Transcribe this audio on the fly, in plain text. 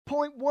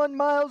6.1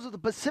 miles of the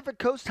Pacific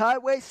Coast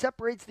Highway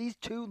separates these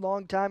two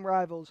longtime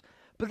rivals.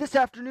 But this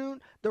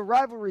afternoon, the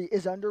rivalry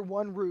is under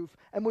one roof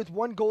and with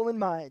one goal in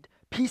mind: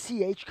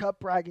 PCH Cup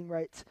bragging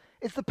rights.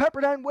 It's the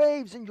Pepperdine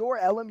Waves and your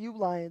LMU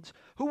Lions,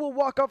 who will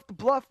walk off the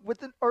bluff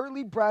with an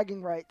early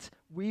bragging rights.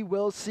 We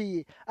will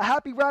see. A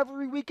happy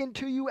rivalry weekend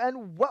to you,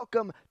 and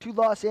welcome to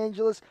Los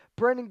Angeles.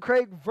 Brendan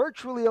Craig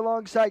virtually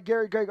alongside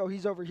Gary Craig. Oh,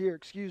 he's over here,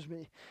 excuse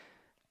me.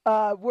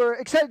 We're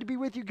excited to be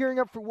with you, gearing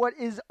up for what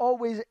is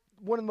always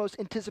one of the most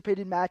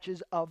anticipated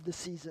matches of the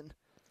season.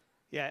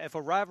 Yeah, if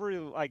a rivalry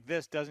like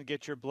this doesn't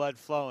get your blood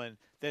flowing,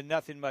 then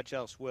nothing much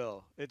else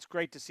will. It's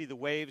great to see the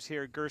Waves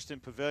here at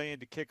Gersten Pavilion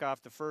to kick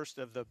off the first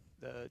of the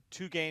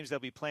two games they'll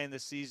be playing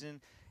this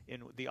season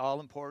in the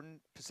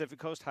all-important Pacific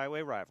Coast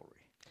Highway rivalry.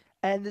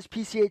 And this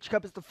PCH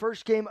Cup is the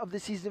first game of the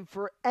season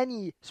for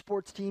any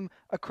sports team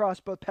across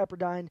both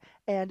Pepperdine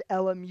and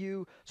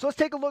LMU. So let's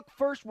take a look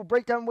first. We'll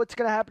break down what's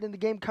going to happen in the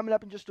game coming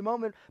up in just a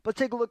moment. But let's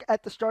take a look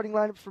at the starting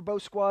lineups for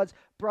both squads,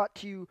 brought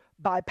to you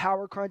by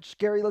Power Crunch.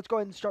 Gary, let's go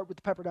ahead and start with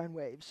the Pepperdine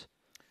Waves.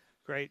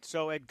 Great.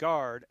 So at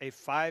guard, a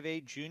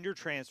 5'8 junior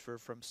transfer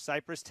from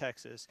Cypress,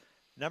 Texas,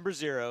 number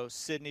 0,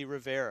 Sydney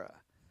Rivera.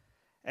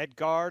 At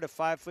guard, a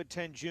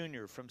 5'10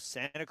 junior from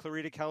Santa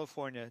Clarita,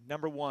 California,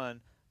 number 1,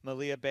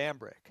 Malia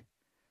Bambrick.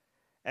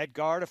 At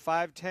guard, a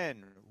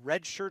 5'10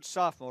 redshirt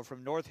sophomore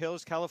from North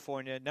Hills,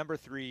 California, number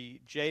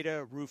 3,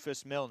 Jada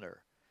Rufus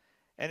Milner.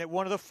 And at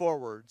one of the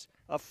forwards,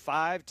 a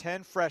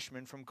 5'10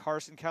 freshman from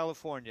Carson,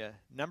 California,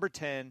 number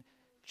 10,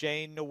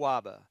 Jane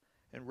Nawaba.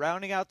 And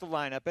rounding out the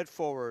lineup at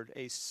forward,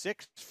 a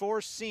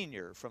 6'4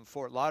 senior from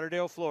Fort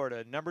Lauderdale,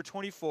 Florida, number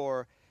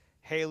 24,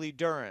 Haley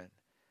Duran.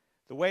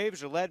 The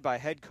Waves are led by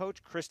head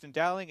coach Kristen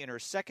Dowling in her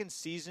second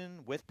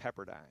season with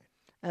Pepperdine.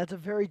 That's a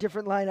very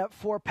different lineup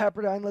for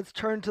Pepperdine. Let's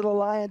turn to the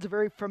Lions, a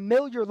very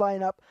familiar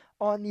lineup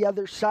on the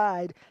other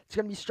side. It's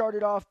going to be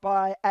started off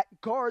by, at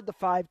guard, the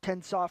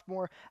 5'10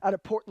 sophomore out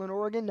of Portland,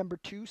 Oregon, number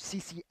 2,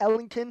 Cece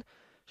Ellington.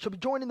 She'll be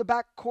joined in the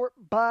backcourt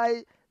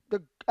by,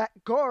 at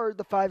guard,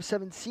 the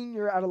 5'7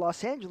 senior out of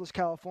Los Angeles,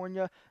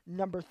 California,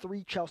 number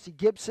 3, Chelsea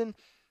Gibson.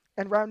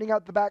 And rounding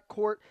out the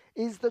backcourt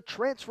is the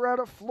transfer out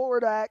of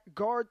Florida at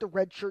guard, the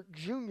redshirt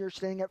junior,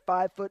 standing at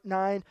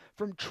 5'9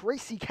 from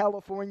Tracy,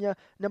 California,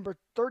 number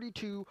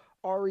 32,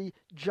 Ari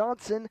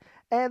Johnson.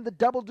 And the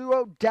double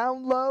duo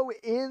down low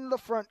in the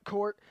front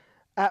court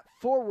at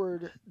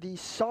forward, the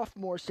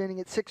sophomore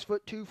standing at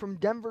 6'2 from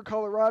Denver,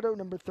 Colorado,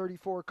 number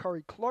 34,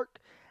 Kari Clark.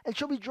 And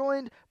she'll be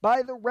joined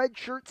by the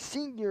redshirt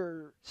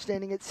senior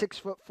standing at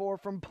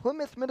 6'4 from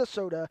Plymouth,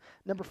 Minnesota,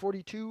 number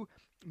 42,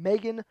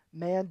 Megan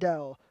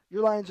Mandel.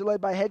 Your Lions are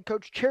led by head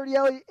coach Charity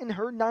Elliott in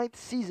her 9th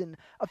season.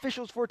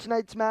 Officials for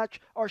tonight's match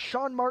are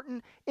Sean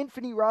Martin,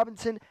 Infinity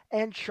Robinson,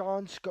 and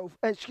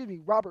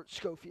Robert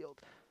Schofield.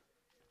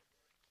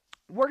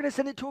 We're going to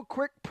send it to a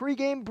quick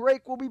pregame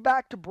break. We'll be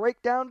back to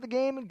break down the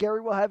game, and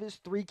Gary will have his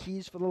 3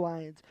 keys for the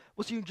Lions.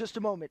 We'll see you in just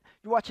a moment.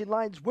 You're watching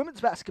Lions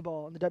women's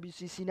basketball on the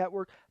WCC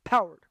Network,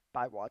 powered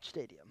by Watch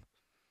Stadium.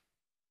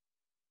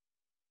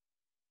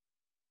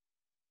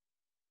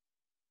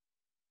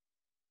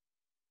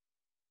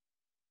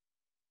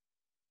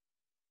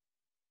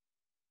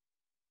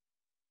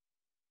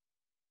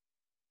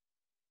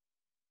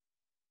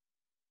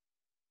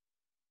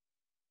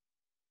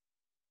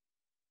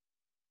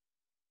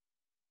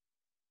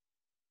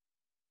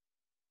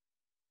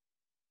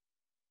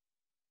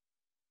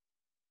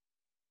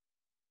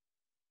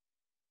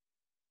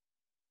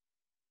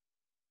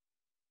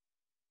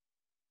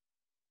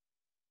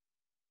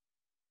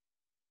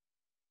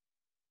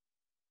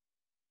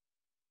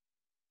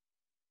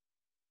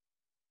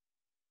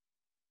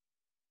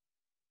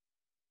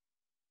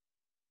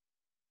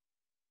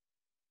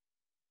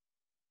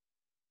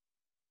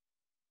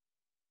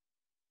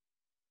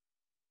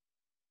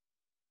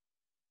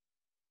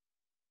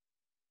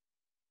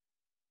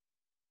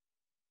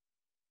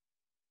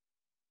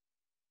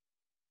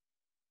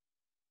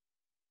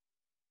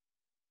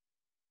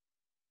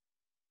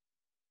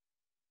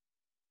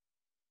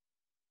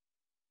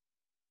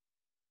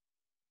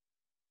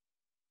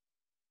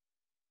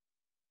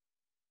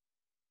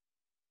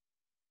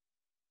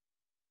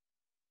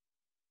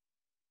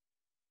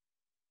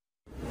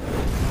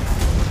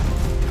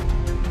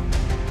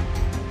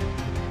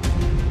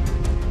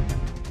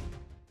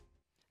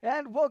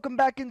 And welcome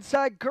back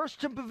inside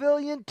Gersten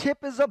Pavilion.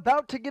 Tip is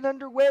about to get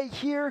underway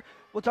here.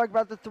 We'll talk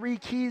about the 3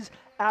 keys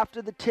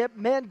after the tip.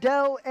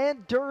 Mandel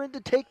and Duran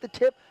to take the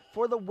tip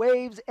for the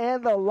Waves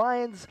and the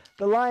Lions.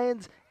 The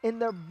Lions in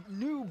their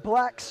new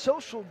black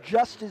social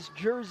justice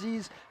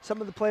jerseys. Some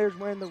of the players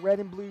wearing the red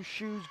and blue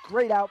shoes.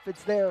 Great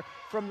outfits there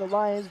from the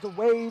Lions. The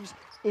Waves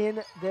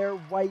in their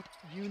white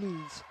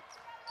unis.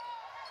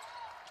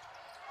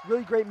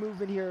 Really great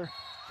movement here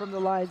from the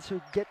Lions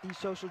who get these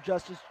social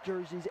justice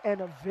jerseys,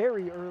 and a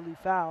very early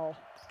foul.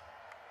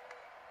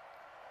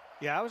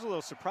 Yeah, I was a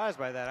little surprised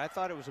by that. I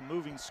thought it was a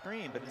moving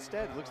screen, but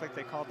instead it looks like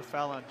they called the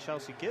foul on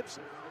Chelsea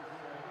Gibson.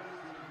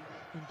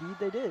 Indeed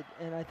they did,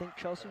 and I think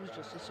Chelsea was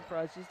just as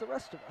surprised as the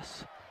rest of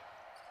us.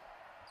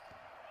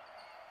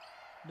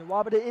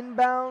 Nawaba to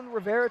inbound,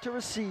 Rivera to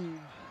receive.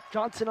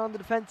 Johnson on the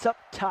defense up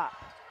top.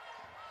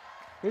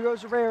 Here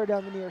goes Rivera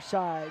down the near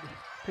side.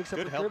 Picks up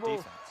Good the help dribble.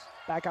 defense.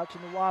 Back out to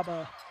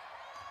Nwaba.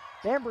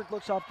 Bambrick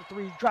looks off the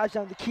three, drives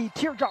down the key.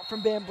 Teardrop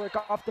from Bambrick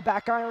off the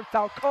back iron.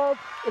 Foul called.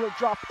 It'll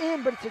drop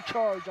in, but it's a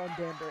charge on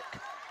Bambrick.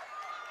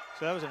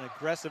 So that was an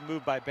aggressive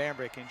move by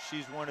Bambrick, and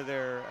she's one of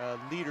their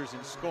leaders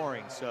in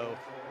scoring. So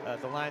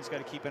the Lions got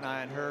to keep an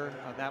eye on her.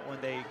 On that one,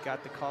 they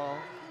got the call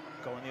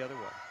going the other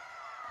way.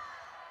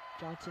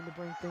 Johnson to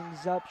bring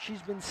things up.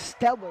 She's been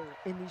stellar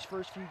in these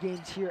first few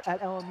games here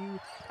at LMU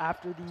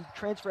after the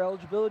transfer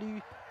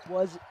eligibility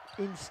was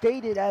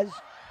instated as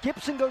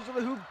Gibson goes to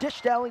the hoop,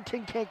 dish to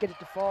Ellington, can't get it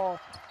to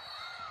fall.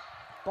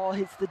 Ball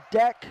hits the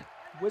deck,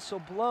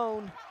 whistle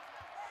blown.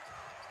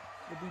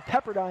 It'll be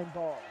Pepperdine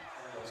ball.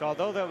 So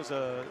although that was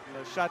the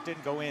shot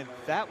didn't go in,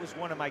 that was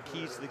one of my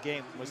keys to the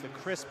game, was the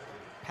crisp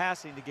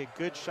passing to get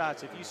good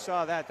shots. If you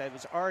saw that, that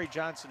was Ari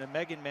Johnson and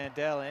Megan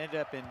Mandel, and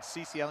ended up in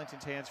CC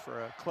Ellington's hands for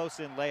a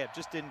close-in layup.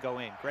 Just didn't go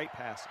in. Great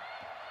passing.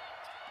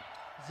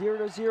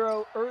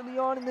 0-0 early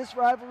on in this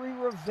rivalry.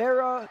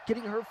 Rivera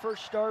getting her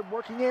first start,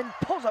 working in,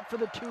 pulls up for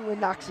the two and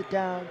knocks it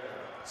down.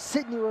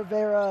 Sydney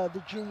Rivera,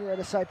 the junior out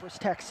of Cypress,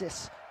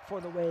 Texas,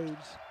 for the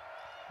Waves.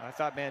 I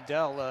thought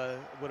Mandel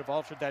would have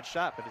altered that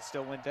shot, but it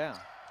still went down.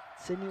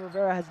 Sydney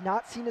Rivera has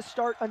not seen a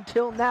start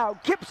until now.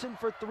 Gibson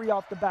for three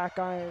off the back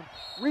iron.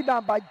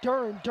 Rebound by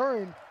Duren.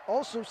 Duren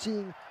also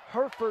seeing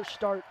her first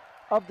start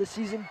of the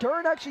season.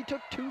 Duren actually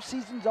took 2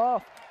 seasons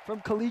off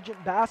from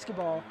collegiate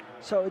basketball,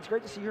 so it's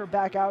great to see her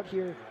back out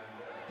here.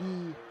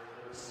 The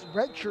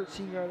redshirt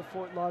senior out of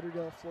Fort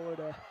Lauderdale,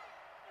 Florida.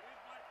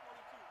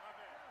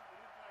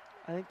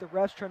 I think the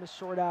refs trying to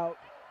sort out.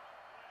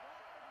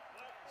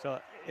 So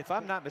if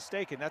I'm not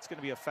mistaken, that's going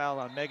to be a foul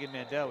on Megan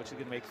Mandel, which is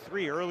going to make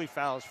 3 early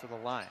fouls for the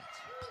Lions.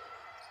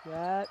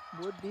 That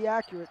would be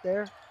accurate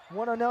there.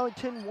 1 on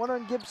Ellington, 1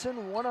 on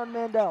Gibson, 1 on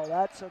Mandel.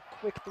 That's a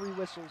quick 3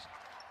 whistles.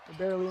 We're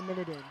barely a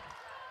minute in.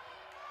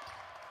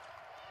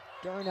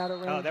 Duren out of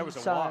range that was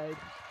inside. a walk.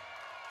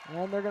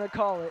 And they're going to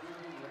call it.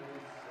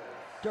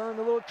 Duren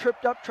a little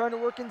tripped up trying to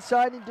work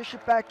inside and dish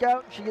it back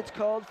out. She gets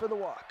called for the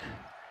walk.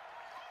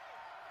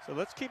 So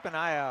let's keep an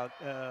eye out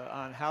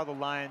on how the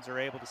Lions are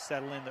able to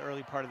settle in the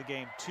early part of the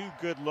game. 2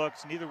 good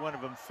looks, neither one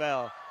of them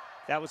fell.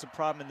 That was a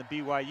problem in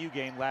the BYU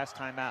game last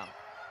time out.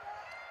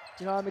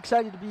 You know, I'm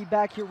excited to be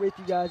back here with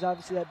you guys.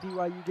 Obviously, that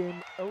BYU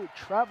game,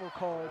 travel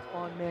called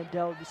on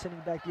Mandel, descending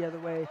back the other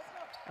way.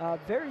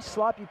 Very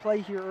sloppy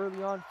play here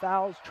early on.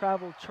 Fouls,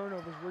 travel,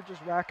 turnovers. We're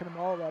just racking them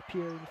all up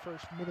here in the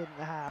first minute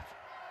and a half.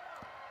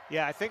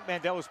 Yeah, I think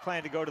Mandel was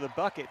planning to go to the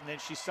bucket, and then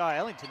she saw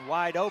Ellington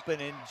wide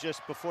open, and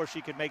just before she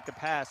could make the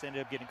pass,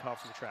 ended up getting called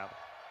for the travel.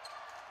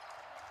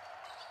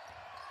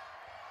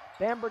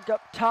 Bambrick up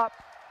top,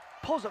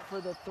 pulls up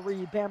for the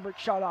 3. Bambrick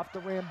shot off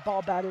the rim,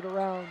 ball batted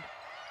around.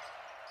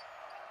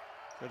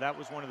 So that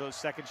was one of those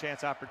second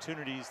chance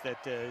opportunities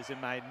that is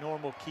in my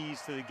normal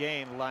keys to the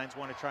game. The Lions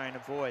want to try and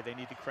avoid. They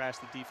need to crash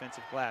the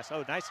defensive glass.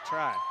 Oh, nice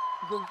try.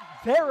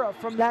 Rivera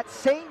from that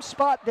same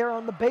spot there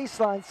on the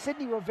baseline.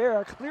 Sydney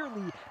Rivera,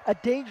 clearly a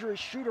dangerous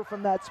shooter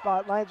from that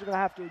spot. Lions are going to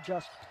have to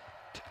adjust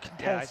to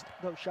contest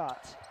those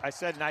shots. I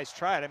said nice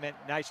try. I meant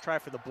nice try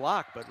for the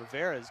block, but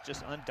Rivera is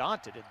just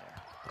undaunted in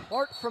there.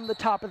 Clark from the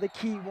top of the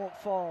key won't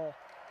fall.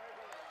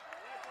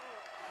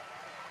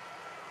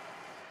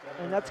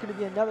 And that's going to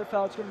be another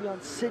foul. It's going to be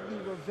on Sydney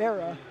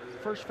Rivera.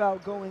 First foul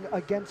going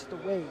against the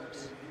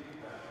Waves.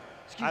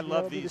 I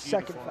love these the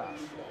second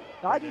uniforms.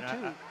 foul. I do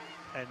too.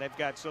 And they've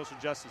got social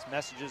justice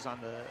messages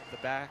on the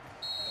back.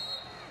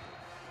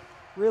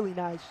 Really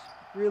nice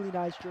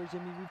jersey. I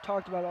mean, we've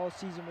talked about all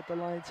season what the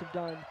Lions have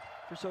done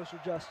for social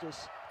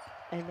justice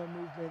and their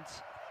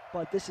movements,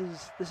 but this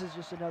is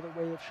just another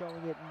way of showing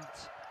it, and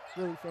it's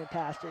really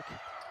fantastic.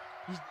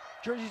 These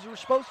jerseys were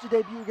supposed to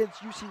debut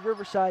against UC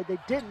Riverside. They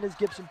didn't, as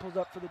Gibson pulls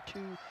up for the 2.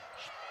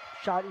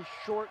 Shot is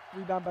short.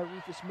 Rebound by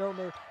Rufus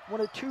Milner.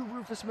 1 of 2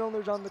 Rufus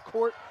Milners on the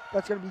court.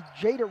 That's going to be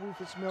Jada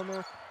Rufus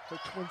Milner. Her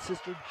twin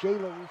sister,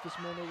 Jayla Rufus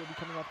Milner, will be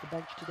coming off the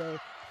bench today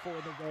for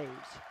the Waves.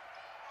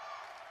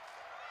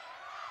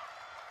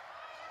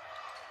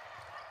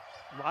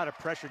 A lot of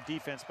pressure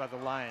defense by the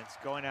Lions,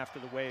 going after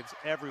the Waves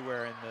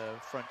everywhere in the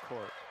front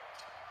court.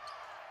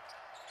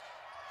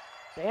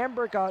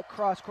 Bambrick got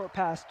cross-court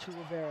pass to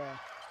Rivera.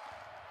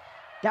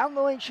 Down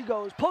the lane she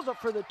goes, pulls up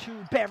for the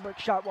 2. Bambrick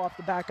shot off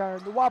the back iron.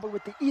 Nwaba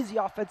with the easy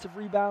offensive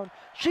rebound.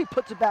 She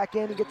puts it back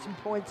in and gets some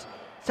points.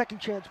 Second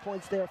chance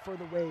points there for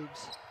the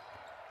Waves.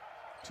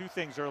 2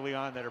 things early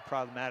on that are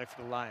problematic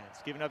for the Lions.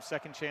 Giving up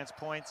second chance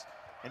points,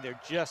 and they're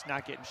just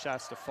not getting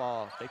shots to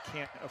fall. They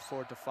can't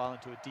afford to fall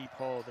into a deep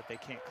hole that they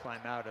can't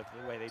climb out of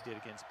the way they did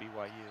against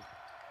BYU.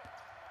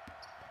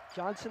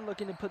 Johnson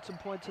looking to put some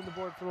points on the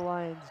board for the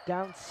Lions.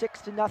 Down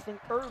 6-0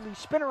 early.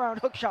 Spin around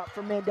hook shot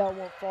from Mandel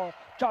won't fall.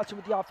 Johnson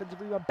with the offensive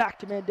rebound. Back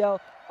to Mandel.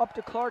 Up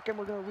to Clark, and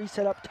we're going to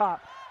reset up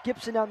top.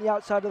 Gibson down the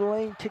outside of the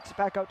lane. Kicks it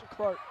back out to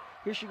Clark.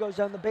 Here she goes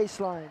down the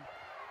baseline.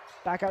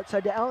 Back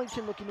outside to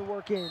Ellington looking to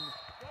work in.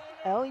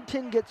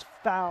 Ellington gets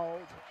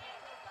fouled.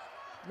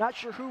 Not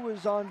sure who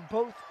was on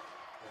both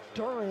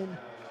Duren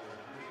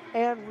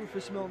and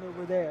Rufus Milner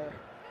were there.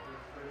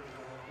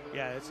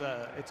 Yeah, it's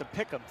a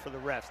pick 'em for the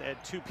refs. They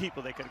had 2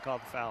 people they could have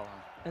called the foul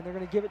on. And they're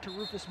going to give it to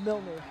Rufus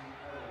Milner.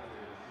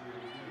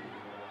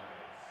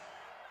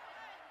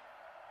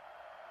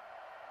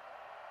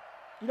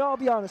 You know, I'll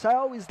be honest, I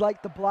always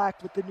liked the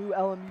black with the new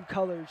LMU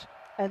colors,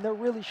 and they're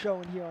really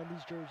showing here on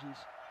these jerseys.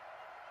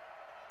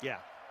 Yeah,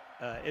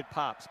 it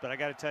pops, but I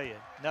got to tell you,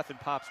 nothing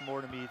pops more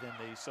to me than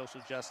the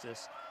social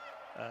justice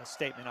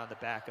statement on the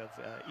back of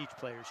each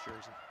player's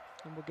jersey.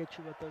 And we'll get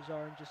you what those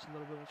are in just a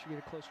little bit once we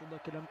get a closer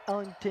look at them.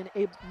 Ellington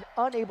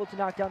unable to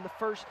knock down the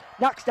first,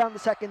 knocks down the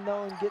second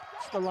though, and gets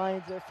the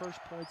Lions their first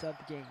points of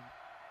the game.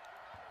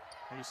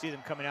 And you see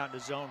them coming out into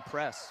zone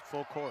press,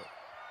 full court.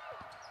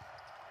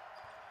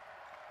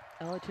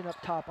 Ellington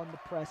up top on the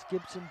press,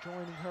 Gibson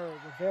joining her,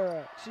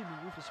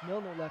 Rufus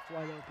Milner left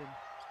wide open.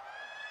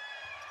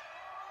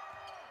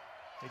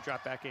 They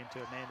drop back into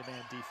a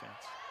man-to-man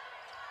defense.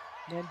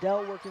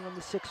 Mandel working on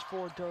the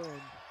 6'4"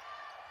 Duran.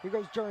 Here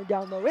goes Duran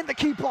down low, in the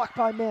key block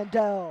by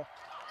Mandel.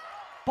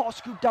 Ball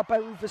scooped up by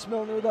Rufus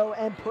Milner though,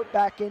 and put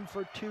back in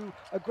for 2.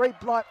 A great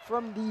block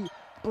from the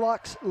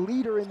blocks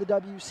leader in the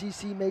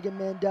WCC, Megan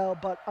Mandel,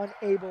 but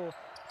unable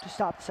to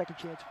stop the second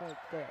chance point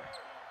there.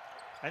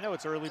 I know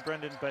it's early,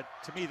 Brendan, but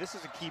to me this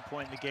is a key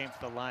point in the game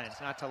for the Lions,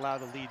 not to allow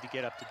the lead to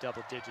get up to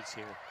double digits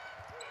here.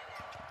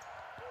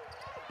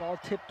 Ball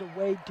tipped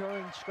away,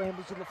 Duran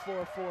scrambles to the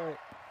floor for it.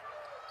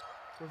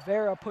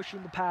 Rivera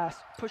pushing the pass,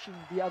 pushing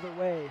the other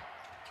way.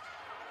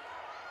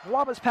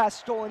 Nwaba's pass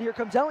stolen. Here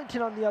comes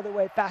Ellington on the other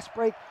way. Fast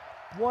break.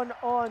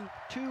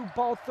 1-on-2.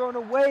 Ball thrown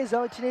away. Is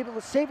Ellington able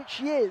to save it?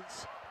 She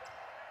is.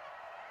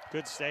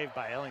 Good save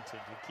by Ellington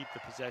to keep the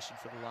possession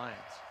for the Lions.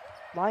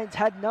 Lions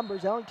had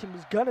numbers. Ellington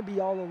was going to be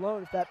all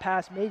alone if that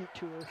pass made it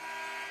to her.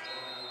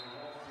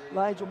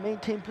 Lions will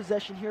maintain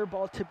possession here.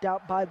 Ball tipped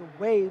out by the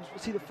Waves. We'll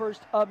see the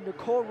first of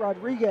Nicole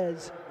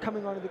Rodriguez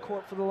coming onto the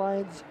court for the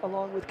Lions,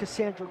 along with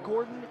Cassandra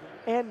Gordon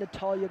and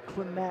Natalia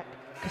Klimek.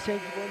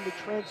 Cassandra Gordon will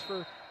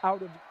transfer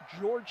out of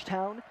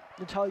Georgetown.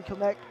 Natalia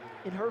Klimek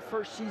in her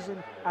first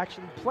season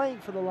actually playing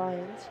for the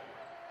Lions.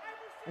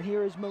 And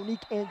here is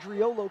Monique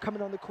Andriolo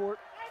coming on the court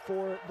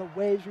for the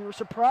Waves. We were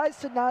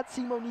surprised to not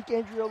see Monique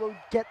Andriolo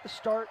get the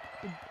start,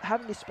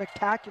 having a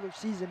spectacular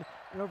season,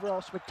 an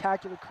overall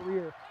spectacular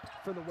career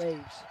for the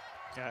Waves.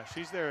 Yeah,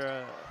 she's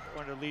their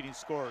one of the leading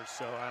scorers,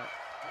 so I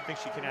think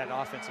she can add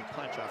offensive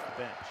punch off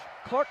the bench.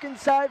 Clark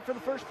inside for the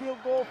first field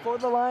goal for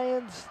the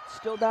Lions,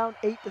 still down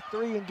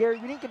 8-3. And Gary,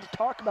 we didn't get to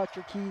talk about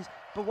your keys,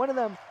 but one of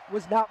them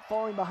was not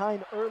falling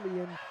behind early,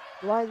 and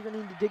the Lions are going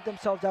to need to dig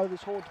themselves out of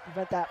this hole to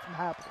prevent that from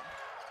happening.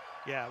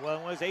 Yeah, well,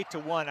 when it was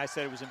 8-1, I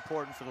said it was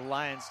important for the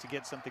Lions to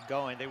get something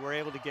going. They were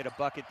able to get a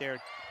bucket there,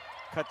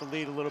 cut the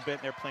lead a little bit,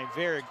 and they're playing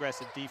very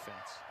aggressive defense.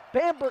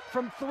 Bambrick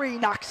from 3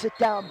 knocks it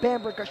down.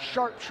 Bambrick, a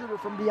sharp shooter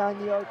from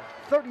behind the arc,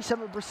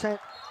 37%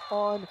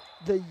 on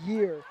the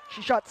year.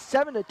 She shot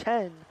 7 of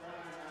 10.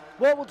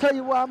 Well, we'll tell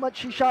you how much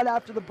she shot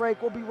after the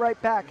break. We'll be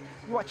right back.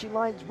 You're watching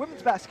Lions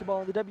women's basketball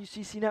on the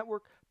WCC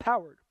Network,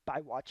 powered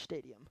by Watch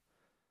Stadium.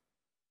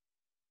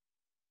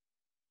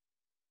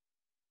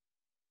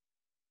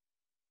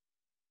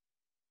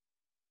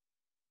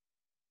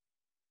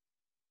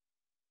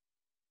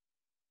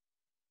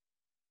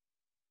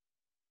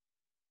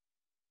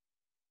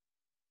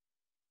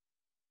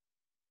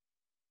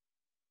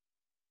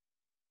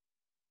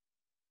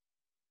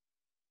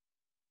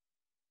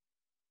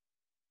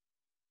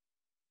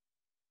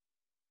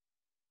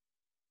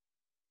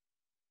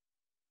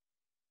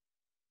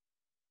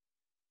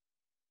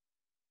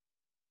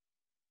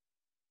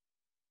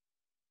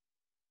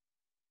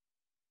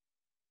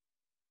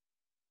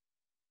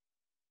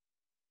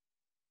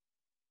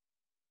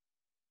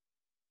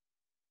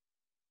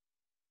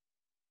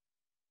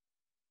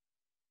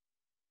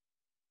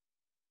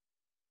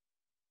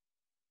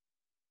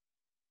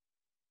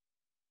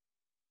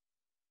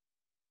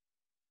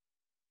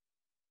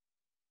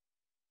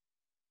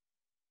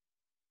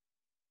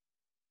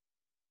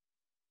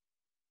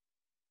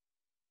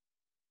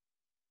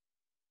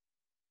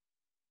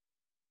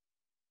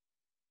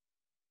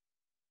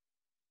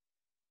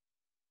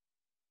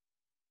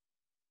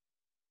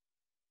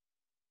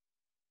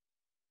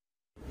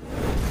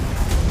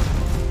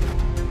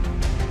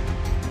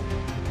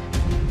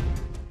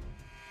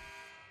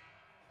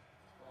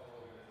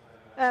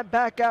 And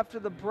back after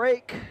the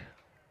break,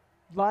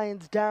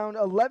 Lions down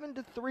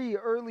 11-3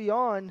 early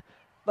on.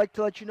 Like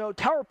to let you know,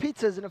 Tower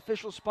Pizza is an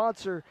official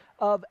sponsor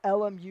of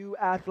LMU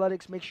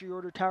Athletics. Make sure you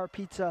order Tower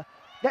Pizza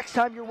next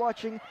time you're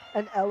watching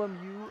an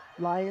LMU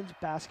Lions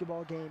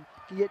basketball game.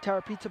 You can get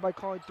Tower Pizza by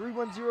calling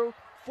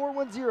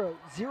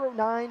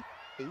 310-410-0986.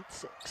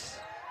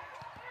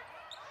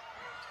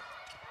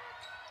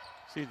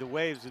 See, the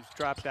Waves have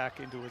dropped back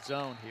into a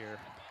zone here.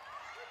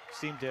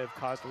 Seem to have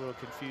caused a little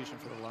confusion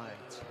for the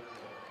Lions.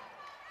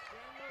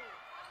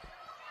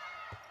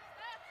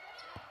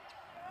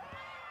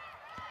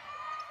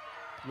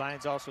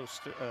 Lions also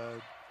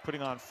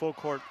putting on full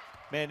court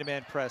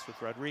man-to-man press with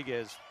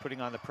Rodriguez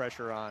putting on the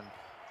pressure on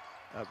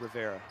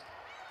Rivera.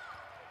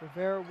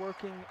 Rivera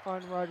working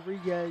on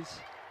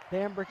Rodriguez.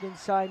 Bambrick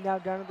inside now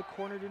down to the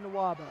corner to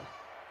Nwaba.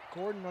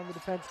 Gordon on the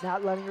defense,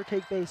 not letting her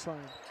take baseline.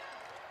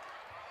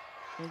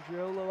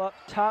 Andriolo up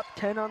top,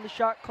 10 on the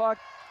shot clock.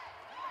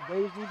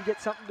 Waves need to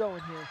get something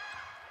going here.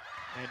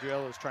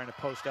 Andriolo's trying to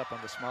post up on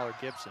the smaller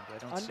Gibson, but I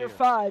don't see her. Under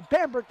 5,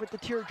 Bamberg with the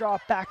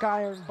teardrop, back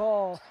iron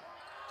ball.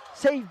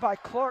 Saved by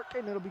Clark,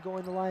 and it'll be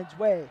going the Lions'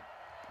 way.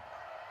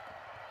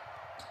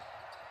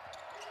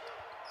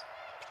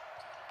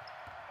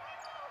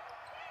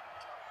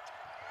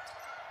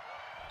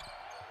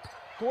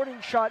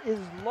 Gordon's shot is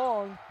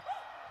long.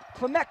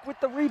 Klimek with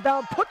the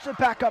rebound, puts it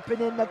back up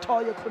and in.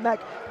 Natalia Klimek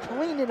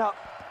cleaning up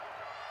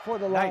for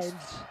the Nice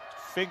Lions.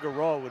 finger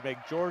roll would make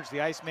George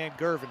the Iceman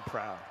Gervin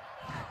proud.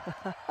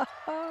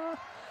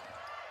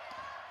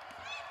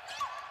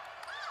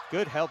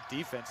 Good help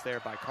defense there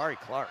by Kari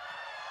Clark.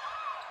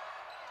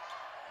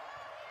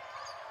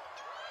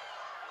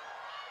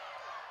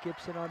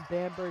 Gibson on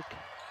Bamberg.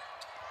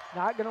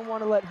 Not going to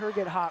want to let her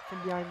get hot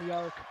from behind the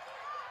arc.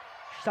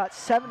 She shot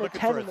 7 Looking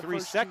of 10 for in a the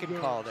first 2 3-second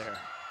games. call there.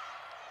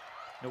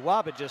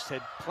 Nawaba just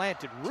had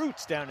planted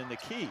roots down in the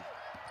key.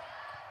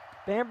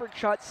 Bamberg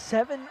shot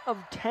 7 of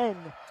 10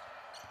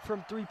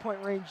 from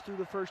three-point range through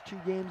the first 2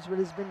 games, but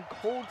has been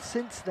cold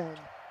since then,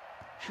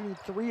 shooting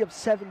 3 of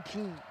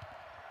 17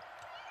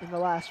 in the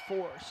last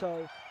 4.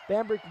 So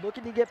Bamberg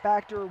looking to get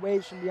back to her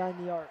ways from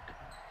behind the arc.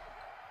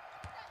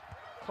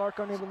 Clark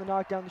unable to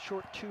knock down the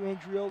short 2.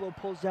 Andriolo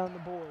pulls down the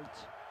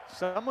boards.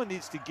 Someone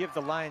needs to give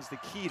the Lions the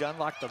key to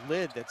unlock the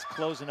lid that's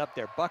closing up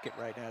their bucket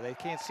right now. They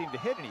can't seem to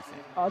hit anything.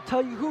 I'll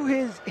tell you who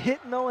is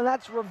hitting though, and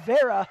that's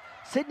Rivera.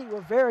 Sydney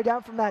Rivera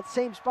down from that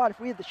same spot. If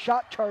we had the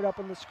shot chart up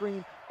on the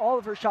screen, all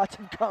of her shots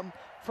have come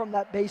from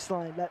that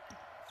baseline, that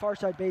far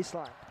side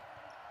baseline.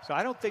 So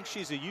I don't think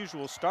she's a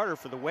usual starter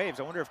for the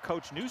Waves. I wonder if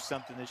Coach knew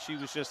something, that she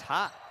was just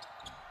hot.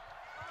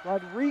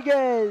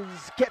 Rodriguez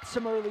gets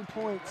some early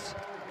points.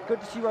 Good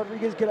to see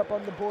Rodriguez get up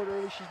on the board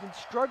early. She's been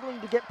struggling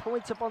to get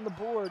points up on the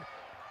board,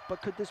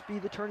 but could this be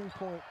the turning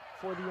point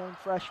for the young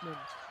freshman?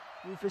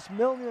 Rufus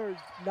Milner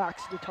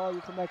knocks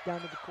Natalia Klimek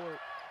down to the court.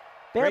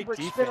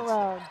 Bamberg spin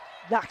around,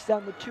 knocks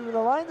down the 2, and the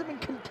Lions have been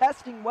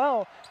contesting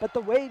well, but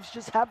the Waves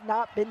just have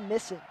not been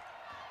missing.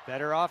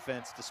 Better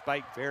offense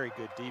despite very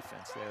good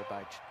defense there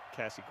by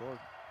Cassie Gordon.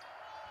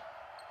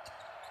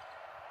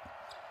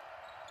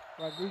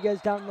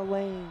 Rodriguez down the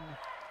lane.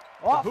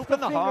 Off the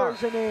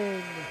fingers and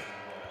in.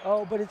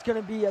 Oh, but it's going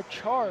to be a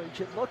charge,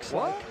 it looks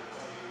like.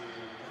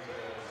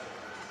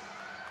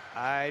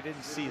 I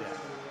didn't see that.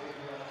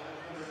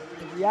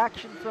 The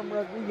reaction from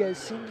Rodriguez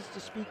seems to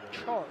speak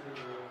charge.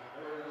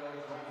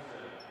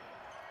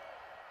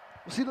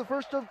 We'll see the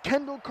first of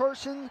Kendall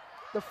Carson,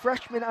 the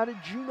freshman out of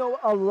Juneau,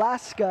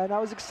 Alaska. And I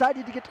was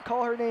excited to get to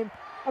call her name.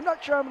 I'm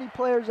not sure how many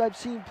players I've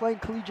seen playing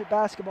collegiate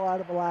basketball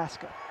out of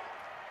Alaska.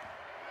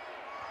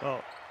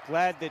 Well,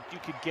 glad that you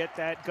could get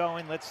that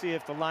going. Let's see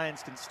if the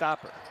Lions can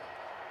stop her.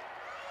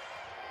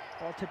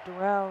 Ball tipped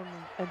around,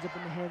 ends up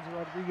in the hands of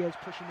Rodriguez,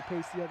 pushing the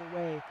pace the other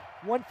way.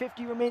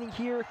 1:50 remaining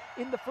here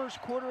in the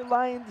first quarter.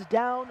 Lions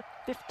down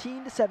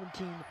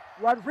 15-17.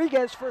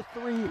 Rodriguez for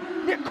 3.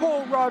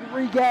 Nicole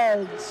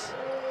Rodriguez.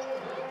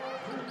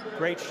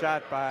 Great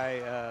shot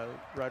by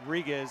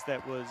Rodriguez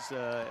that was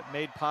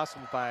made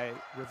possible by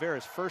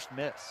Rivera's first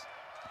miss.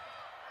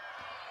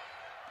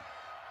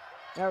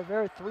 Now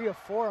Rivera 3 of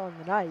 4 on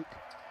the night.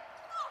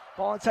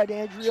 Ball inside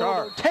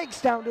Andriolo,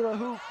 takes down to the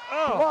hoop.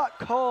 Block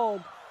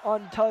called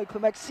on Natalia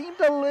Klimek. Seemed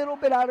a little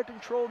bit out of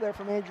control there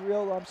from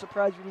Andriolo. I'm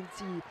surprised we didn't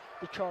see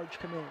the charge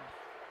come in.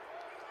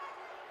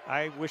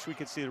 I wish we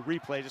could see the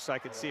replay just so I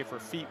could see if her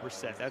feet were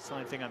set. That's the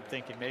only thing I'm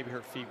thinking. Maybe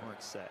her feet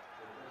weren't set.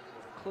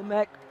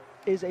 Klimek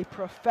is a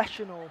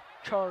professional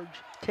charge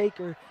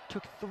taker.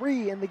 Took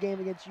 3 in the game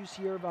against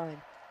UC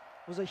Irvine.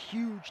 Was a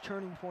huge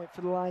turning point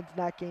for the Lions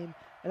in that game,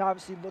 and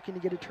obviously looking to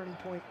get a turning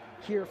point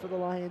here for the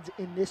Lions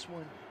in this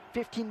one.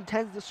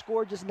 15-10 is the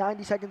score, just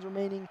 90 seconds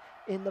remaining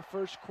in the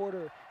first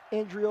quarter.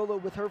 Andriolo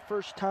with her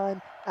first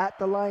time at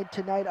the line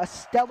tonight, a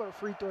stellar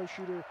free throw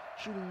shooter,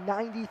 shooting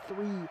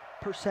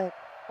 93%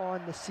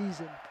 on the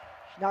season.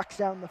 She knocks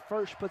down the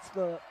first, puts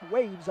the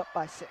Waves up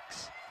by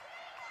 6.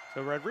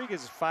 So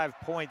Rodriguez's 5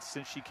 points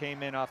since she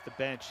came in off the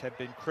bench have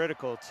been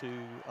critical to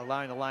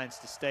allowing the Lions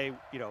to stay,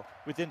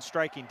 within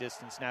striking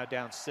distance, now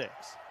down 6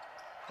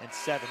 and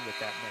 7 with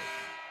that make.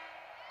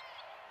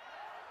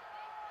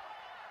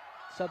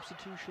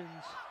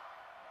 Substitutions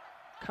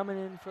coming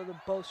in for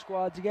both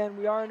squads. Again,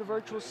 we are in a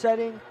virtual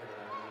setting.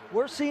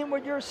 We're seeing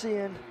what you're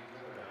seeing.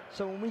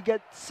 So when we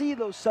see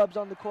those subs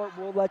on the court,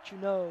 we'll let you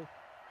know.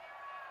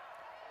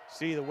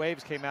 See, the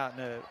Waves came out in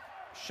a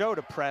show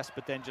to press,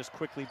 but then just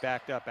quickly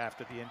backed up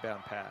after the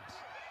inbound pass.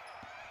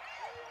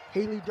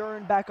 Haley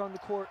Duran back on the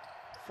court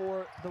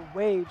for the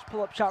Waves.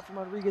 Pull-up shot from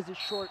Rodriguez is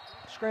short.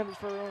 Scrambles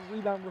for her own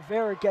rebound.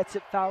 Rivera gets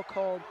it. Foul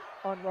called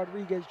on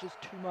Rodriguez, just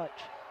too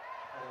much.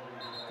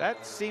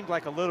 That seemed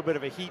like a little bit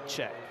of a heat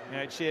check.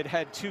 She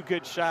had 2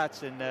 good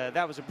shots, and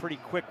that was a pretty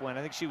quick one.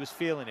 I think she was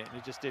feeling it, and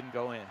it just didn't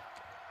go in.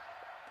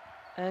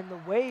 And the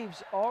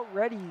Waves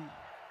already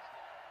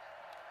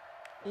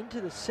into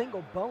the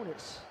single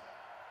bonus.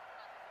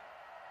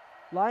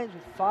 Lions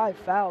with 5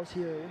 fouls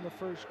here in the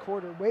first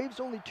quarter. Waves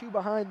only 2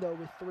 behind, though,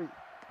 with 3.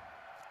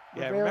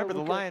 Yeah, Rivera, remember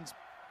the Lions.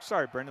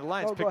 Sorry, Brendan. The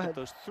Lions picked up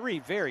those 3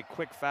 very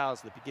quick fouls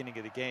at the beginning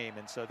of the game,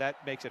 and so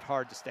that makes it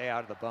hard to stay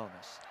out of the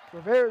bonus.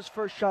 Rivera's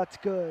first shot's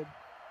good.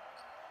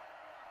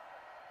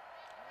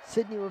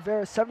 Sydney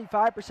Rivera,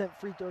 75%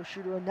 free throw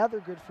shooter,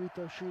 another good free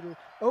throw shooter.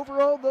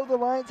 Overall, though, the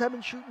Lions have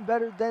been shooting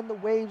better than the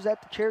Waves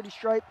at the charity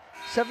stripe.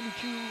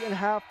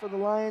 72.5 for the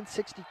Lions,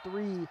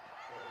 63.25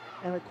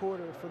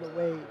 for the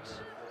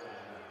Waves.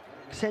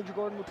 Cassandra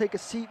Gordon will take a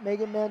seat.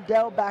 Megan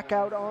Mandel back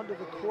out onto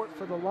the court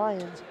for the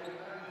Lions.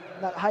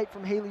 That height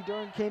from Haley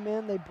Dern came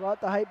in. They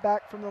brought the height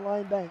back from the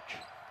Lion bench.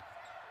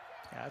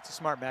 Yeah, it's a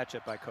smart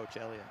matchup by Coach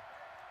Elliott.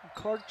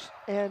 Clarks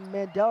and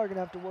Mandel are going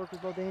to have to work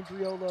with both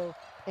Andriolo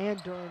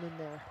and Dern in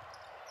there.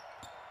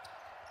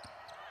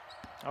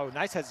 Oh,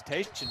 nice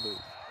hesitation move.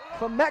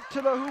 Clement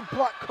to the hoop,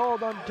 block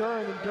called on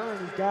Dern, and Dern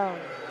is down.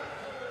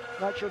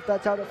 Not sure if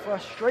that's out of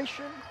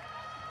frustration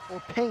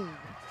or pain.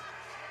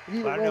 But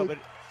either well, I don't way,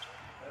 know,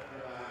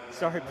 but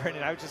sorry,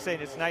 Brendan. I was just saying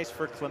it's nice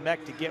for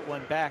Clement to get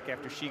one back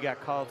after she got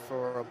called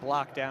for a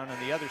block down on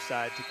the other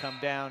side to come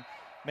down,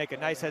 make a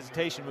nice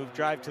hesitation move,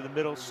 drive to the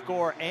middle,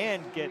 score,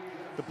 and get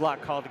the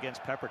block called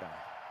against Pepperdine.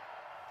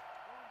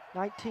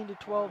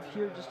 19-12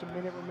 here, just a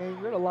minute remaining.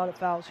 We had a lot of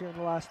fouls here in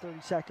the last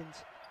 30 seconds.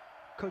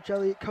 Coach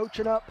Elliott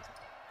coaching up.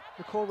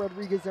 Nicole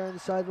Rodriguez there on the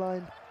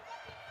sideline.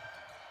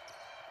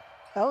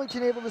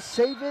 Ellington able to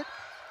save it.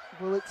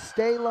 Will it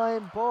stay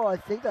Lion ball? I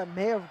think that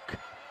may have,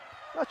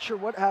 not sure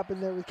what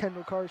happened there with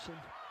Kendall Carson.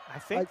 I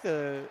think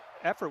the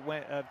effort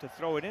went to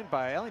throw it in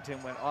by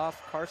Ellington went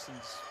off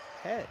Carson's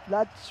head.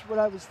 That's what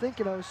I was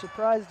thinking. I was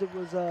surprised it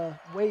was a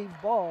wave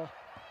ball.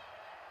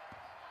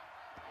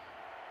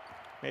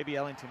 Maybe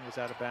Ellington was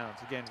out of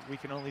bounds. Again, we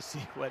can only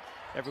see what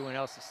everyone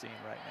else is seeing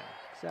right now.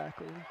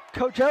 Exactly.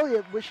 Coach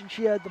Elliott wishing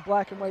she had the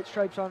black and white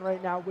stripes on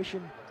right now,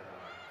 wishing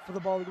for the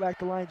ball to go back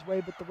the Lions'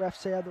 way, but the refs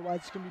say otherwise.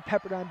 It's going to be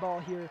Pepperdine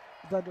ball here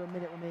with under a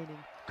minute remaining.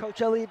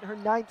 Coach Elliott in her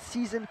 9th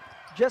season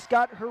just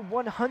got her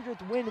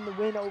 100th win in the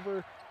win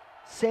over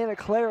Santa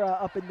Clara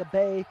up in the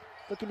Bay,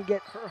 looking to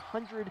get her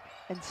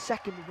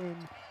 102nd win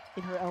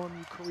in her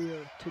LMU career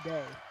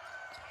today.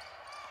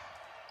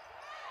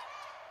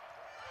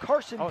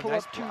 Carson pull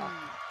nice up 2. block.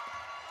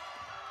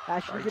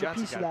 Ashley get a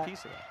piece of that.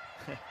 Piece of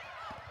that.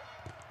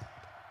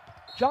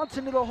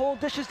 Johnson to the hole,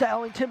 dishes to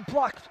Ellington,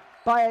 blocked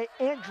by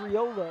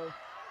Andriolo.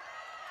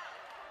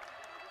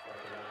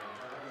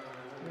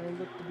 There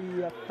looked to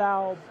be a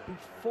foul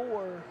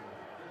before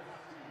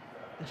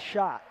the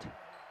shot.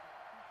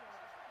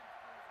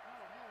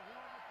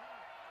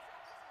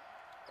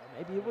 Or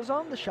maybe it was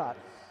on the shot.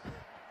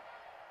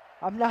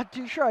 I'm not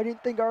too sure. I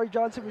didn't think Ari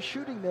Johnson was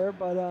shooting there,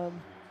 but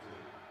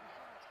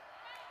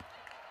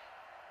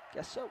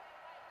guess so.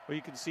 Well,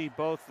 you can see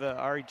both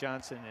Ari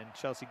Johnson and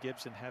Chelsea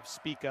Gibson have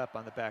 "Speak Up"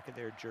 on the back of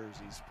their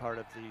jerseys, part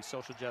of the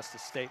social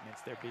justice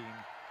statements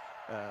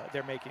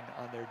they're making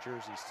on their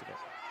jerseys today.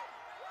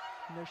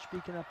 And they're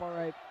speaking up all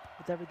right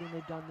with everything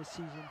they've done this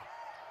season.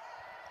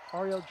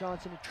 Ariel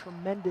Johnson, a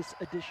tremendous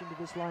addition to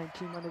this Lion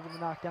team, unable to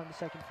knock down the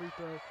second free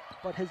throw,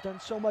 but has done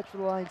so much for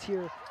the Lions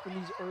here in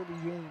these early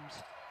games.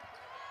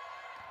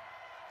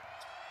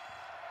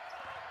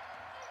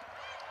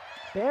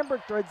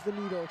 Bamberg threads the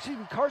needle.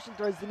 Carson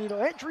threads the needle.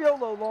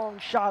 Andriolo, long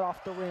shot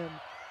off the rim.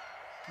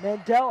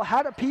 Mandel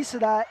had a piece of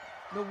that.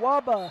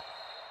 Nawaba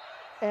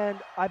and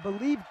I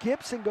believe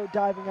Gibson go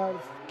diving out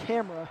of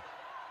camera.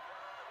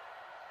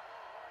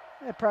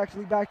 And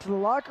practically back to the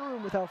locker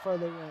room with how far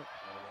they went.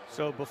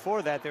 So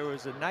before that, there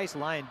was a nice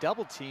Lion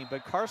double team,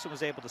 but Carson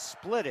was able to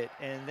split it,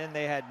 and then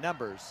they had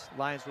numbers.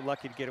 Lions were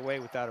lucky to get away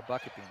without a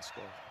bucket being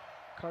scored.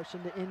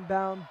 Carson to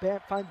inbound,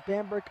 finds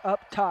Bambrick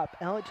up top.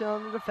 Ellington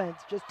on the defense,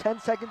 just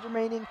 10 seconds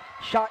remaining.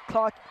 Shot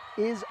clock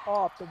is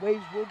off. The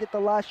Waves will get the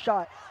last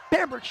shot.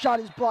 Bambrick's shot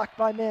is blocked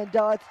by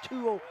Mandel. That's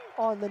 2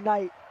 on the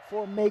night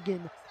for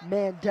Megan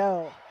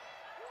Mandel.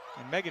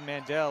 And Megan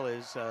Mandel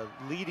is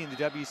leading the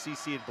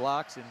WCC in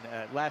blocks,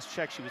 and last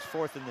check she was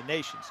 4th in the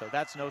nation, so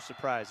that's no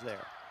surprise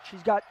there.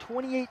 She's got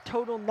 28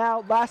 total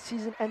now. Last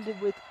season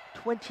ended with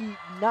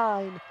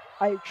 29.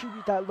 I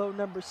attribute that low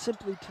number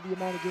simply to the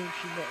amount of games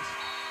she missed.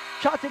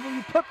 Shot will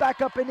be put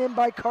back up and in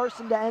by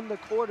Carson to end the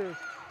quarter.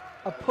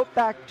 A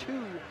putback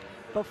 2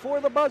 before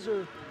the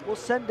buzzer will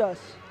send us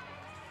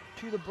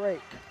to the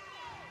break.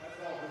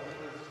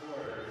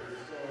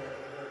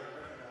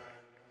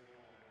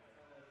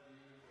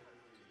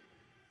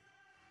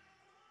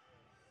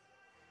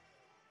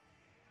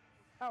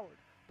 Powered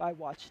by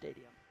Watch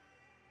Stadium.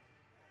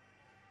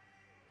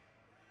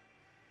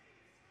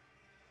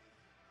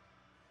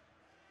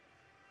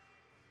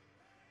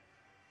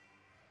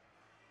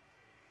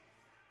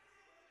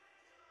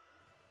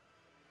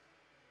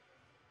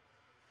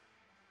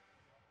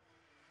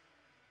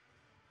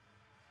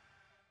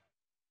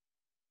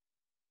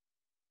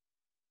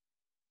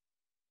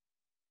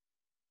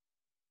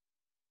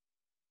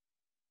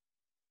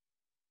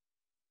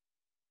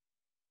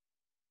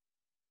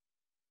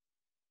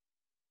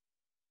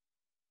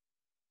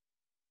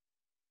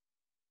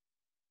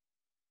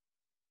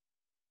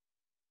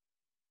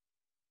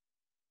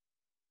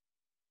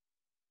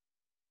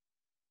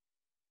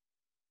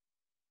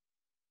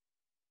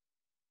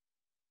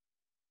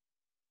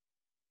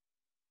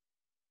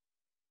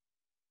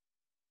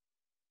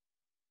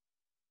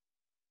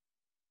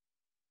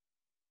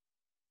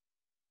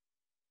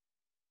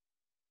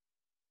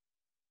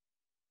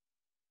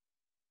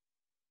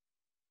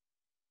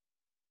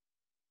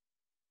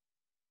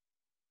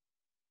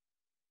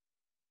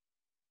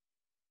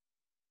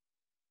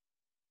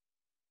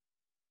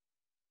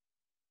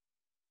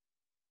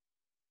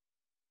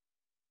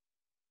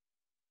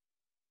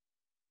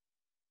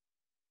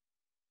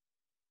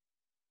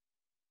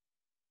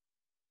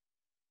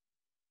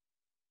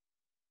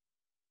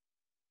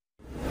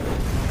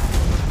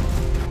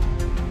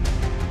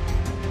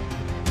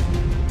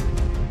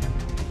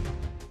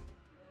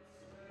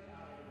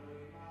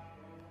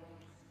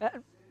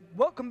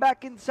 Welcome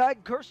back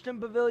inside Kirsten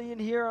Pavilion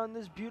here on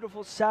this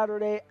beautiful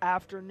Saturday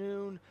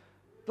afternoon.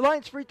 The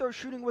Lions free throw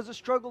shooting was a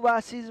struggle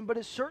last season, but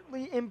has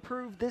certainly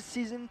improved this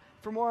season.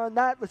 For more on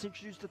that, let's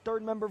introduce the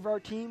third member of our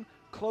team,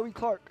 Chloe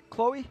Clark.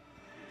 Chloe?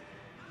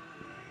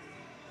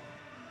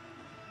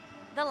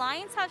 The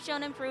Lions have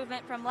shown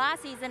improvement from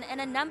last season in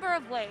a number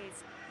of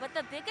ways, but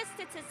the biggest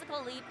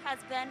statistical leap has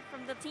been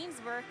from the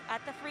team's work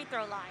at the free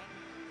throw line.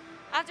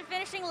 After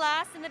finishing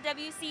last in the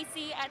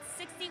WCC at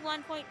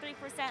 61.3%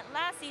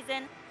 last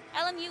season,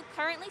 LMU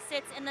currently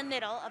sits in the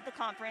middle of the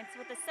conference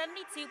with a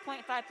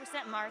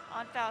 72.5% mark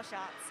on foul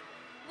shots,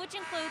 which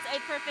includes a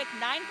perfect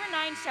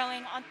 9-for-9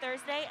 showing on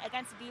Thursday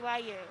against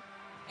BYU.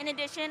 In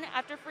addition,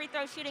 after free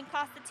throw shooting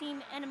cost the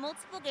team in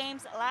multiple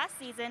games last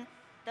season,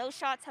 those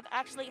shots have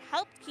actually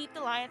helped keep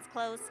the Lions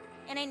close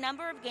in a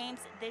number of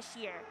games this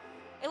year.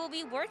 It will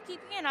be worth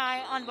keeping an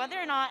eye on whether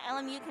or not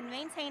LMU can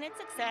maintain its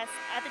success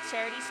at the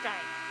charity strike.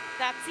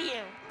 Back to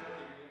you.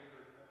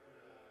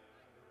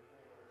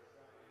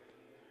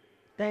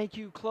 Thank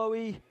you,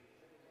 Chloe.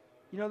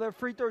 You know, their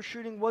free throw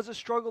shooting was a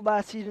struggle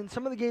last season.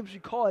 Some of the games we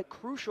call it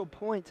crucial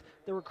points.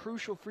 There were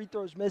crucial free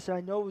throws missed, and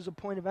I know it was a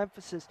point of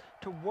emphasis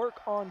to work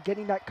on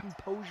getting that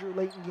composure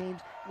late in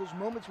games, those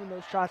moments when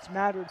those shots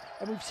mattered,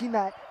 and we've seen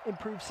that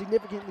improve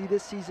significantly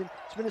this season.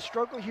 It's been a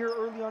struggle here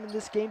early on in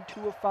this game,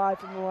 2 of 5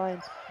 from the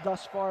line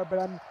thus far, but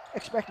I'm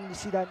expecting to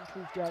see that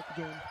improve throughout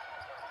the game.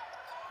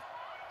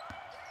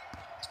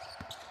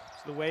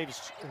 So the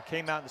Waves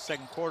came out in the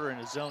second quarter in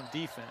a zone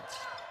defense.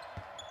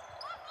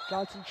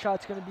 Johnson's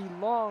shot's going to be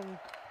long.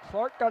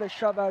 Clark got a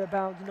shove out of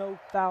bounds, no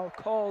foul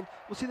called.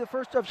 We'll see the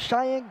first of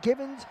Cheyenne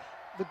Givens,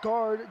 the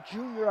guard,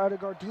 junior out of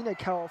Gardena,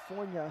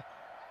 California.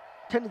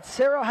 Attended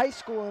Sarah High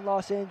School in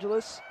Los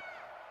Angeles.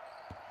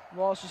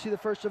 We'll also see the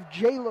first of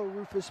J-Lo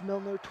Rufus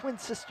Milner, twin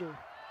sister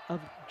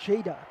of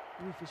Jada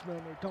Rufus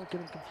Milner. Don't get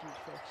them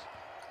confused, folks.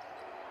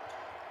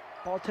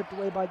 Ball tipped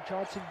away by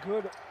Johnson.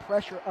 Good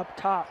pressure up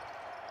top.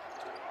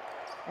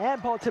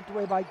 And ball tipped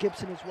away by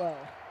Gibson as well.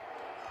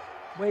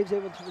 Waves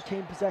able to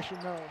retain possession,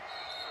 though.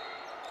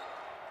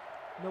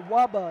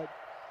 Nawaba,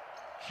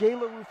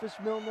 Jayla Rufus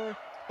Milner,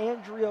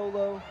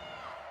 Andriolo,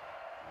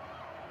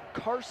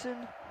 Carson,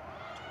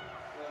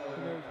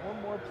 and there's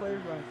one more player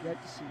who I've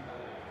yet to see.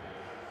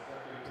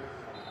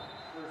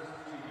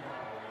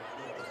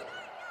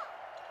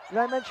 Did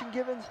I mention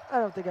Givens? I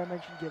don't think I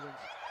mentioned Givens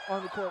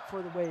on the court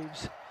for the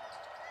Waves.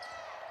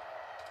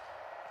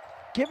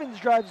 Givens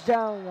drives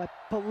down. I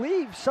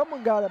believe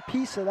someone got a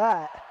piece of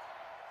that.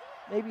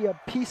 Maybe a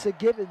piece of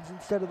Givens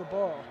instead of the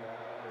ball.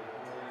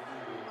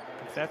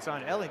 If that's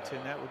on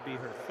Ellington, that would be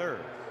her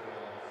third.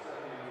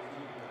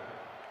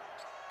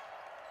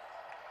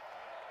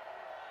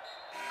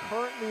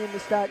 Currently in the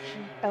stat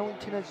sheet,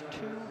 Ellington has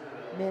 2.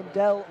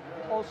 Mandel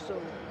also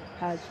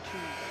has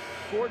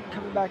 2. Gordon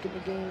coming back in the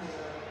game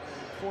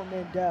for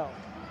Mandel.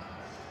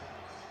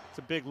 It's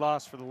a big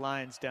loss for the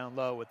Lions down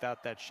low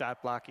without that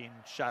shot-blocking,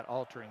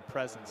 shot-altering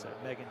presence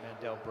that Megan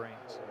Mandel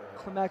brings.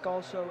 Klimek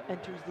also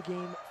enters the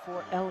game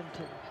for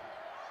Ellington.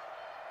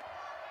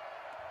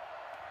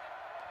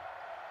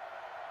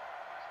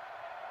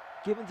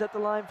 Givens at the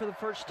line for the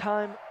first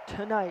time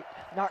tonight.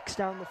 Knocks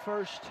down the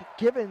first.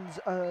 Givens,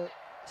 a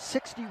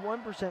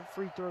 61%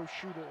 free throw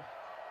shooter.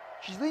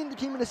 She's leading the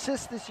team in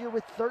assists this year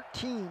with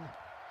 13.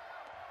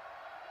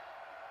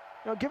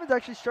 Now, Givens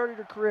actually started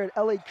her career at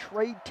LA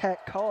Trade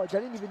Tech College. I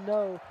didn't even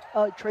know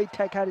LA Trade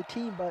Tech had a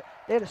team, but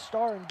they had a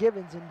star in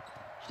Givens, and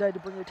she decided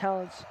to bring her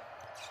talents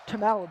to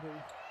Malibu.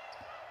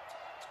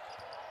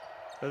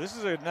 So this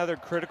is another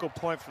critical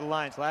point for the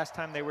Lions. Last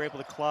time they were able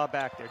to claw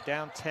back. They're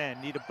down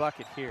 10, need a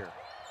bucket here.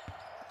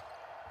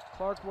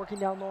 Clark working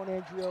down low on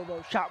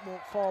Andriolo. Shot won't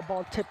fall,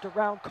 ball tipped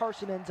around.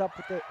 Carson ends up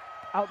with the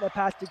outlet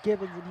pass to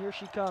Givens, and here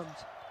she comes.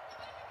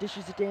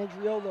 Dishes it to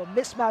Andriolo.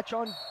 Mismatch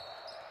on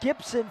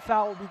Gibson,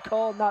 foul will be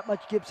called. Not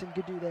much Gibson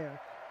could do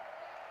there.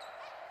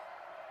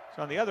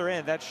 So on the other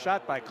end, that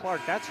shot by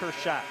Clark, that's her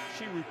shot.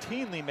 She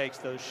routinely makes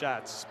those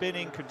shots,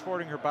 spinning,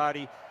 contorting her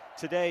body.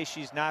 Today,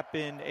 she's not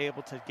been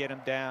able to get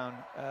them down,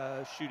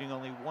 shooting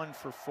only 1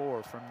 for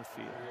 4 from the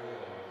field.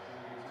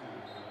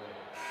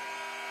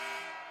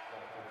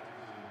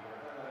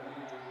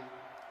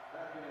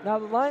 Now,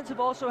 the Lions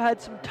have also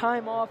had some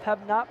time off,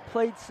 have not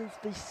played since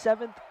the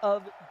 7th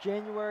of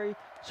January.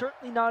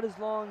 Certainly not as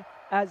long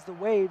as the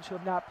Waves, who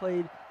have not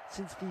played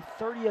since the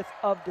 30th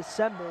of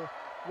December.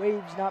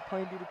 Waves not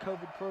playing due to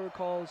COVID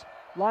protocols.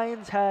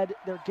 Lions had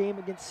their game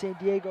against San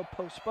Diego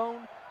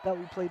postponed. That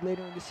will be played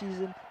later in the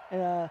season.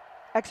 And an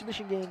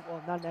exhibition game,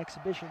 well, not an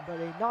exhibition,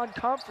 but a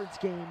non-conference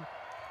game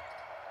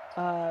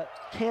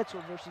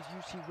canceled versus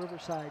UC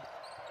Riverside.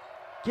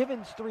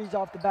 Givens threes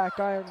off the back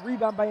iron.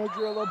 Rebound by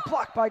Andriolo.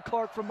 Blocked by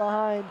Clark from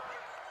behind.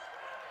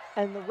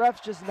 And the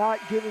refs just not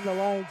giving the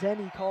Lions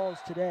any calls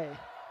today.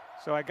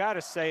 So I got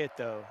to say it,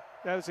 though.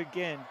 That was,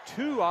 again,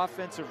 2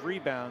 offensive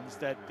rebounds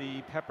that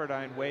the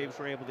Pepperdine Waves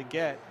were able to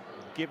get,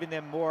 giving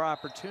them more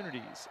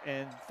opportunities.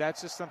 And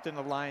that's just something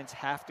the Lions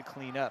have to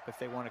clean up if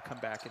they want to come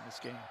back in this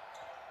game.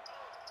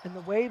 And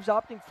the Waves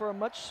opting for a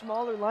much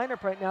smaller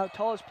lineup right now.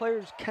 Tallest player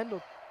is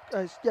Kendall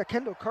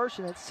Kendall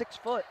Carson at 6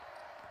 foot.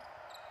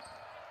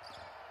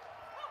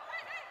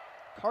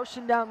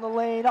 Carson down the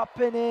lane, up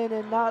and in,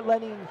 and not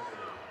letting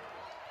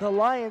the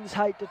Lions'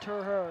 height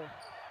deter her.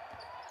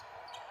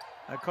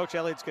 Coach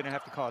Elliott's going to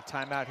have to call a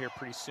timeout here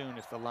pretty soon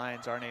if the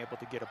Lions aren't able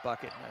to get a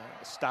bucket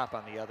and a stop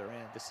on the other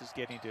end. This is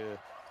getting to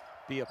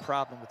be a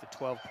problem with the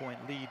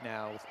 12-point lead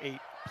now with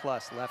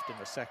 8+ left in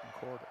the second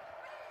quarter.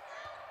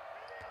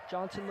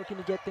 Johnson looking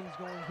to get things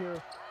going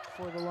here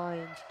for the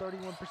Lions.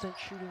 31%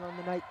 shooting on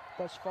the night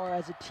thus far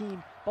as a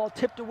team. Ball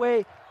tipped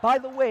away by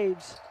the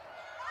Waves.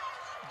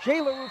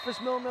 Jayla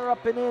Rufus-Milner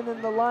up and in,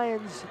 and the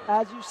Lions,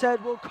 as you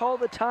said, will call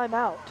the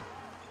timeout.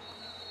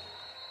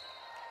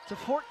 It's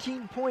a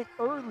 14-point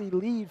early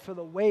lead for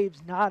the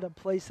Waves, not a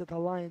place that the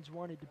Lions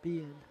wanted to be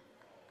in.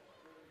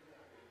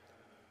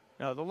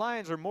 No, the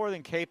Lions are more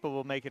than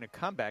capable of making a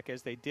comeback,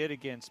 as they did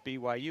against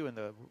BYU in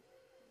the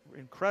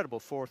incredible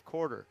fourth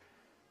quarter.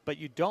 But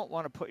you don't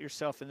want to put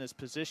yourself in this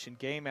position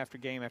game after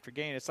game after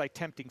game. It's like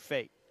tempting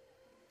fate.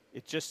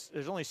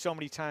 There's only so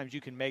many times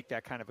you can make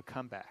that kind of a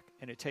comeback,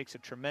 and it takes a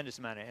tremendous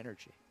amount of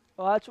energy.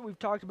 Well, that's what we've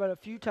talked about a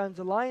few times.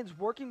 The Lions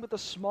working with a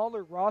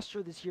smaller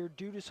roster this year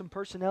due to some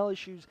personnel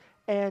issues,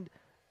 and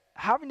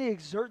having to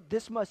exert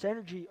this much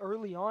energy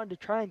early on to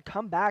try and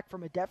come back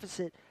from a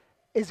deficit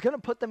is going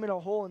to put them in a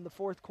hole in the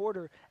fourth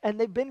quarter. And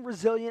they've been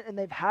resilient, and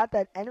they've had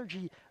that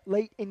energy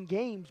late in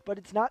games, but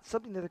it's not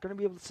something that they're going to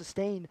be able to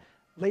sustain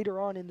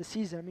later on in the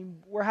season. I mean,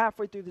 we're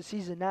halfway through the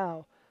season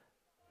now.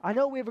 I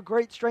know we have a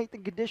great strength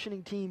and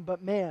conditioning team,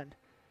 but man.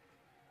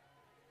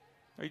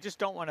 You just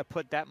don't want to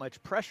put that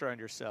much pressure on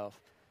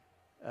yourself.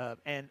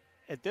 And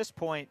at this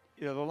point,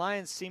 the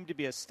Lions seem to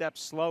be a step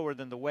slower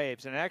than the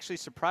Waves. And it actually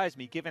surprised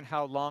me, given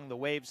how long the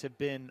Waves have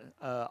been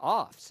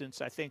off since,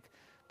 I think,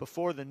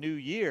 before the new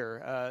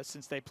year,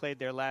 since they played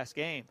their last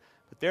game.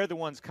 But they're the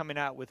ones coming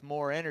out with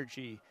more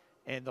energy.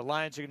 And the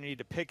Lions are going to need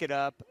to pick it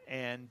up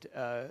and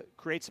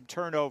create some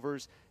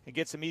turnovers and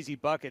get some easy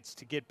buckets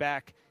to get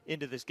back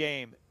into this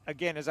game.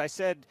 Again, as I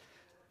said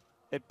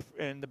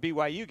in the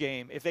BYU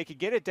game, if they could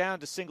get it down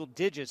to single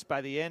digits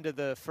by the end of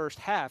the first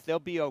half, they'll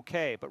be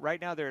okay. But right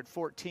now they're at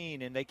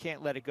 14, and they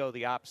can't let it go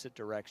the opposite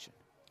direction.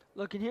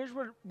 Look, and here's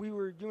what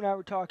you and I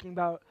were talking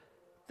about.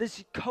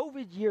 This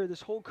COVID year,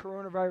 this whole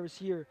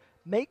coronavirus year,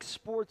 makes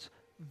sports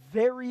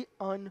very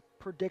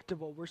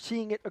unpredictable. We're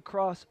seeing it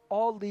across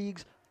all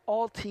leagues,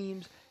 all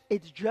teams.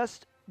 It's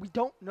just we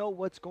don't know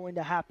what's going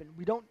to happen.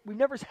 We've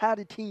never had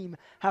a team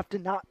have to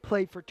not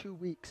play for 2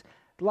 weeks.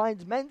 The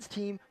Lions men's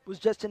team was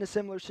just in a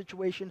similar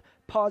situation,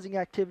 pausing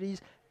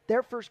activities.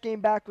 Their first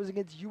game back was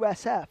against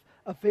USF,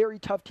 a very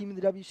tough team in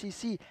the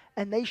WCC,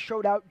 and they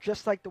showed out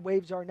just like the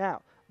Waves are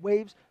now.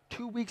 Waves,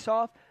 2 weeks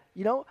off.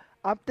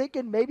 I'm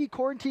thinking maybe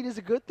quarantine is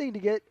a good thing to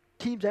get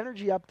teams'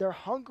 energy up. They're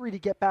hungry to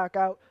get back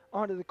out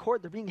onto the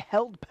court. They're being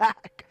held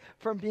back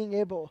from being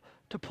able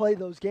to play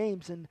those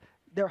games, and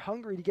they're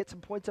hungry to get some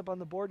points up on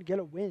the board and get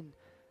a win.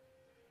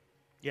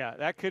 Yeah,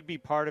 that could be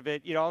part of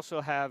it. You'd also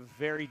have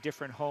very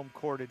different home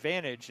court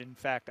advantage. In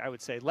fact, I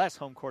would say less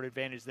home court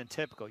advantage than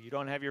typical. You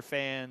don't have your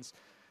fans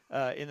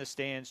in the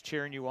stands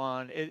cheering you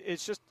on.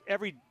 It's just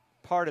every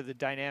part of the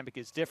dynamic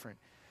is different.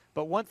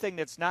 But one thing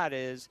that's not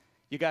is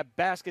you got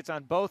baskets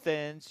on both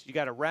ends. You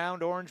got a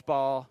round orange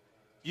ball.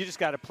 You just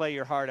got to play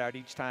your heart out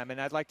each time.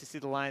 And I'd like to see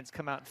the Lions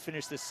come out and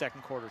finish this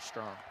second quarter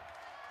strong.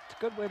 It's a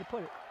good way to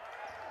put it.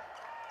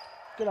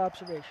 Good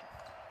observation.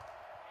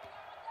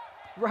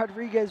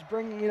 Rodriguez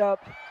bringing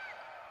up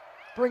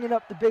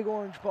the big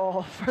orange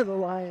ball for the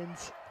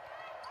Lions.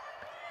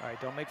 All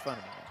right, don't make fun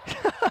of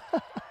me.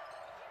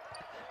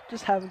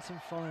 Just having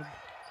some fun.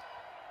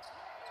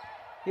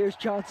 Here's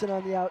Johnson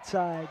on the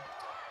outside.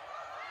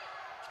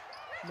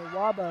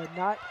 Nwaba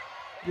not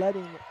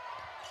letting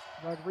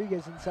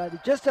Rodriguez inside.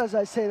 Just as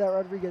I say that,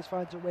 Rodriguez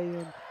finds her way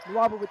in.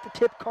 Nwaba with the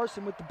tip,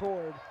 Carson with the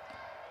board.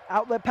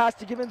 Outlet pass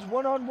to Givens,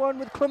 one-on-one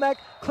with Klimek.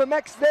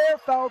 Klimek's there,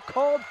 foul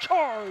called,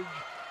 charge.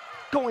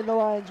 Going the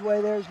Lions' way,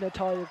 there's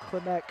Natalia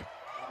Klimek.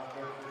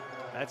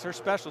 That's her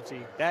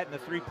specialty, that and the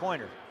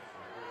three-pointer.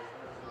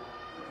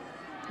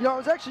 I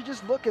was actually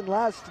just looking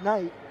last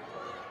night.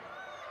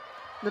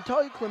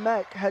 Natalia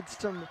Klimek had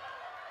some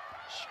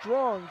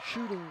strong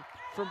shooting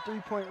from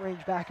three-point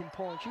range back in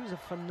Poland. She was a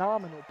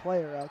phenomenal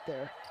player out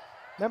there.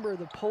 Member of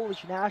the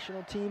Polish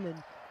national team,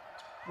 and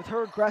with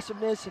her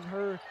aggressiveness and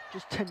her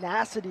just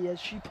tenacity as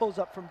she pulls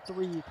up from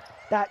three,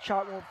 that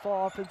shot won't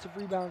fall. Offensive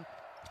rebound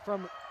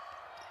from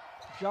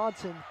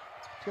Johnson.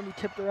 It's going to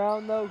be tipped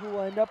around, though. Who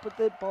will end up with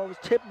it? Ball was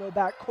tipped, no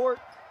backcourt.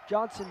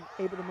 Johnson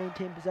able to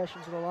maintain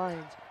possession for the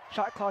Lions.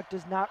 Shot clock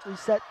does not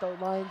reset, though.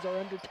 Lions are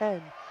under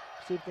 10.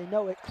 See if they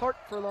know it. Clark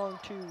for a long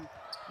two.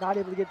 Not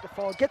able to get the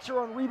fall. Gets her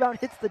on rebound,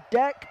 hits the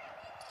deck.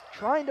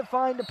 Trying to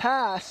find a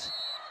pass.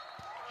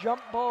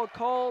 Jump ball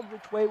called.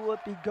 Which way will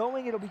it be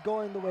going? It'll be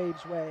going the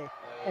Waves' way.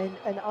 And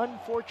an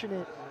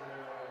unfortunate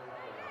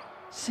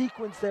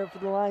sequence there for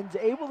the Lions.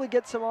 Able to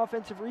get some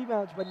offensive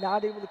rebounds, but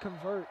not able to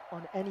convert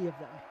on any of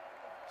them.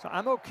 So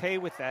I'm okay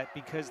with that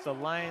because the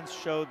Lions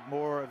showed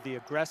more of the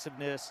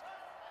aggressiveness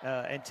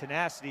and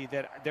tenacity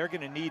that they're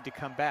going to need to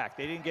come back.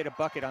 They didn't get a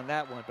bucket on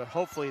that one, but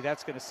hopefully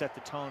that's going to set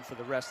the tone for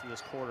the rest of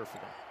this quarter for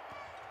them.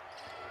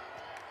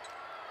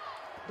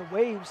 The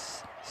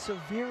Waves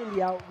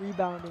severely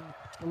out-rebounding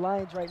the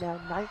Lions right now,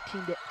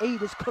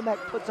 19-8, as Klimek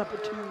puts up a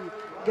 2,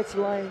 gets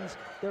the Lions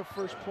their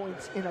first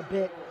points in a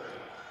bit.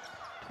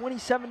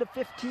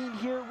 27-15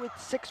 here with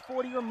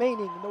 6:40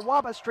 remaining.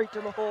 Nwaba straight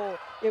to the hole.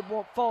 It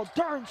won't fall.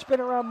 Dern spin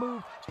around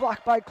move,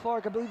 blocked by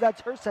Clark. I believe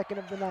that's her second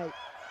of the night.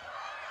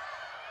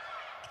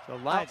 The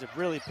Lions have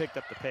really picked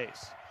up the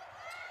pace.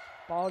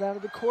 Ball down to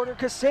the quarter.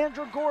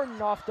 Cassandra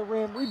Gordon off the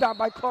rim. Rebound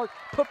by Clark.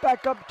 Put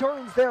back up.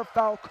 Dern's there.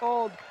 Foul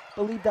called.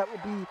 Believe that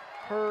will be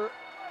her.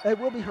 It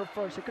will be her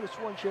first. I could have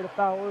sworn she had a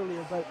foul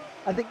earlier, but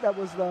I think that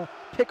was the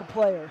pick a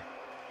player.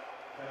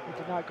 It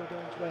did not go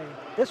Dern's way.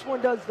 This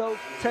one does, though,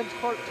 sends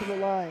Clark to the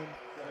line.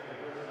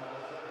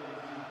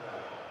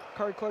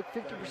 Kari Clark,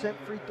 50%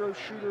 free throw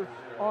shooter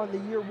on the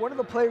year. One of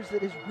the players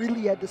that has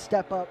really had to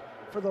step up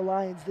for the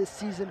Lions this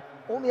season.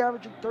 Only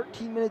averaging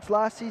 13 minutes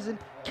last season.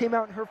 Came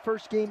out in her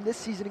first game this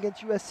season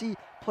against USC.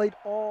 Played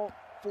all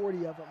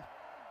 40 of them.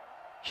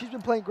 She's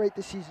been playing great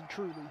this season,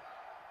 truly.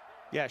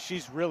 Yeah,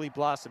 she's really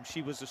blossomed.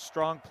 She was a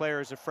strong player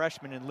as a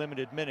freshman in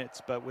limited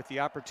minutes, but with the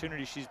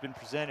opportunity she's been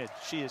presented,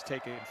 she has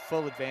taken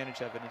full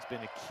advantage of it and has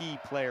been a key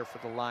player for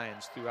the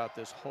Lions throughout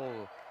this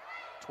whole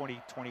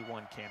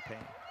 2021 campaign.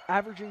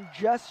 Averaging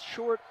just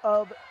short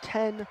of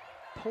 10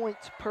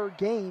 points per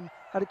game.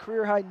 Had a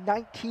career-high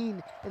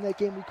 19 in that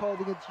game we called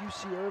against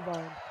UC Irvine.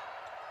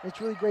 And it's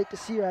really great to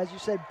see her, as you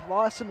said,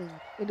 blossoming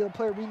into the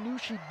player we knew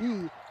she'd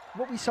be.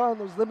 What we saw in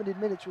those limited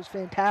minutes was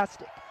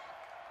fantastic.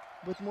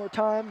 With more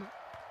time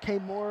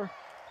came more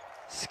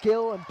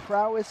skill and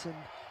prowess and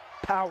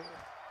power.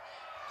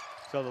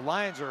 So the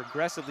Lions are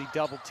aggressively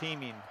double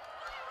teaming.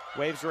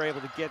 Waves are able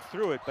to get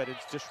through it, but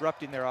it's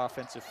disrupting their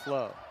offensive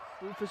flow.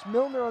 Rufus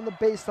Milner on the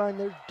baseline.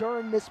 There's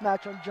Dern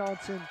mismatch on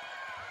Johnson.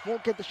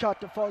 Won't get the shot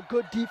to fall.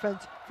 Good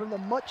defense from the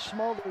much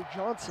smaller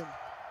Johnson.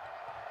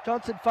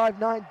 Johnson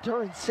 5'9",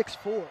 Dern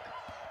 6'4".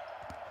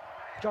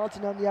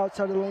 Johnson on the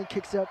outside of the lane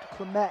kicks it out to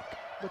Klimek.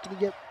 Looking to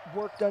get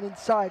work done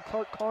inside.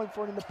 Clark calling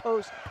for it in the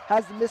post.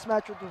 Has the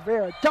mismatch with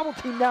Rivera. Double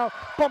team now.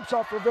 Bumps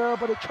off Rivera,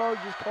 but a charge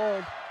is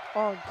called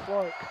on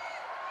Clark.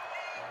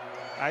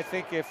 I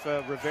think if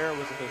Rivera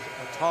was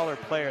a taller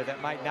player,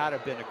 that might not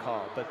have been a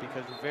call. But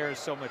because Rivera is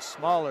so much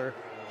smaller,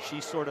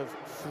 she sort of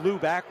flew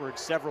backwards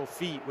several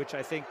feet, which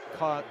I think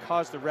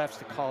caused the refs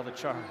to call the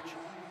charge.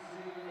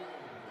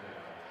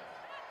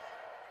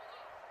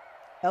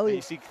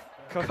 Elliott.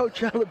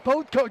 Coach Elliott,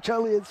 both Coach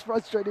Elliott's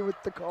frustrated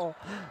with the call.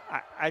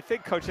 I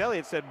think Coach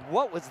Elliott said,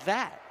 "What was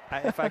that?"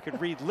 If I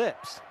could read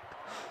lips.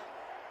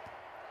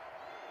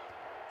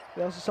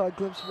 We also saw a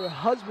glimpse of her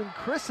husband,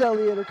 Chris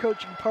Elliott, her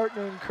coaching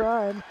partner in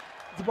crime.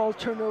 The ball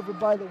turned over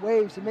by the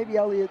Waves, and maybe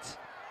Elliott's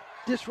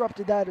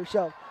disrupted that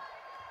herself.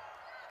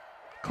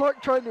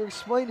 Clark trying to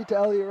explain it to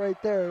Elliott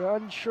right there,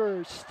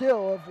 unsure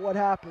still of what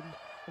happened.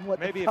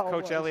 Maybe if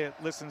Coach Elliott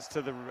listens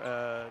to the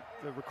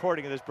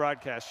recording of this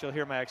broadcast, she'll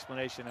hear my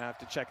explanation. I have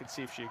to check and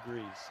see if she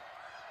agrees.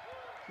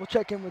 We'll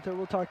check in with her.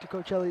 We'll talk to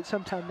Coach Elliott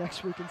sometime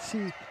next week and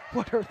see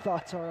what her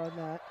thoughts are on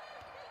that.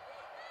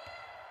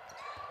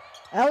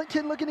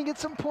 Allington looking to get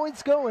some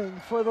points going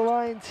for the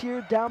Lions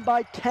here, down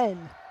by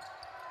 10.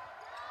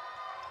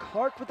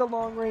 Clark with the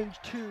long range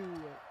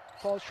 2.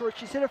 Falls short.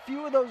 She's hit a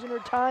few of those in her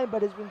time,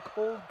 but has been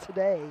cold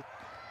today.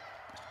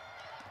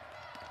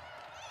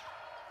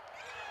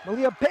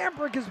 Malia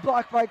Bambrick is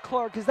blocked by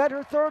Clark. Is that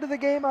her third of the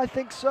game? I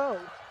think so.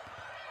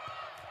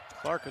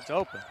 Clark is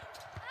open.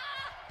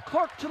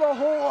 Clark to the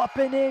hole, up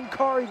and in.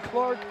 Kari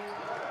Clark,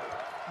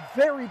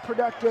 very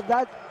productive.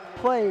 That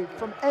play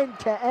from end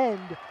to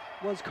end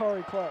was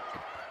Kari Clark.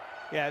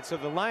 Yeah, so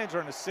the Lions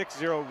are on a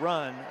 6-0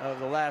 run of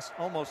the last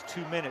almost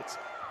 2 minutes.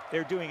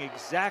 They're doing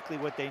exactly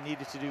what they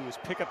needed to do, was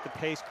pick up the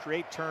pace,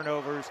 create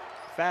turnovers,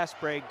 fast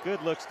break,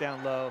 good looks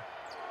down low.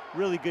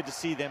 Really good to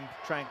see them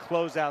try and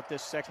close out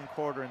this second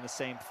quarter in the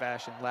same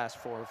fashion, last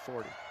 4 of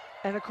 40.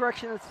 And a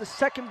correction, it's the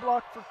second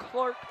block for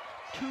Clark,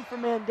 2 for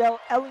Mandel.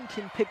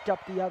 Ellington picked up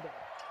the other.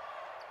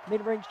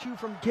 Mid-range 2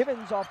 from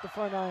Givens off the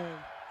front iron.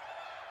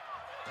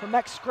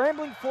 Klimek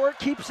scrambling for it,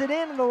 keeps it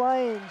in, and the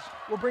Lions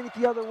will bring it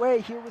the other way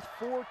here with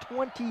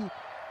 4:20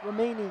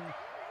 remaining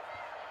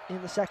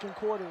in the second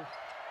quarter.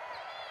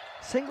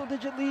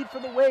 Single-digit lead for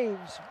the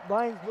Waves.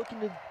 Lions looking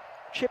to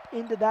chip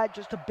into that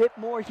just a bit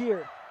more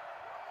here.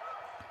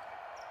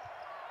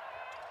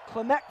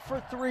 Klimek for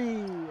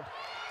 3.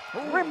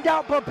 Rimmed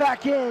out, but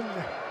back in.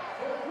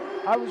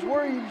 I was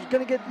worried he was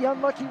going to get the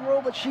unlucky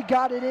roll, but she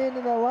got it in,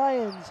 and the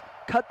Lions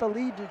cut the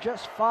lead to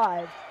just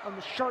 5 on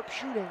the sharp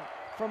shooting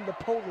from the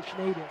Polish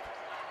native.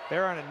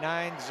 They're on a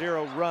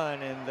 9-0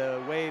 run, and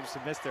the Waves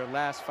have missed their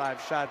last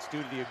 5 shots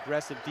due to the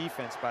aggressive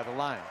defense by the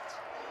Lions.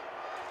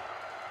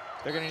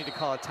 They're going to need to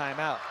call a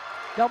timeout.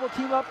 Double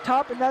team up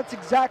top, and that's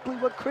exactly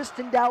what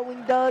Kristen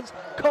Dowling does.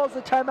 Calls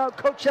the timeout.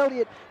 Coach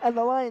Elliott and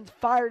the Lions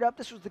fired up.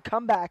 This was the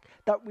comeback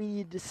that we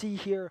needed to see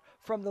here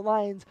from the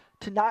Lions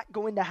to not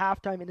go into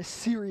halftime in a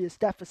serious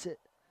deficit.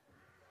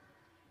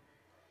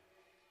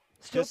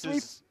 Still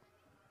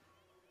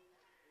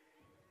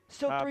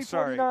Still I'm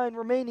sorry. 3:49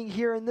 remaining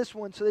here in this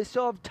one, so they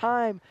still have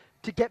time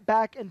to get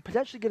back and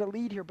potentially get a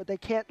lead here, but they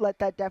can't let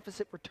that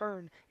deficit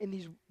return in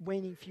these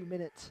waning few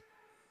minutes.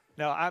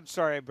 No, I'm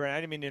sorry, Brent.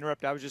 I didn't mean to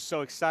interrupt. I was just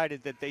so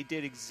excited that they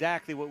did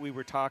exactly what we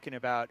were talking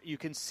about. You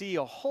can see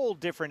a whole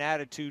different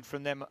attitude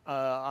from them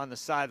on the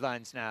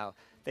sidelines now.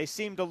 They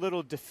seemed a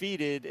little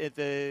defeated at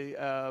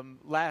the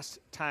last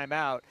time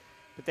out,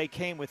 but they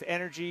came with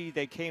energy.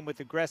 They came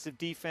with aggressive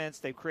defense.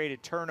 They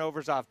created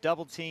turnovers off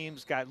double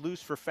teams, got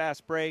loose for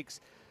fast breaks.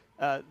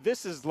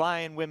 This is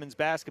Lion women's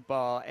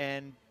basketball,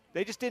 and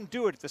they just didn't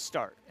do it at the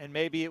start. And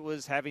maybe it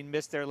was having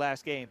missed their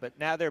last game, but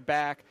now they're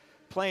back,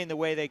 playing the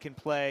way they can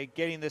play,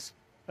 getting this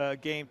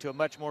game to a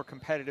much more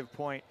competitive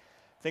point.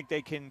 I think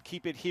they can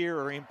keep it here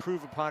or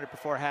improve upon it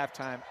before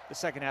halftime. The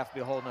second half will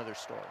be a whole other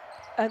story.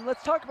 And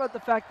let's talk about the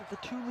fact that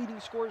the two leading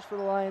scorers for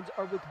the Lions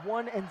are with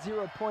 1 and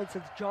 0 points.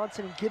 That's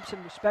Johnson and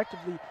Gibson,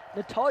 respectively.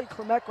 Natalie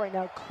Klemek right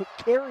now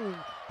carrying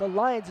the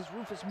Lions as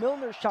Rufus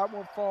Milner's shot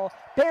won't fall.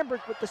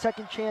 Bambrick with the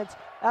second chance.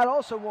 That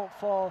also won't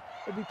fall.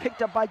 It'll be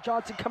picked up by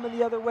Johnson coming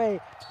the other way.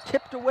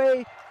 Tipped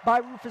away by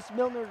Rufus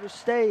Milner to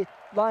stay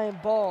Lion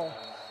ball.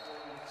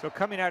 So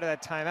coming out of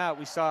that timeout,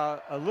 we saw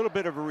a little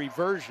bit of a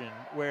reversion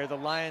where the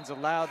Lions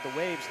allowed the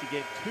Waves to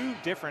get two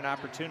different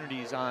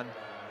opportunities on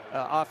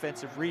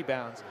offensive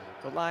rebounds.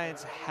 The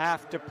Lions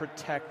have to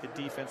protect the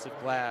defensive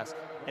glass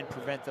and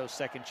prevent those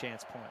second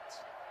chance points.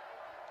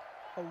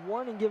 A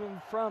warning given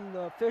from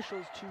the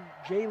officials to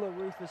Jayla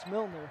Rufus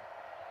Milner.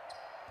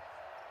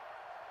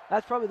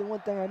 That's probably the one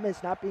thing I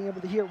missed, not being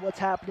able to hear what's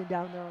happening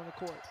down there on the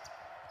court.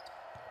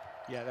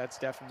 Yeah, that's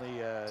definitely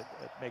it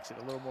makes it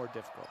a little more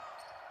difficult.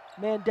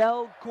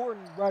 Mandel,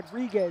 Gordon,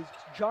 Rodriguez,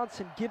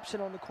 Johnson,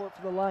 Gibson on the court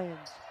for the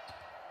Lions.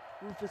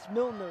 Rufus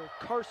Milner,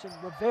 Carson,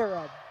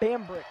 Rivera,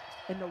 Bambrick,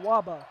 and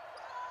Nawaba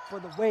for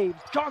the Waves.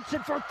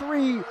 Johnson for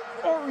three.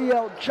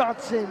 Oriel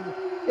Johnson.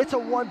 It's a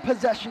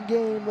one-possession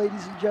game,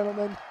 ladies and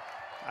gentlemen.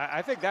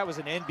 I think that was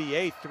an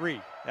NBA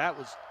three. That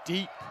was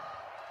deep.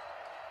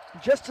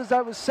 Just as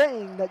I was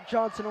saying that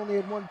Johnson only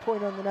had 1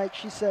 point on the night,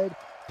 she said,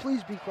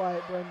 "Please be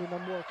quiet, Brendan,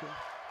 I'm working."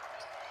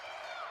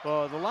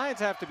 Well, the Lions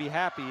have to be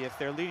happy if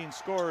their leading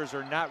scorers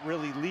are not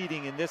really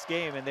leading in this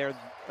game and they're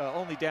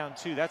only down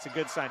 2. That's a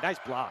good sign. Nice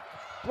block.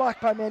 Blocked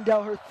by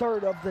Mandel, her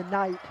third of the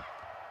night.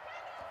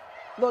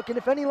 Look, and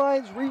if any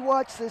Lions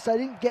rewatch this, I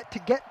didn't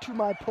get to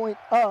my point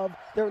of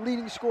their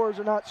leading scorers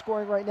are not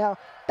scoring right now.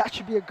 That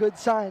should be a good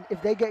sign.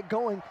 If they get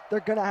going, they're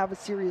going to have a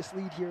serious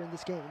lead here in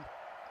this game.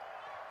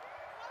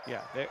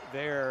 Yeah,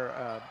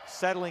 they're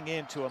settling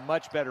into a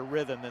much better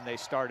rhythm than they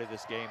started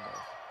this game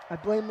with.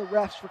 I blame the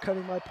refs for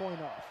cutting my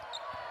point off.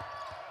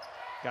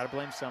 Got to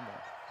blame someone.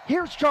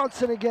 Here's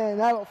Johnson again.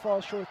 That'll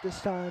fall short this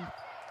time.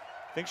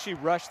 I think she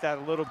rushed that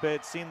a little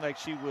bit. Seemed like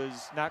she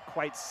was not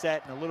quite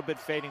set and a little bit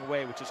fading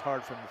away, which is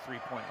hard from the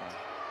three-point line.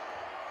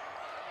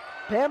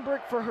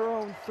 Bambrick for her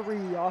own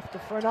three off the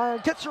front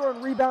iron. Gets her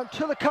own rebound.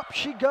 To the cup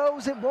she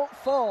goes. It won't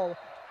fall.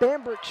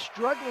 Bambrick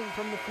struggling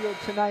from the field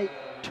tonight.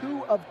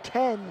 2 of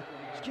 10.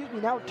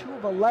 Now 2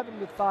 of 11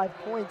 with 5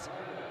 points.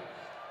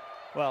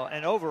 Well,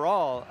 and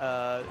overall,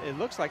 it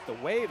looks like the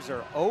Waves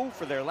are 0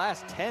 for their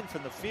last 10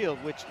 from the field,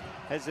 which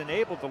has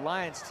enabled the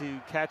Lions to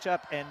catch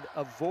up and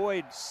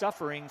avoid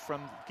suffering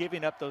from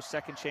giving up those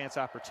second chance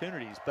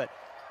opportunities. But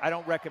I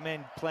don't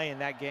recommend playing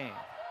that game.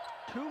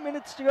 2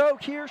 minutes to go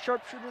here.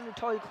 Sharpshooter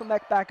Natalia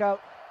Klemek back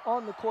out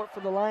on the court for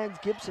the Lions.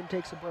 Gibson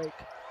takes a break.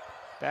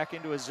 Back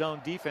into a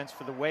zone defense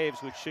for the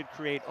Waves, which should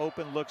create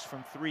open looks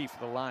from 3 for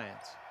the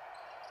Lions.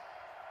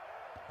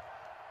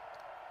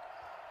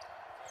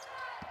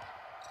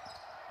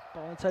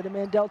 Ball inside to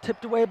Mandel,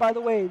 tipped away by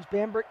the Waves.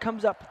 Bambrick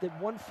comes up with it.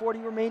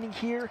 1:40 remaining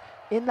here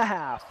in the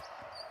half.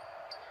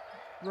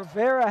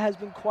 Rivera has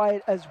been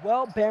quiet as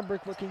well.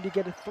 Bambrick looking to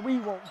get a 3,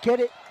 won't get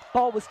it.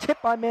 Ball was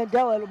tipped by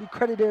Mandel. It'll be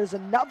credited as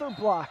another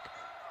block.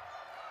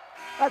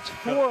 That's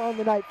 4 on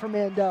the night for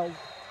Mandel.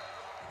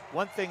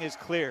 One thing is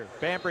clear.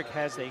 Bambrick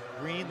has a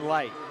green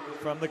light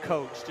from the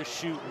coach to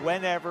shoot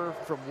whenever,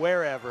 from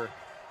wherever.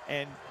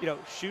 And,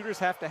 shooters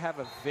have to have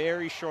a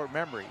very short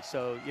memory.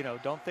 So,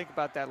 don't think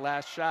about that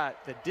last shot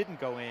that didn't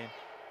go in.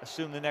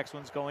 Assume the next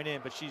one's going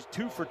in. But she's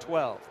 2 for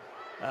 12,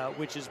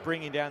 which is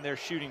bringing down their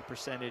shooting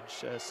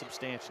percentage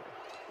substantially.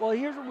 Well,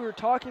 here's what we were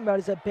talking about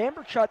is that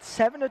Bambrick shot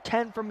 7 of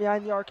 10 from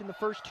behind the arc in the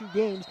first 2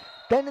 games.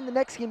 Then in the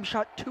next game,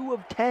 shot 2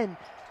 of 10.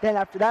 Then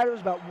after that, it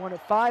was about 1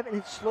 of 5, and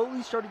it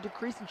slowly started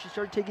decreasing. She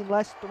started taking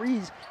less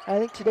threes. And I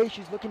think today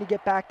she's looking to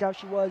get back to how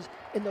she was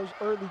in those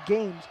early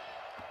games.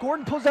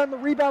 Gordon pulls down the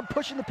rebound,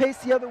 pushing the pace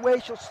the other way.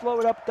 She'll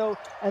slow it up, though,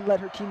 and let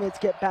her teammates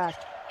get back.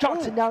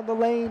 Johnson down the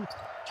lane,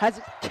 has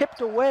it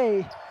tipped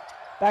away.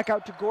 Back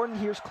out to Gordon.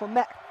 Here's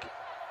Klemek.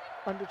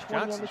 Under 20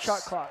 Johnson on the shot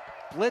clock.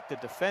 Split the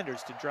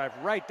defenders to drive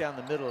right down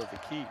the middle of the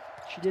key.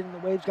 She did, and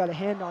the Waves got a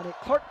hand on it.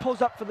 Clark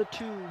pulls up for the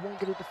 2, won't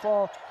get it to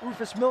fall.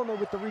 Rufus Milner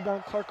with the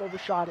rebound. Clark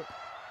overshot it.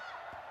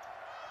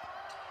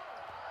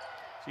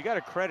 So you got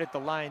to credit the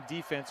Lion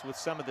defense with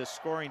some of the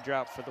scoring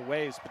drought for the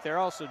Waves, but they're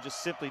also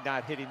just simply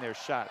not hitting their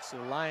shots. So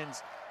the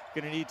Lions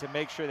going to need to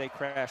make sure they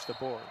crash the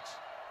boards.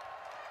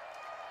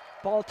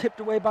 Ball tipped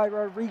away by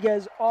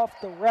Rodriguez off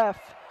the ref,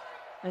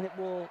 and it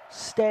will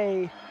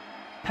stay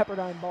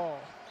Pepperdine ball.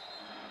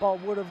 Ball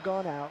would have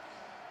gone out.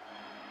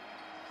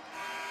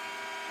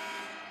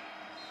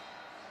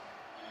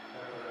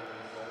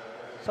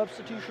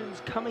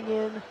 Substitutions coming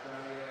in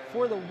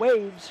for the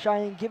Waves.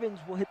 Cheyenne Givens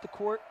will hit the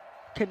court.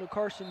 Kendall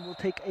Carson will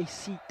take a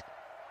seat.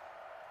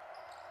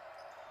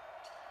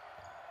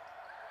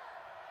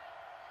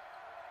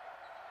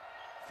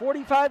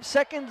 .45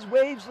 seconds,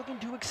 Waves looking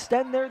to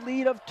extend their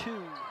lead of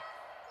 2.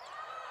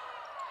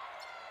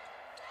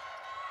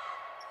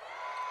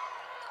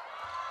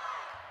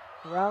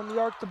 Around the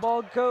arc the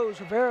ball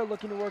goes. Rivera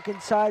looking to work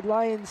inside.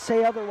 Lions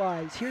say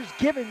otherwise. Here's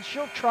Givens.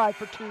 She'll try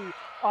for 2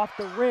 off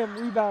the rim.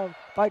 Rebound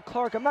by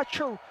Clark. I'm not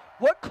sure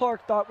what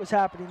Clark thought was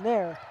happening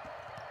there.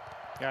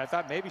 Yeah, I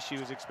thought maybe she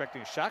was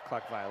expecting a shot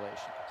clock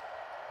violation.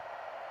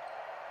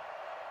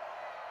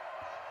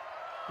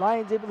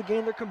 Lions able to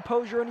gain their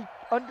composure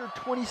under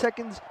 20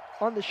 seconds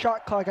on the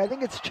shot clock. I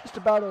think it's just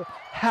about a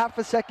half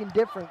a second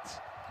difference.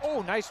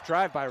 Oh, nice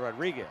drive by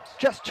Rodriguez.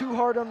 Just too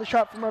hard on the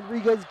shot from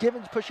Rodriguez.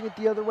 Givens pushing it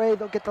the other way.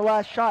 They'll get the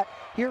last shot.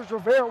 Here's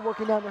Rivera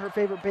working down to her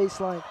favorite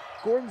baseline.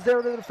 Gordon's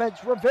there to the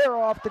defense. Rivera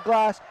off the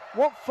glass.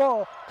 Won't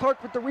fall.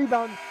 Clark with the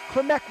rebound.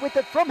 Klimek with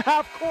it from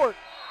half court.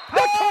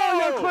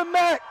 Natalia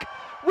Klimek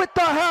with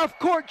the half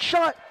court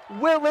shot.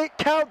 Will it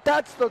count?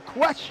 That's the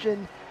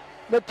question.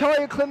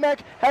 Natalia Klimek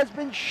has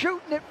been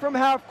shooting it from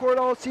half court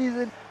all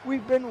season.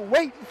 We've been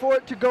waiting for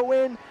it to go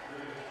in.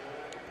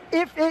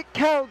 If it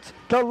counts,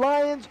 the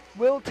Lions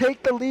will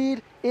take the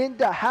lead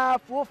into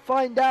half. We'll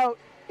find out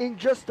in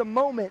just a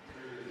moment.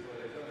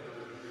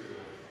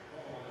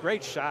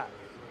 Great shot.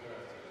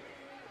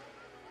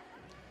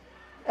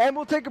 And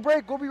we'll take a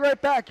break. We'll be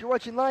right back. You're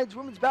watching Lions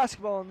Women's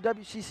Basketball on the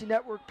WCC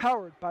Network,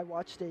 powered by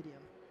Watch Stadium.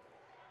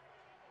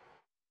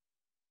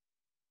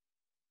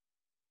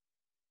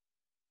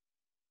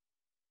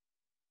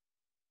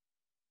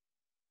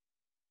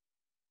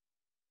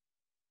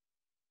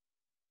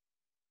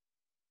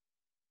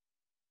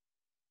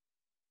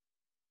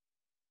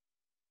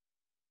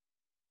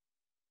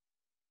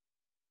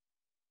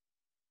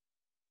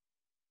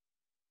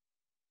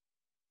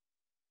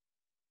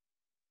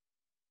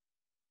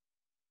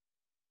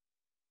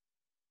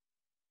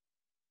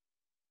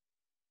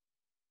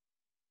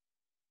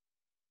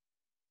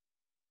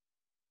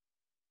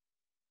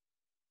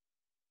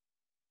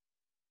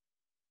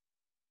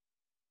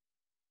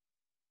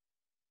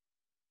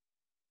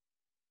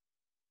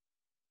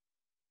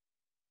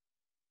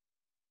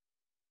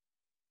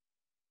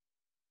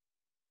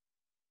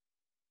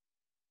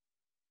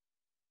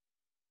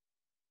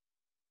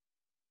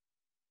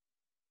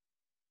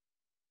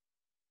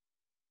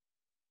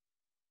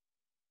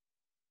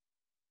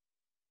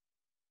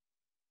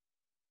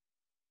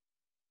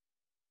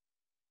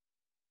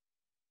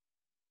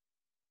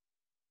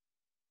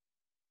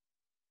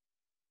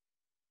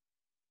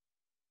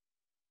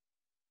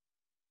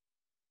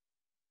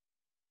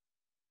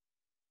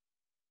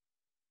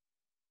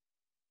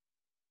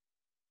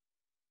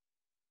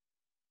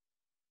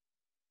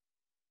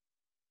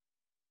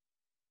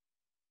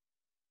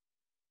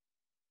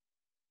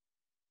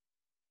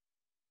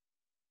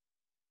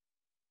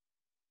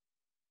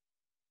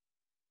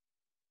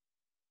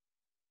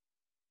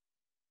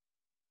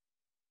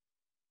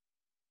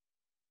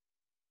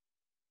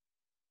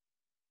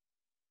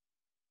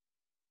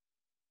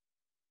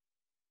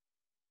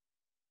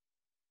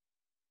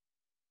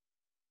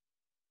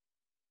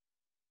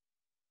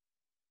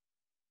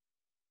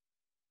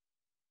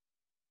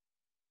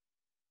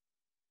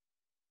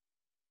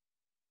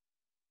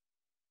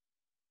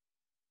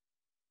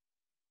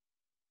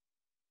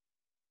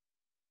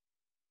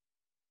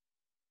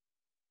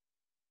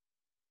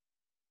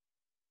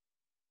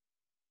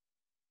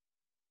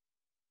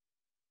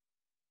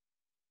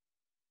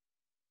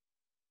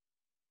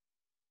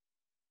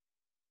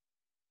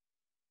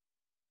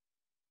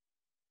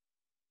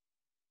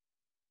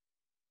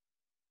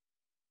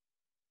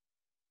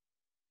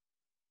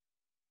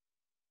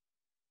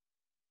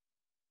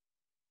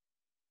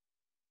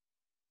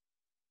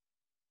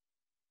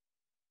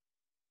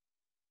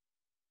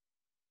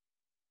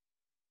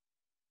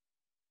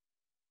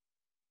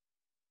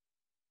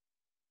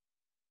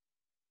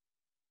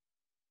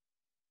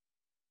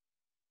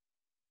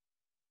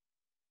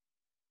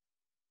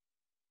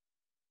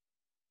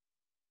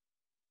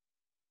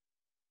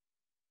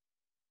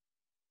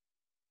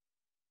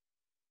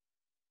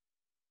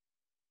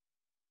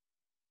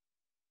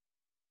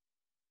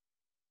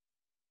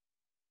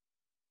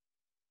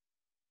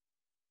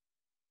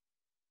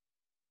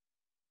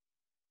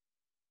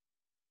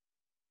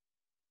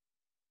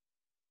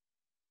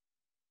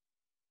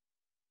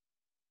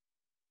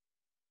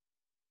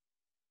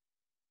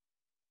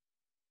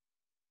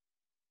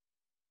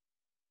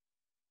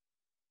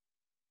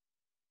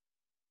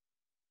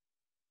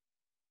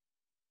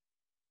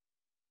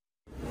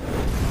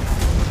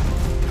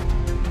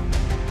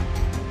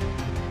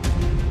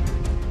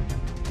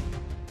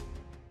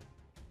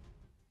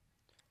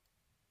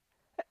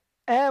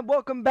 And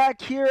welcome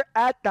back here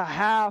at the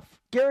half.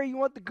 Gary, you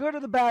want the good or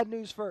the bad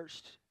news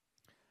first?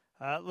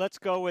 Let's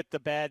go with the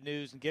bad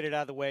news and get it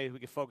out of the way. We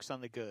can focus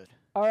on the good.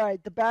 All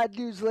right, the bad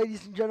news,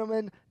 ladies and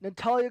gentlemen.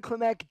 Natalia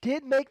Klimek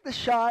did make the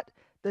shot.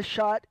 The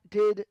shot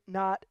did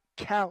not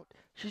count.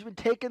 She's been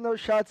taking those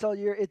shots all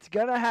year. It's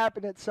going to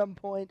happen at some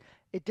point.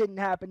 It didn't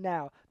happen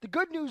now. The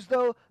good news,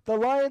 though, the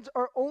Lions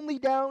are only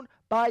down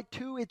by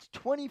 2. It's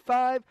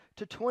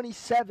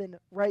 25-27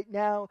 right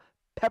now.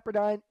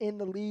 Pepperdine in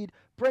the lead.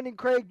 Brendan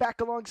Craig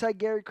back alongside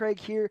Gary Craig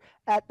here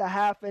at the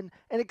half. And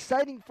an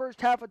exciting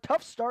first half. A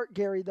tough start,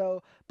 Gary,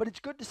 though. But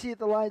it's good to see that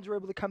the Lions were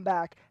able to come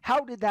back.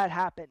 How did that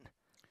happen?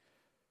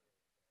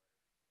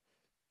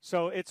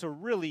 So it's a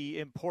really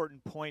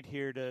important point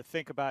here to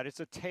think about. It's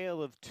a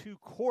tale of two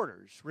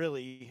quarters,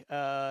 really,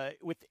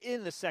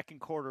 within the second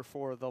quarter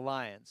for the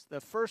Lions.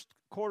 The first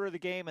quarter of the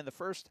game and the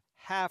first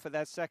half of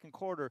that second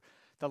quarter,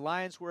 the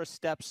Lions were a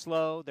step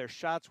slow. Their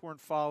shots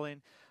weren't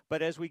falling.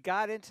 But as we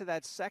got into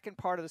that second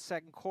part of the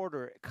second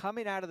quarter,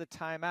 coming out of the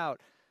timeout,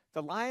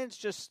 the Lions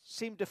just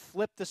seemed to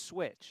flip the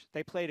switch.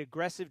 They played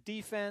aggressive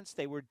defense.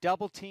 They were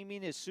double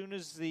teaming as soon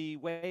as the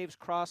Waves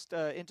crossed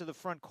into the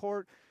front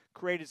court,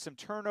 created some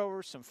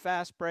turnovers, some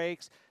fast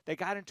breaks. They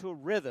got into a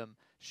rhythm.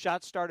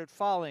 Shots started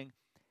falling,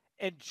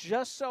 and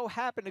just so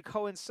happened to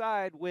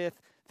coincide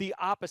with the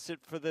opposite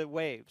for the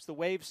Waves. The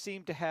Waves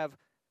seemed to have,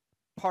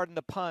 pardon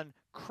the pun,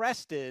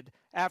 crested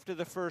after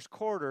the first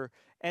quarter,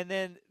 and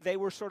then they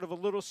were sort of a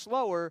little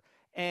slower,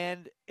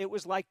 and it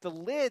was like the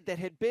lid that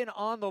had been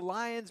on the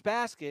Lions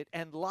basket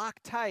and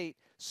locked tight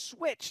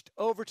switched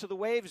over to the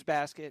Waves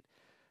basket.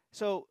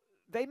 So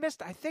they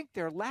missed, I think,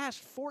 their last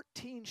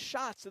 14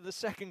 shots of the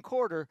second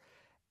quarter,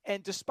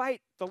 and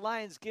despite the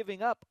Lions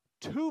giving up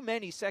too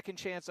many second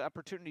chance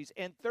opportunities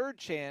and third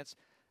chance,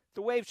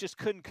 the Waves just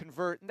couldn't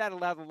convert, and that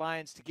allowed the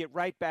Lions to get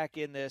right back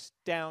in this,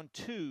 down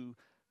 2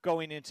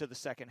 going into the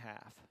second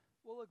half.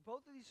 Well, look,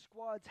 both of these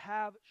squads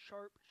have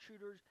sharp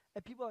shooters,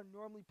 and people are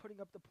normally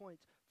putting up the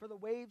points. For the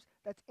Waves,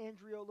 that's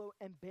Andriolo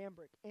and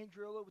Bambrick.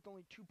 Andriolo with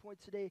only 2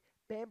 points today,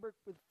 Bambrick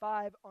with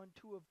 5 on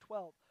 2 of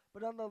 12.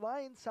 But on the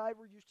Lions side,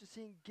 we're used to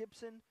seeing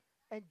Gibson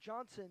and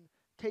Johnson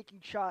taking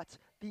shots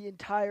the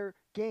entire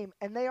game.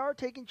 And they are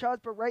taking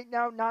shots, but right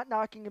now not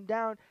knocking them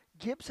down.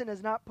 Gibson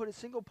has not put a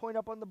single point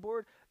up on the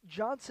board.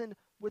 Johnson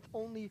with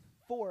only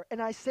 4.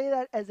 And I say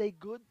that as a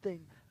good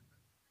thing.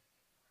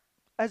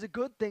 As a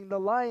good thing, the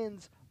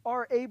Lions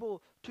are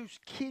able to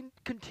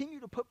continue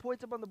to put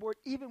points up on the board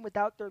even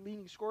without their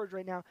leading scorers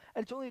right now,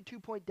 and it's only a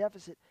 2-point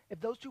deficit.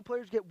 If those two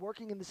players get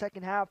working in the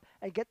second half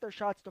and get their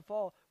shots to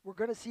fall, we're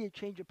going to see a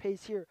change of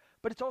pace here.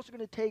 But it's also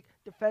going to take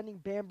defending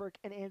Bambrick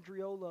and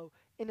Andriolo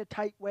in a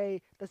tight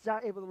way that's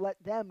not able to let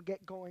them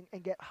get going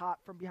and get hot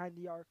from behind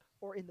the arc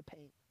or in the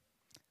paint.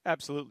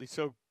 Absolutely.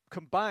 So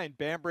combined,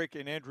 Bambrick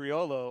and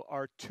Andriolo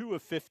are 2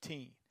 of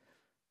 15.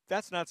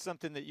 That's not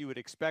something that you would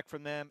expect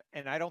from them,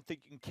 and I don't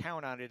think you can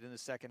count on it in the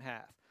second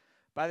half.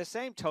 By the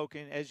same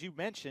token, as you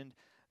mentioned,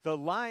 the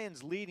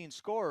Lions' leading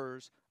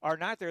scorers are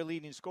not their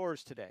leading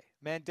scorers today.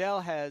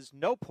 Mandel has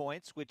no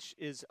points, which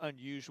is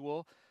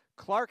unusual.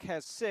 Clark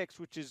has 6,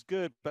 which is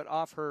good, but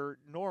off her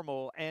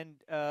normal. And,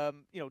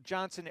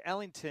 Johnson,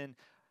 Ellington,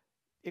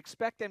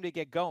 expect them to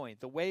get going.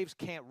 The Waves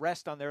can't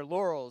rest on their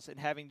laurels and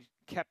having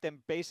kept them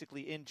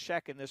basically in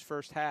check in this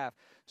first half.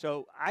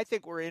 So I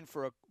think we're in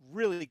for a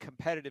really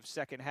competitive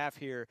second half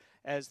here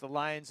as the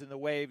Lions and the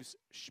Waves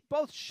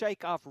both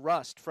shake off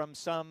rust from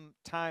some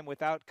time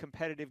without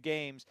competitive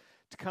games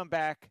to come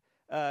back,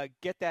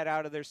 get that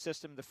out of their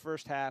system the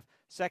first half.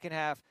 Second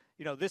half,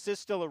 this is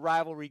still a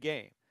rivalry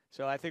game.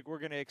 So I think we're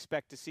going to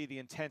expect to see the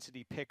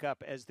intensity pick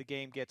up as the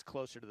game gets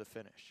closer to the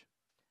finish.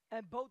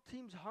 And both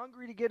teams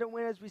hungry to get a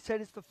win. As we said,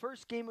 it's the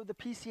first game of the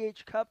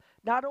PCH Cup,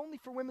 not only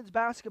for women's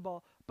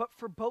basketball, but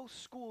for both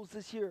schools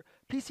this year.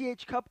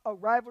 PCH Cup, a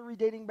rivalry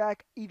dating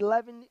back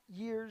 11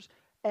 years,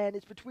 and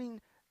it's between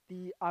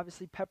the,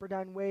 obviously,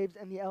 Pepperdine Waves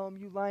and the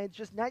LMU Lions.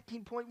 Just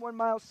 19.1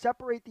 miles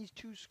separate these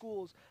two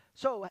schools.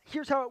 So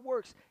here's how it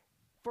works.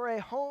 For a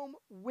home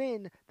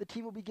win, the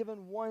team will be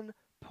given 1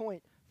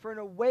 point. For an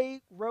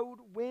away road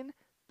win,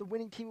 the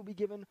winning team will be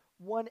given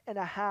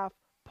 1.5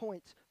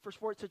 points. For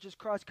sports such as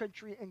cross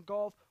country and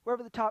golf,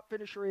 whoever the top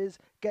finisher is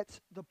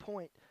gets the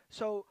point.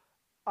 So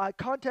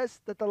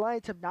contests that the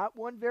Lions have not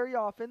won very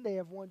often. They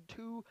have won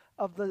 2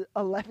 of the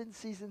 11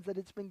 seasons that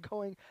it's been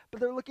going,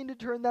 but they're looking to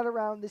turn that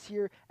around this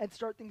year and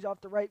start things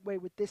off the right way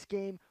with this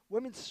game.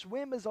 Women's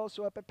swim is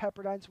also up at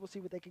Pepperdine, so we'll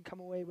see what they can come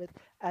away with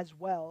as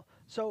well.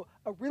 So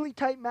a really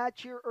tight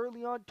match here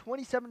early on,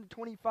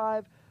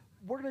 27-25.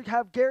 We're going to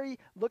have Gary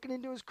looking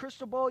into his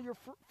crystal ball. Your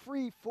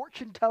free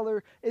fortune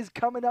teller is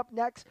coming up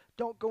next.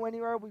 Don't go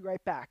anywhere. We'll be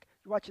right back.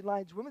 You're watching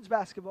Lions Women's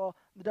Basketball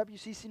on the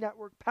WCC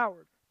Network,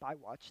 powered by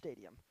Watch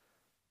Stadium.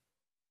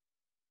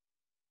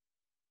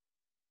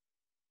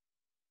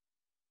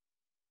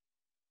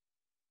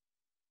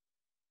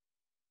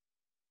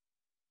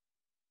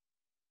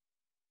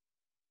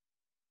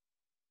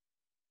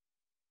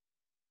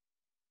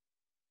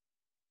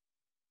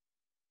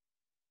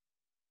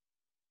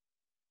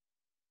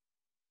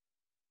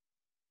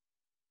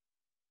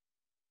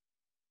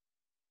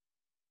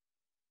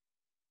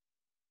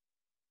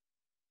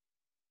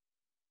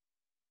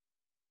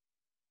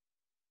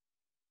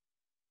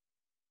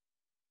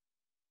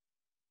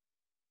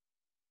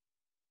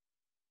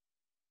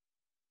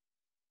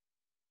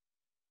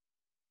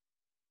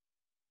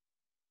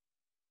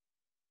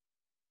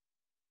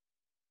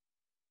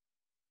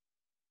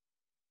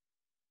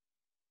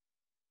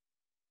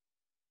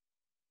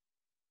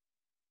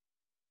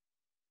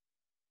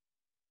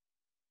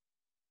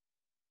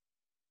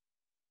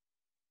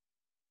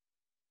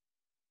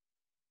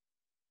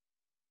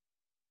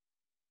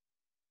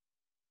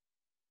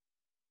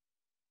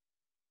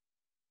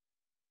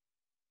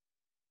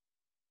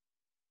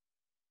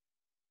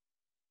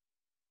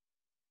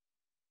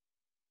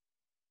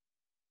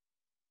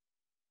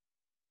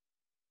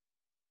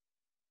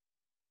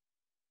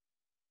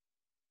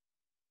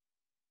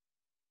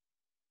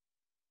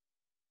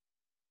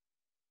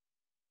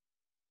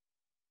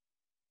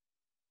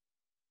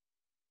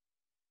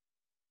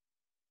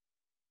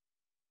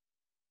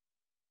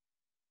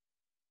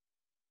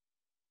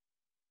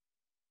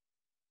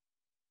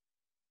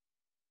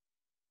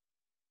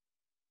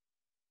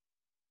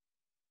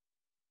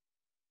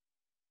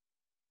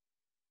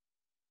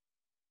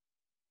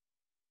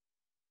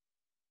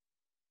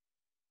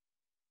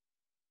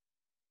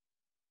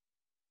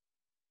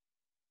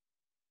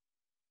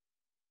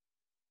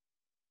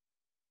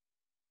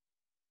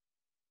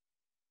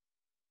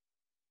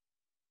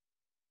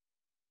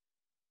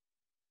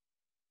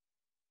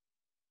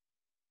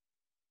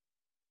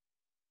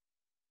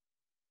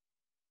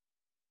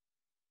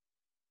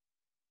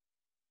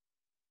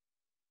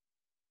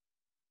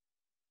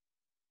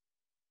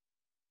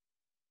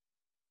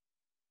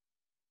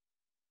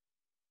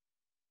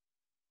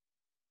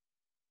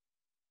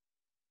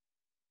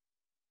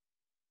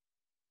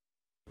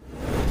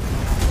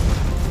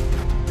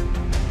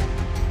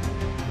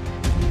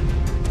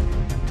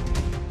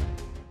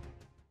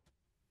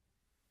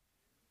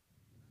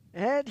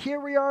 And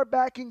here we are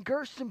back in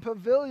Gersten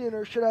Pavilion,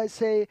 or should I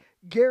say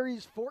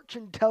Gary's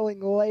fortune-telling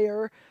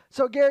lair.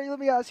 So, Gary, let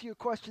me ask you a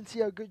question, see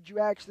how good you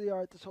actually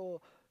are at this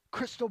whole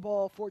crystal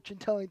ball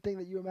fortune-telling thing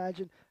that you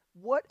imagine.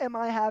 What am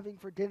I having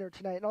for dinner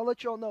tonight? And I'll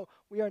let you all know,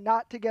 we are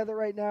not together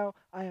right now.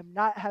 I am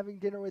not having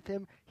dinner with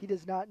him. He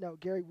does not know.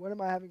 Gary, what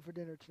am I having for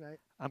dinner tonight?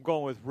 I'm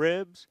going with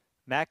ribs,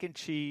 mac and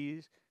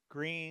cheese,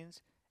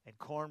 greens, and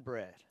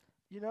cornbread.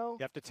 You know,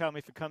 You have to tell me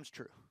if it comes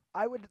true.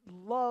 I would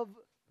love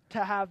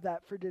to have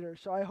that for dinner,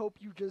 so I hope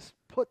you just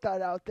put that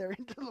out there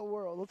into the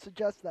world. Let's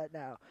suggest that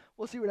now.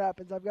 We'll see what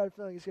happens. I've got a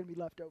feeling it's going to be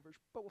leftovers,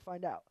 but we'll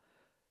find out.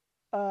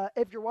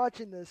 If you're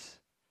watching this,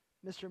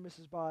 Mr. and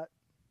Mrs. Bott,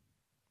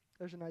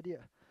 there's an idea.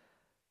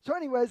 So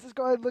anyways, let's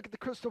go ahead and look at the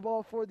crystal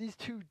ball for these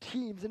two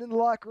teams. And in the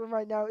locker room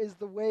right now is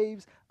the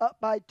Waves up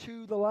by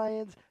 2, the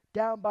Lions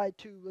down by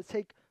 2. Let's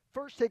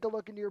first take a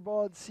look into your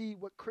ball and see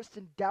what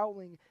Kristen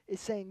Dowling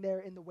is saying there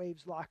in the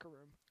Waves locker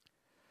room.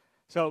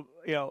 So,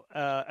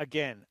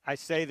 again, I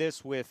say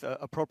this with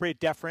appropriate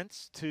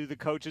deference to the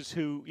coaches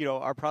who,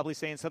 are probably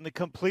saying something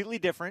completely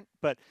different,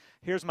 but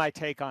here's my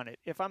take on it.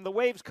 If I'm the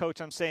Waves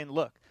coach, I'm saying,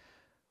 look,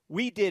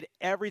 we did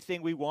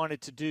everything we wanted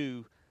to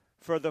do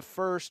for the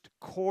first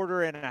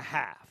quarter and a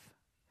half,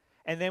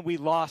 and then we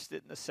lost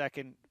it in the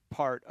second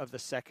part of the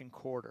second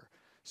quarter.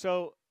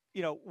 So,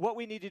 what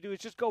we need to do is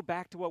just go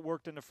back to what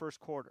worked in the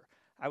first quarter.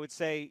 I would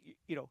say,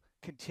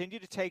 continue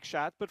to take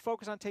shots, but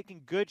focus on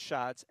taking good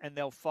shots, and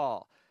they'll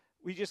fall.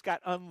 We just got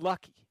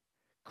unlucky.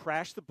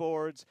 Crash the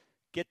boards,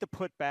 get the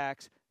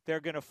putbacks, they're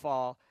going to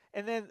fall.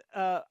 And then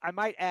I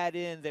might add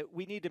in that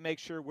we need to make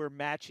sure we're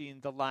matching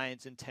the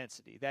Lions'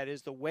 intensity. That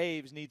is, the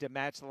Waves need to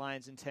match the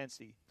Lions'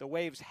 intensity. The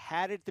Waves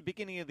had it at the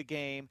beginning of the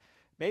game,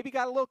 maybe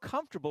got a little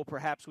comfortable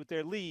perhaps with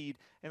their lead,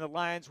 and the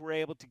Lions were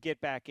able to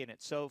get back in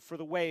it. So for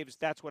the Waves,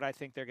 that's what I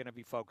think they're going to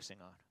be focusing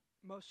on.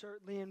 Most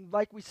certainly, and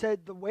like we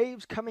said, the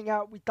Waves coming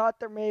out, we thought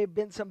there may have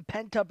been some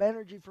pent-up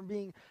energy from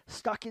being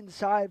stuck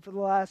inside for the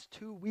last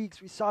 2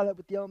 weeks. We saw that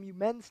with the LMU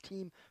men's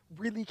team,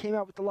 really came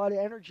out with a lot of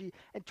energy,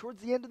 and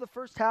towards the end of the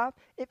first half,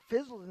 it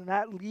fizzled and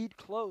that lead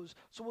closed.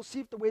 So we'll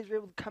see if the Waves are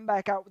able to come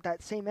back out with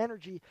that same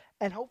energy,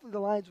 and hopefully the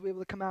Lions will be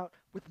able to come out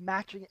with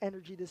matching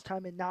energy this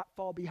time and not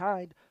fall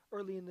behind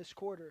early in this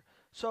quarter.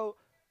 So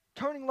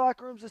turning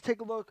locker rooms, let's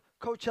take a look.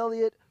 Coach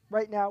Elliott,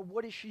 right now,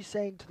 what is she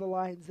saying to the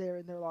Lions there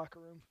in their locker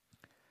room?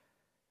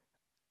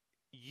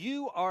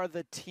 You are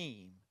the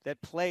team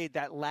that played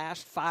that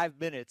last 5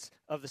 minutes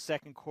of the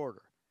second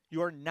quarter.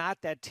 You are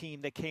not that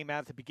team that came out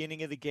at the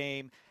beginning of the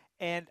game.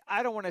 And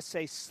I don't want to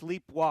say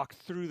sleepwalk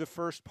through the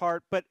first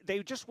part, but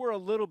they just were a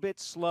little bit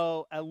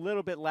slow, a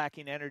little bit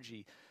lacking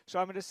energy. So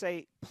I'm going to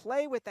say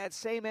play with that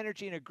same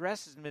energy and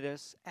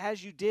aggressiveness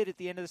as you did at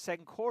the end of the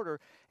second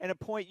quarter. And a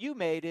point you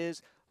made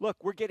is, look,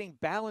 we're getting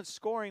balanced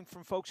scoring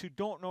from folks who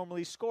don't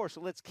normally score. So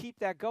let's keep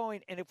that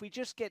going. And if we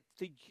just get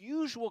the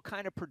usual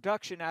kind of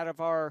production out of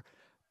our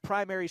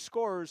primary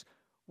scorers,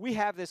 we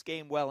have this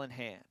game well in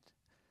hand.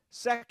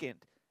 Second,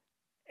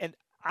 and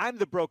I'm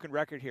the broken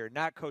record here,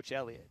 not Coach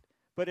Elliott,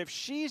 but if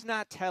she's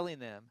not telling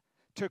them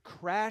to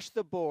crash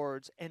the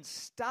boards and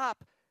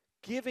stop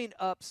giving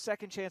up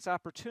second chance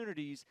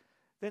opportunities,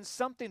 then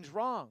something's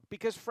wrong.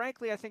 Because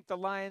frankly, I think the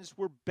Lions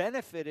were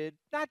benefited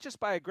not just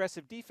by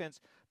aggressive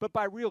defense, but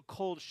by real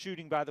cold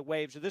shooting by the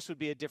Waves, or this would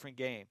be a different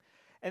game.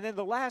 And then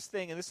the last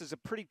thing, and this is a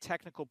pretty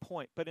technical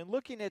point, but in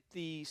looking at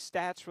the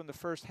stats from the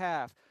first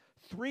half,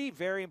 3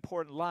 very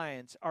important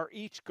Lions are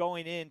each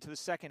going into the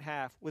second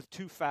half with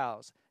 2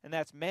 fouls, and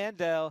that's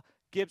Mandel,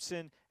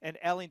 Gibson, and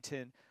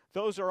Ellington.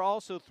 Those are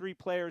also 3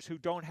 players who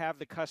don't have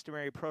the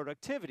customary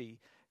productivity,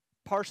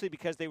 partially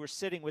because they were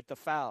sitting with the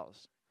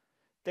fouls.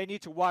 They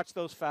need to watch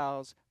those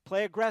fouls,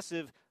 play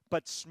aggressive,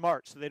 but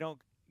smart, so they don't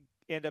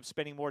end up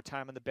spending more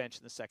time on the bench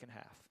in the second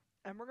half.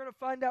 And we're going to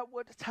find out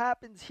what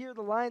happens here.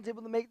 The Lions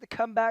able to make the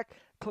comeback.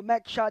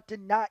 Clemec's shot did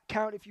not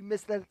count if you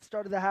missed that at the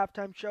start of the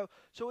halftime show.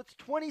 So it's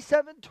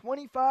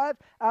 27-25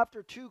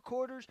 after 2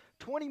 quarters.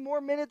 20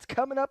 more minutes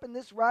coming up in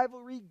this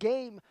rivalry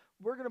game.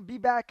 We're going to be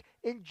back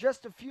in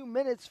just a few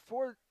minutes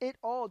for it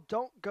all.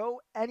 Don't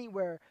go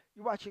anywhere.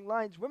 You're watching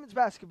Lions Women's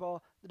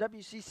Basketball, the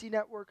WCC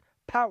Network,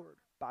 powered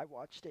by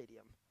Watch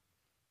Stadium.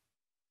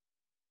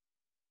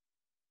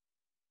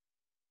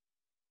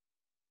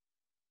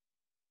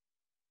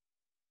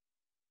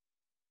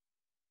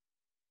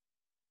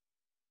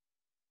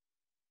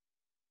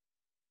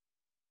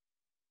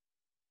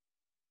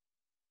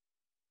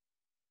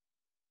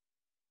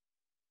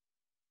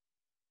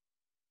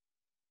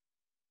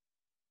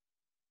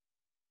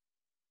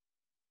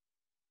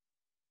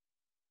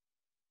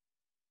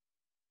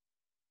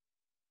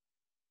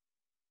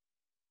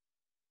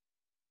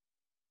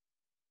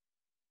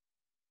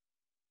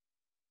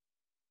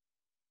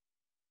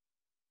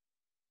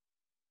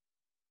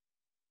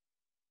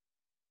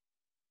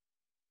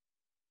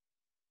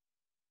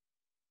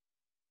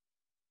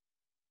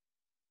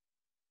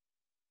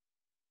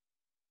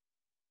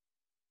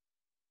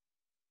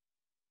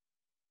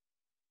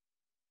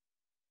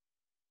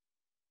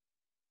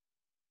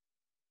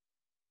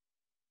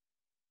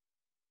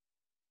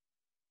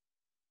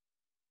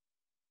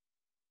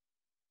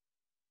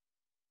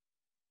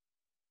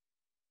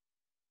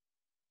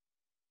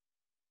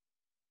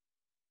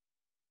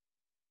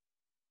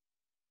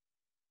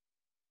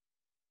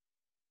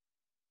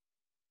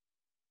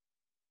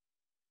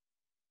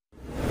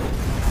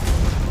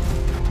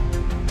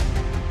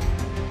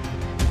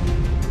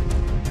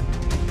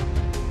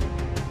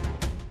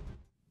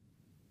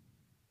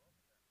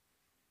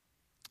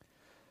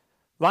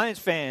 Lions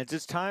fans,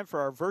 it's time for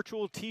our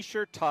virtual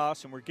t-shirt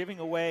toss, and we're giving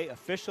away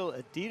official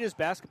Adidas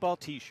basketball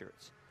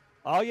t-shirts.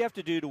 All you have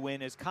to do to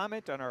win is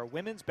comment on our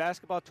women's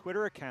basketball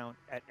Twitter account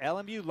at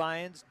LMU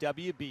Lions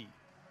WB.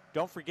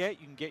 Don't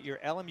forget, you can get your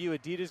LMU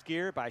Adidas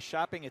gear by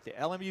shopping at the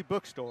LMU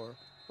bookstore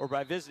or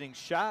by visiting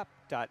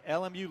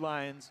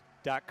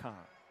shop.lmulions.com.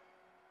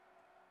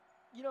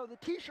 You know, the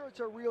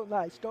t-shirts are real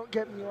nice. Don't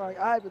get me wrong.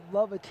 I would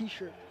love a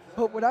t-shirt.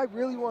 But what I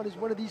really want is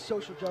one of these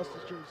social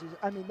justice jerseys.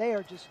 I mean, they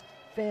are just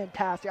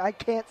fantastic. I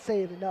can't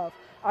say it enough.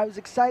 I was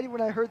excited when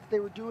I heard that they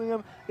were doing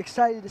them,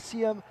 excited to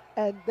see them,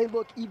 and they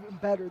look even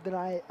better than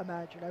I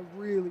imagined. I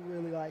really,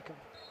 really like them.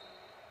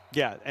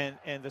 Yeah,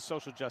 and the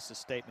social justice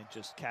statement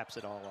just caps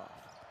it all off.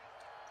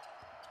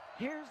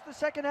 Here's the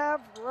second half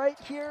right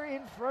here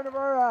in front of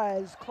our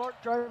eyes. Clark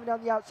driving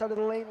down the outside of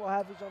the lane. We'll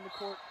have his on the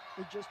court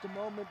in just a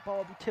moment. Ball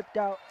will be tipped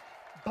out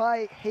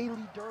by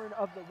Haley Dern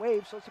of the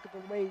Waves. So let's look at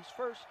the Waves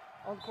first.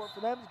 On the court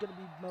for them is going to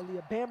be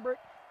Malia Bambrick,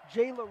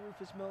 Jayla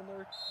Rufus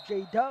Milner,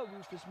 Jada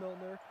Rufus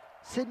Milner,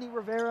 Sydney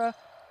Rivera,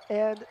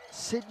 and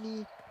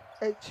Haley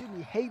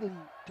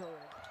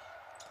Dern.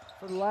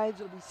 For the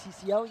Lions, it'll be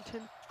Cece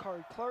Ellington,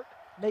 Kari Clark,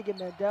 Megan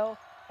Mandel,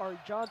 Ari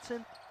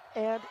Johnson,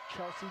 and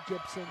Chelsea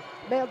Gibson.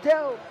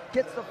 Mandel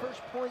gets the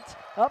first points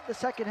of the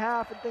second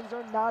half, and things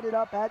are knotted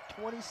up at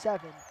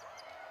 27.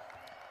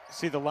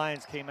 See, the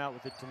Lions came out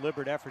with a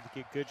deliberate effort to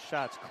get good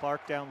shots.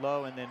 Clark down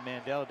low and then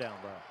Mandel down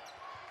low.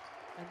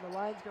 And the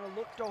Lions going to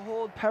look to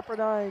hold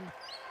Pepperdine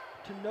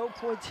to no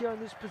points here on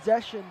this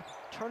possession.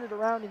 Turn it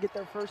around and get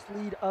their first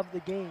lead of the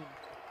game.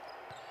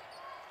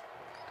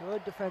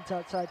 Good defense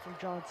outside from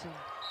Johnson.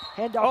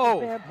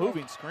 Handoff to Van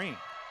moving screen.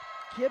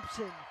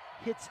 Gibson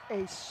hits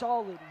a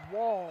solid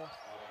wall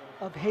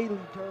of Haley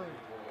Dern.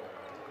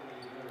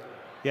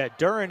 Yeah,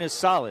 Duren is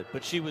solid,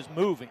 but she was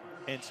moving,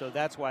 and so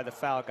that's why the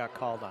foul got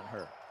called on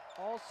her.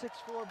 All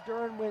 6'4" of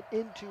Duren went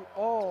into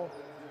all,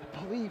 I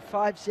believe,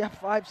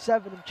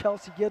 5'7" of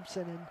Chelsea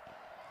Gibson, and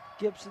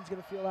Gibson's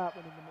going to feel that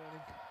one in the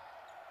morning.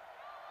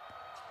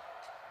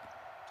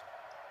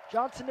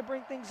 Johnson to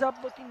bring things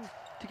up, looking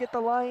to get the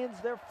Lions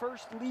their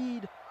first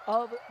lead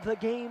of the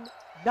game,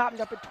 knotted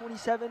up at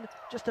 27,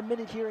 just a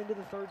minute here into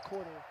the third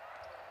quarter.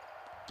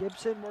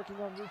 Gibson working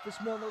on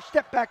Rufus Milner,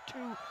 step back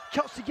two,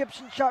 Chelsea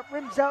Gibson shot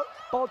rims out,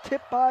 ball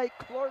tipped by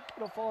Clark,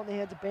 it'll fall in the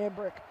hands of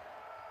Bambrick.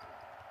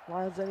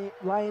 Lions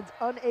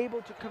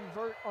unable to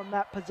convert on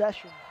that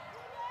possession.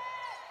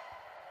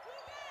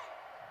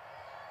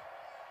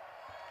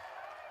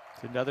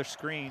 It's another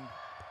screen.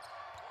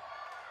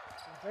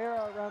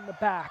 Rivera around the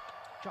back.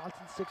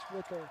 Johnson sticks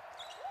with her.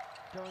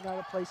 Dern out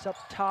of place up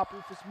top.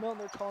 Rufus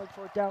Milner calling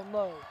for it down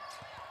low.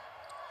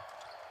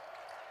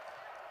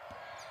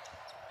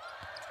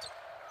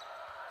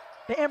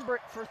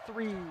 Bambrick for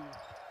three.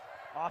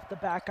 Off the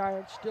back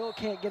iron. Still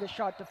can't get a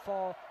shot to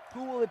fall.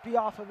 Who will it be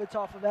off of? It's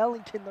off of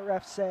Ellington, the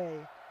refs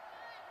say.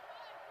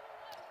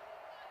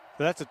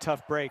 So that's a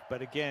tough break,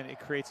 but again, it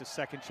creates a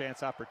second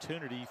chance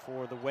opportunity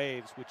for the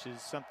Waves, which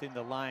is something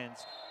the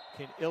Lions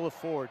can ill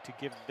afford, to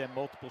give them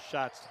multiple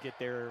shots to get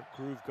their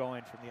groove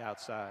going from the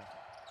outside.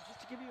 Just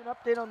to give you an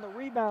update on the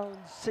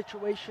rebounds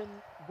situation,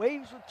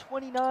 Waves with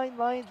 29,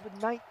 Lions with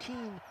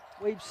 19.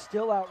 Waves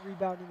still out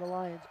rebounding the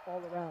Lions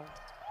all around.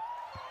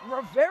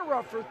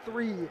 Rivera for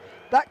three.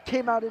 That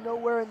came out of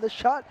nowhere in the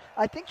shot.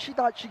 I think she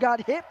thought she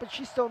got hit, but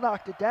she still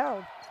knocked it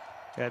down.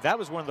 Yeah, that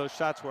was one of those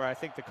shots where I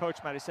think the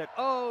coach might have said,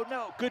 oh,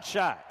 no, good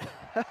shot.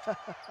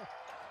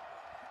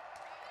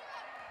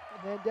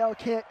 Mandel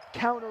can't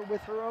counter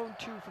with her own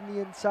two from the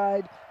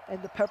inside,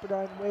 and the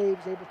Pepperdine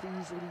Waves able to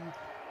easily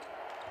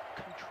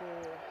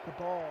control the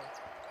ball.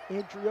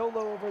 Andriolo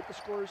over at the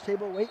scorer's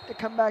table, waiting to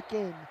come back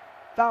in.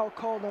 Foul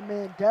called on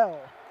Mandel.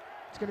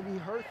 It's going to be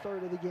her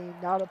third of the game.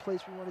 Not a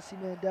place we want to see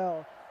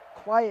Mandel.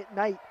 Quiet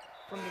night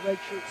from the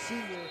redshirt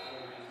senior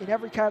in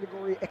every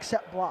category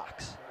except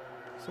blocks.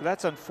 So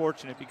that's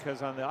unfortunate,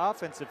 because on the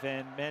offensive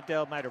end,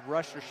 Mandel might have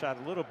rushed her shot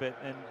a little bit,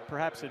 and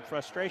perhaps in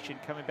frustration,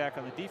 coming back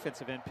on the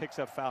defensive end, picks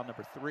up foul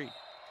number 3.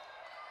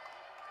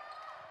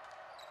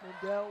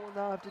 Mandel will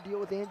now have to deal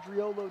with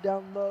Andriolo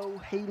down low.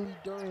 Haley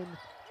Dern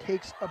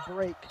takes a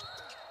break.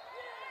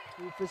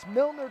 Rufus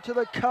Milner to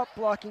the cup,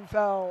 blocking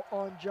foul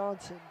on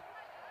Johnson.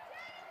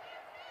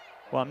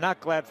 Well, I'm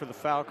not glad for the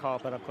foul call,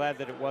 but I'm glad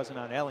that it wasn't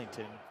on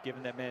Ellington,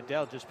 given that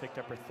Mandel just picked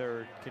up her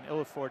third. Can ill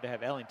afford to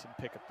have Ellington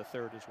pick up the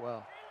third as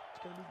well.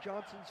 It's going to be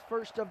Johnson's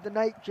first of the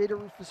night. Jada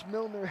Rufus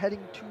Milner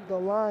heading to the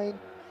line.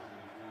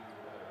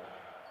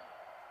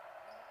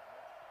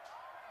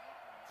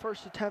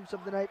 First attempts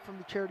of the night from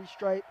the charity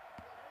stripe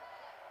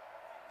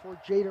for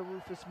Jada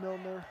Rufus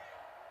Milner.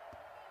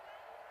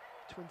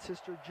 Twin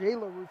sister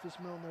Jayla Rufus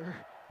Milner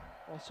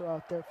also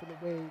out there for the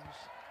Waves.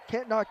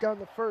 Can't knock down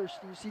the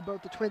first, and you see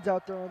both the twins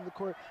out there on the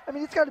court. I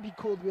mean, it's got to be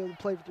cool to be able to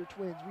play with your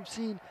twins. We've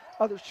seen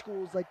other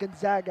schools like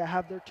Gonzaga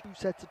have their two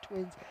sets of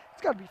twins.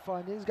 It's got to be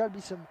fun. There's got to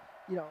be some,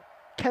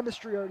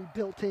 chemistry already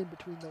built in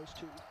between those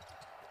two.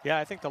 Yeah,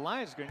 I think the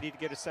Lions are going to need to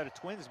get a set of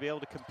twins to be able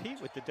to compete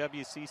with the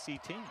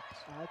WCC teams.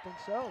 I think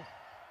so.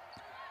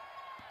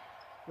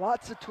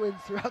 Lots of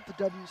twins throughout the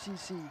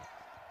WCC.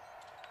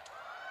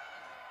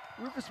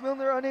 Rufus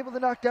Milner unable to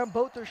knock down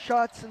both their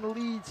shots, and the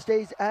lead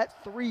stays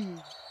at 3.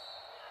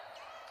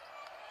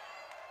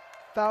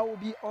 Foul will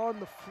be on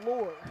the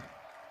floor.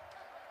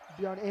 It'll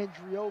be on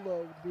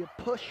Andriolo. It'll be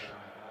a push.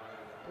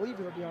 I believe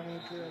it'll be on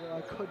Andriolo.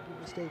 I could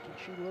be mistaken.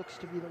 She looks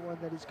to be the one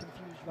that is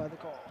confused by the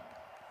call.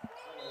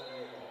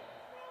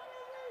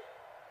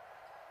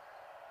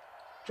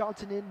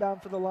 Johnson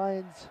inbound for the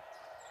Lions.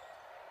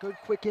 Good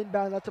quick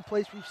inbound. That's a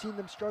place we've seen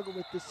them struggle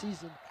with this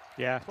season.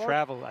 Yeah, Clark.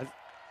 travel.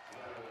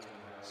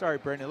 Sorry,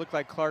 Brendan. It looked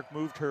like Clark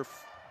moved her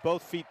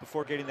both feet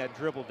before getting that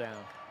dribble down.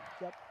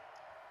 Yep.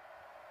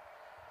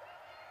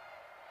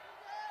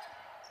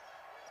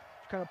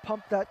 Kind of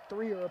pump that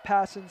 3 or a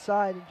pass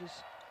inside and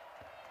just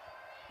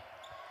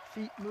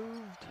feet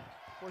moved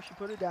before she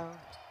put it down.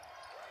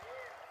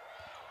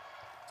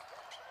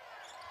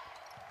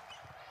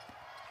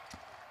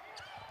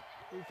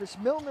 Rufus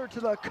Milner to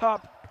the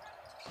cup.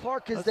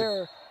 Clark is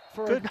there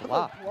for good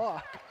another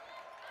block.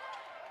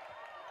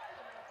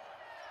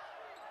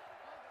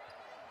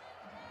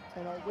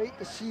 And I'll wait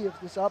to see if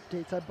this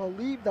updates. I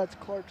believe that's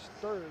Clark's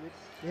 3rd.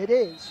 It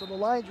is. So the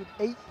Lions with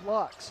 8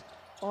 blocks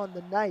on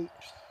the night.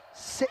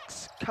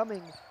 6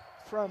 coming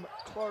from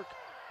Clark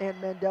and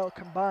Mandel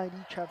combined.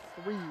 Each have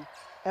 3.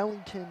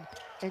 Ellington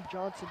and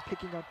Johnson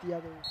picking up the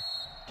other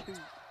 2.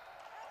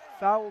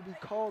 Foul will be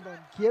called on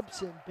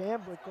Gibson.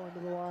 Bambrick going to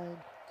the line.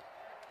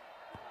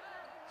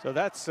 So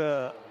that's,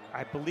 I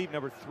believe,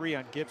 number 3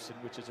 on Gibson,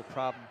 which is a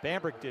problem.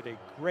 Bambrick did a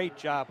great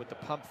job with the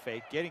pump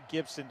fake, getting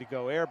Gibson to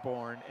go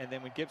airborne, and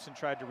then when Gibson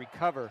tried to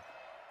recover,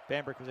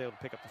 Bambrick was able to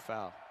pick up the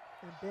foul.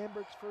 And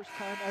Bambrick's first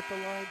time at the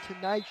line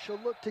tonight. She'll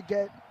look to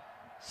get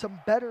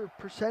some better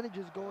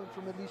percentages going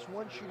from at least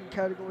one shooting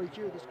category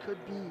here. This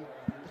could be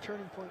the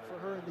turning point for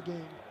her in the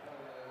game.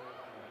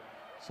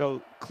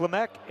 So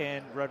Klimek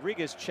and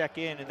Rodriguez check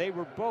in, and they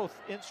were both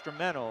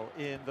instrumental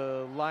in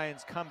the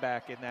Lions'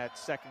 comeback in that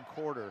second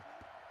quarter.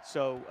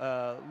 So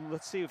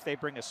let's see if they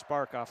bring a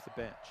spark off the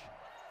bench.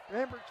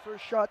 Bambrick's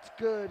first shot's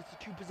good. It's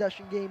a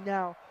 2-possession game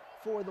now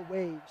for the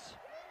Waves.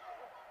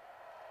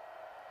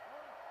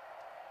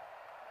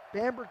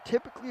 Bambrick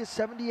typically a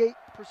 78%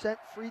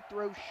 free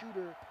throw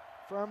shooter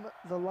from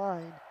the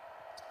line.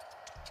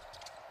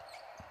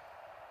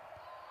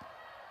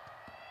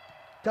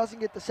 Doesn't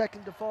get the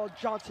second to fall.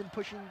 Johnson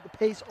pushing the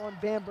pace on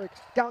Bambrick.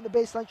 Down the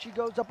baseline she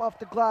goes, up off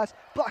the glass.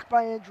 Blocked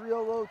by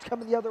Andriolo. It's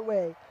coming the other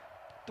way.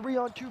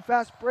 3-on-2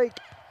 fast break.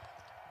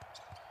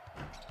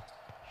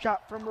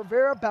 Shot from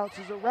Rivera,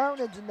 bounces around,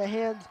 ends in the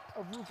hands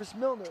of Rufus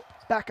Milner.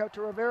 Back out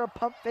to Rivera,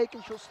 pump fake,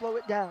 and she'll slow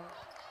it down.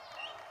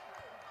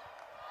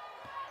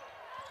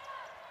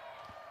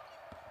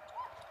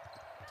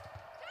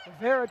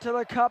 Rivera to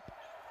the cup,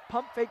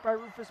 pump fake by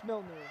Rufus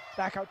Milner.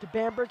 Back out to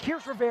Bambrick,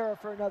 here's Rivera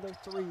for another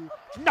 3.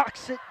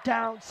 Knocks it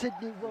down,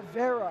 Sydney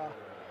Rivera,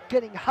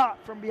 getting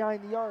hot from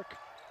behind the arc.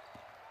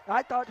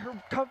 I thought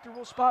her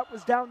comfortable spot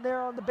was down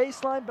there on the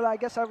baseline, but I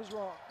guess I was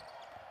wrong.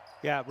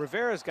 Yeah,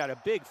 Rivera's got a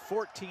big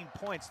 14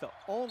 points, the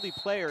only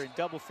player in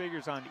double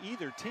figures on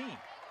either team.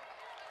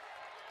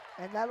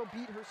 And that'll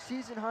beat her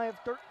season high of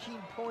 13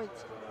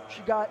 points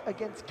she got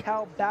against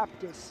Cal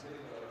Baptist.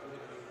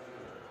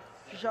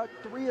 She shot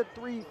 3 of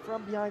 3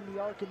 from behind the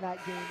arc in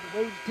that game. The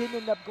Waves did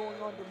end up going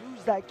on to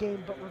lose that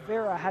game, but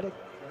Rivera had a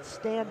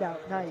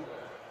standout night.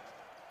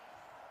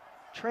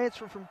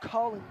 Transfer from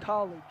Collin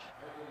College,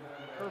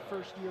 her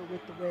first year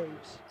with the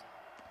Waves.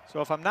 So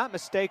if I'm not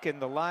mistaken,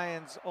 the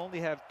Lions only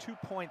have 2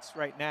 points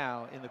right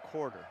now in the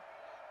quarter.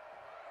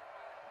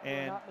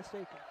 You're not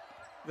mistaken.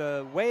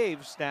 The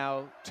Waves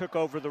now took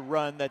over the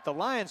run that the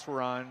Lions were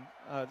on.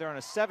 They're on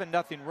a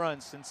 7-0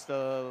 run since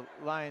the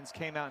Lions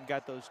came out and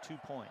got those 2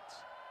 points.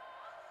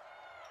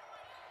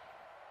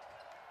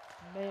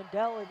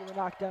 Mandel able to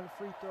knock down a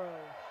free throw.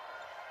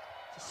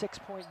 It's a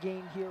 6-point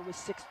game here with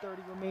 6:30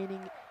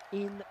 remaining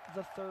in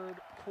the third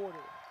quarter.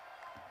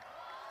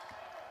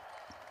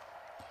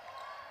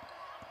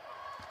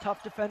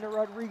 Tough defender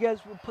Rodriguez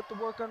will put the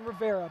work on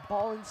Rivera.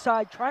 Ball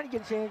inside, trying to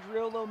get to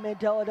Andriolo.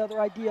 Mandel had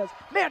other ideas.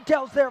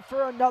 Mandel's there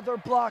for another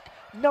block.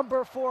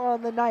 Number 4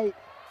 on the night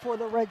for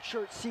the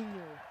redshirt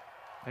senior.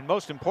 And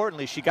most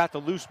importantly, she got the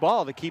loose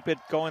ball to keep it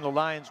going the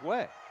Lions'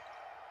 way.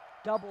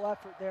 Double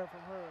effort there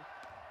from her.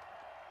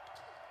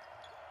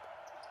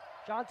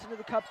 Johnson to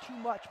the cup, too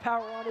much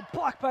power on it.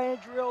 Blocked by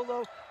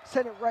Andriolo.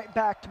 Sent it right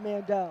back to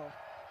Mandel.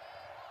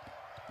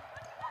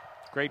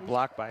 Great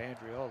block by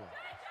Andriolo.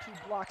 2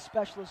 block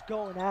specialists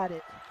going at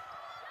it.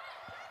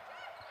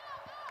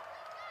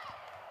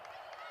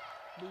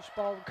 Loose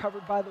ball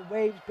recovered by the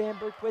Waves.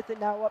 Bambrick with it,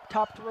 now up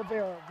top to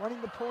Rivera. Running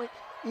the point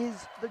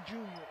is the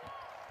junior.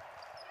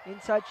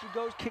 Inside she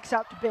goes, kicks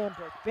out to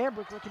Bambrick.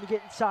 Bambrick looking to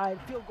get inside.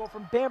 Field goal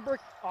from Bambrick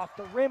off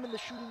the rim, and the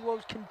shooting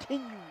woes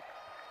continue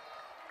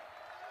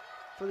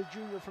for the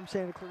junior from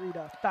Santa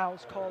Clarita.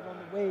 Fouls called on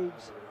the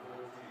Waves.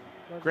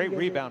 Great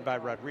rebound by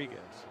Rodriguez.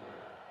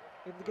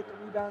 Able to get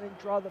the rebound and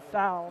draw the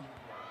foul.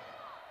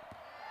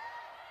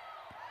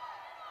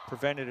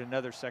 Prevented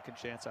another second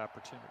chance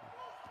opportunity.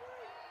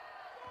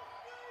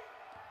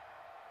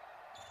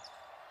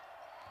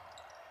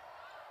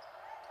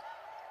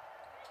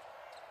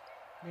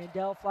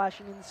 Mandel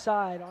flashing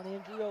inside on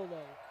Andriolo.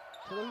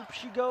 To the hoop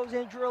she goes.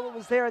 Andriolo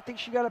was there. I think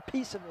she got a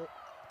piece of it.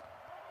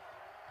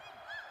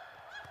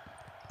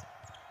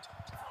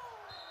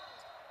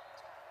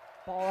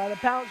 Ball out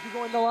of bounds. We're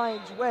going the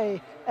Lions'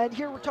 way. And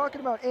here we're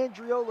talking about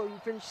Andriolo, who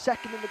finished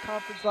second in the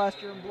conference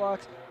last year in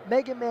blocks.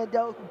 Megan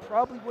Mandel, who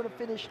probably would have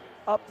finished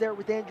up there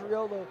with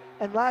Andriolo.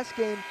 And last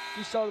game,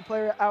 we saw the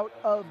player out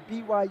of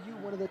BYU,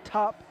 one of the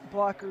top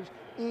blockers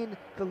in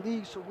the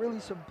league. So really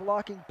some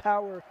blocking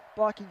power,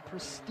 blocking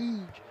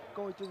prestige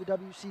going through the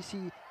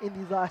WCC in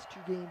these last two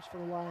games for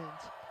the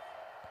Lions.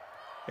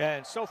 Yeah,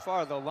 and so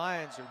far the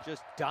Lions are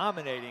just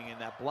dominating in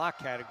that block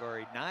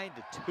category,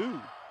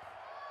 9-2.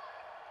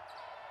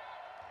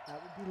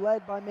 That would be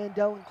led by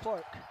Mandel and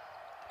Clark.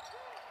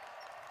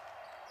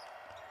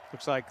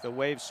 Looks like the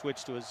Waves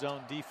switched to a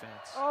zone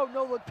defense. Oh,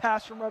 no look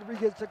pass from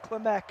Rodriguez to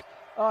Klimek.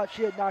 Oh, if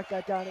she had knocked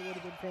that down, it would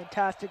have been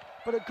fantastic.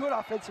 But a good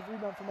offensive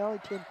rebound from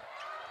Ellington.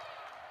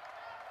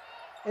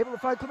 Able to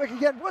find Klimek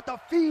again. What the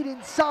feed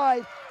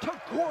inside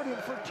to Gordon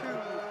for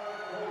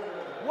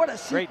two. What a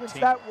sequence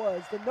that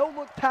was. The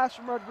no-look pass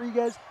from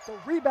Rodriguez, the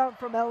rebound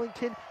from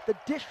Ellington, the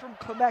dish from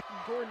Klimek, and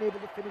Gordon able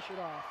to finish it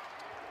off.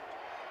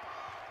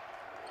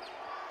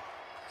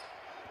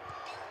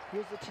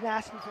 Here's the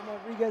tenacity from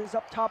Rodriguez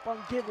up top on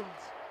Givens.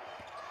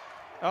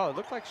 Oh, it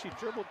looked like she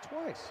dribbled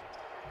twice.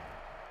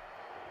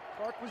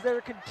 Clark was there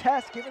to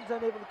contest. Givens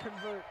unable to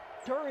convert.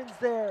 Duran's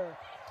there.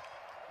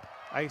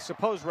 I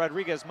suppose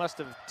Rodriguez must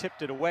have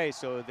tipped it away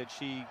so that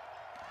she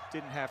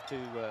didn't have to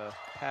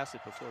pass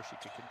it before she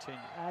could continue.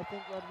 I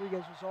think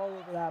Rodriguez was all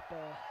over that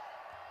ball.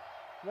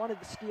 Wanted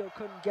the steal,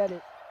 couldn't get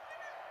it.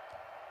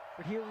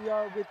 But here we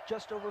are with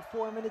just over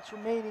 4 minutes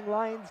remaining.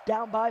 Lions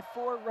down by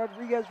 4.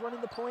 Rodriguez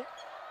running the point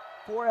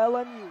for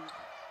LMU.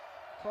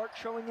 Clark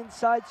showing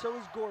inside, so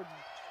is Gordon.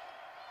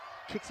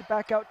 Kicks it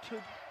back out to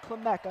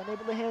Klimek,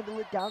 unable to handle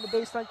it. Down the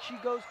baseline she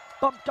goes,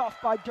 bumped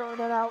off by Duran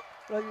and out.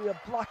 That'll be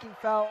a blocking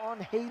foul on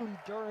Haley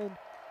Duran.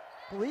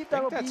 I believe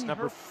that'll be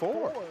number her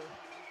 4.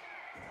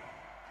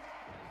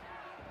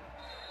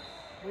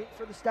 Waiting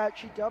for the stat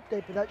sheet to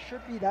update, but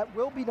that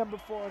will be number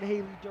 4 on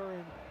Haley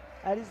Duran.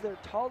 That is their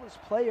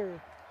tallest player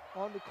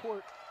on the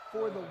court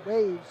for the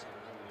Waves.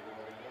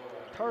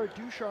 Tara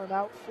Ducharme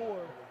out for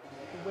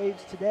the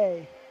Waves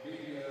today.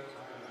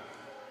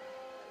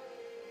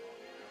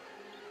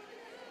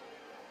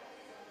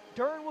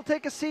 Duran will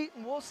take a seat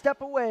and we'll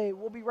step away.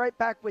 We'll be right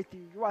back with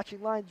you. You're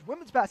watching Lions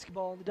Women's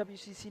Basketball on the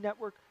WCC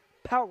Network,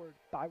 powered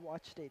by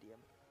Watch Stadium.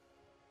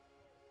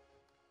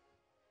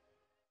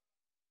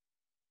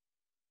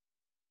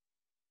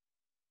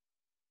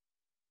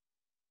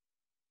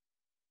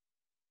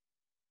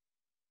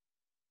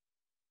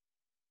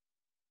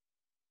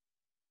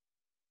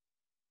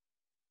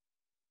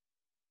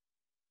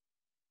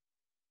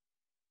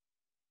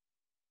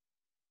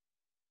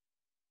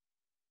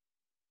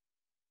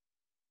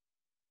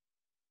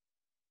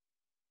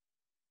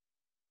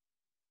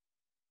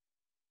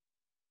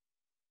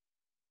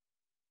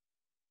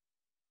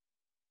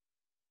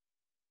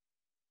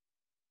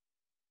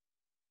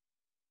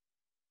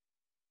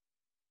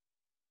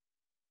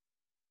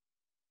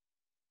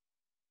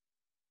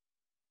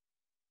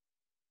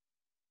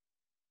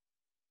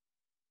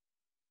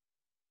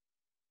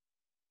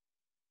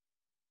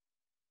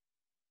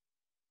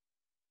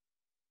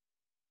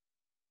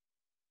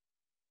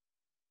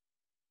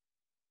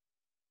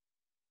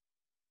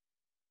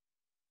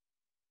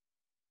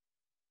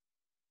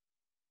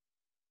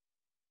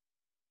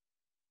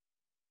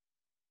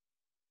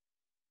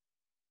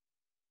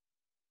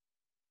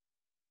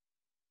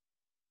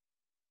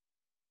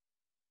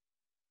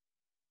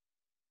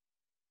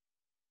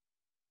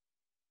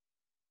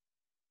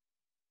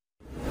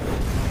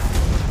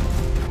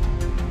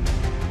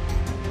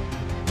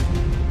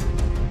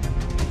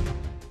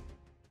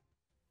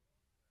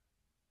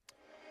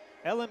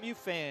 LMU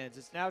fans,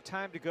 it's now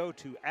time to go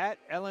to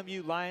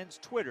 @LMU Lions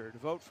Twitter to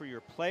vote for your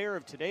player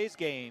of today's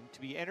game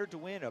to be entered to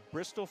win a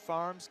Bristol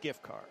Farms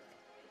gift card.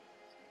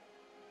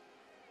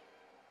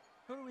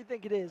 Who do we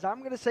think it is? I'm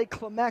going to say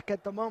Klimek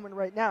at the moment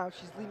right now.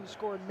 She's leading the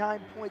score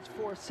 9 points,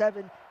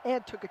 4-7,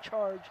 and took a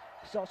charge.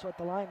 She's also at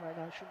the line right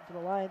now, shooting for the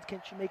Lions.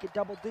 Can she make it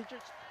double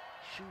digits?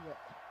 She will.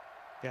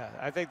 Yeah,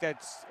 I think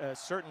that's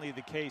certainly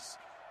the case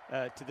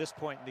to this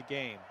point in the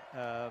game.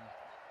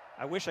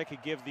 I wish I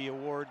could give the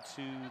award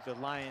to the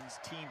Lions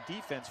team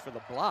defense for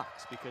the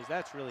blocks, because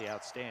that's really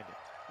outstanding.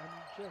 I mean,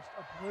 just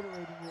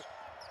obliterating it.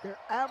 They're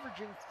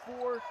averaging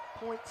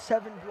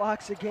 4.7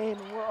 blocks a game,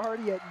 and we're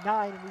already at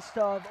 9, and we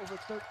still have over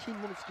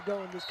 13 minutes to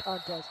go in this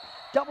contest.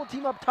 Double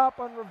team up top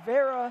on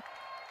Rivera.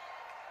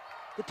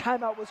 The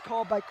timeout was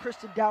called by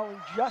Kristen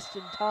Dowling just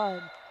in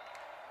time.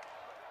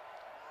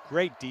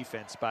 Great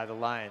defense by the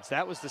Lions.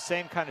 That was the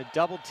same kind of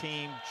double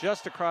team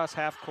just across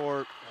half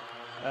court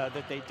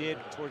that they did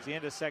towards the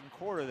end of the second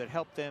quarter that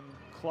helped them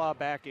claw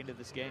back into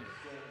this game.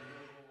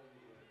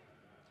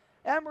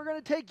 And we're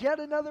going to take yet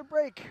another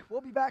break.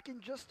 We'll be back in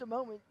just a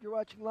moment. You're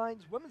watching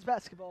Lions Women's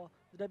Basketball,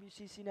 the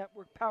WCC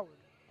Network, powered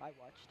by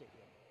Watch Stadium.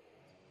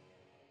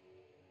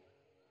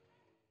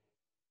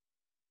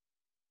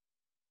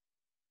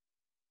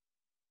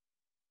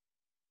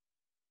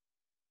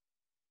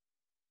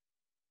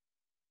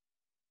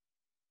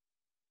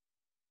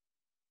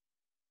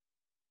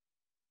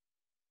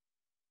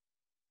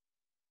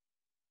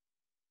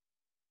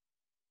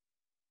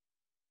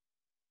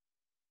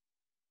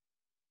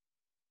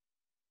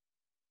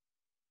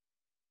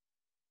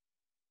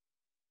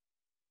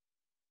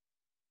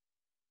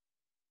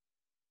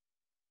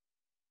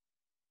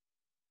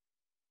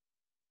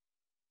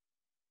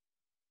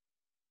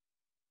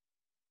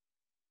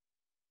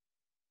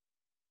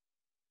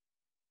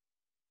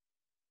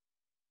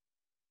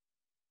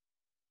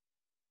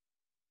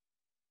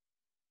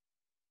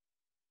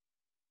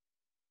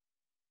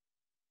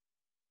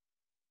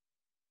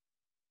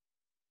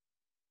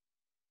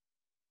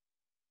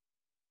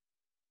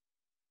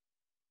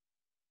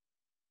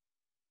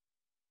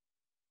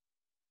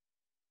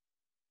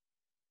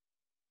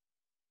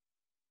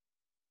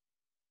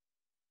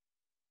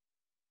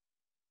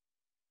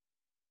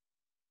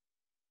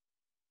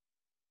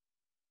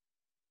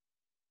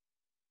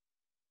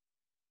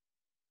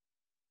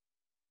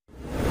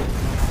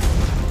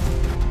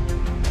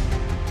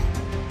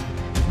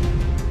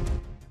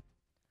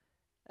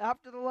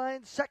 After the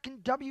Lions'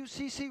 second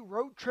WCC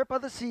road trip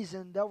of the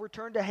season, they'll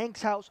return to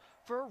Hank's house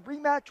for a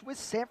rematch with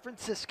San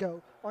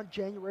Francisco on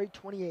January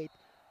 28th.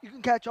 You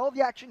can catch all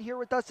the action here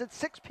with us at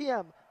 6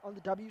 p.m. on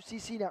the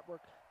WCC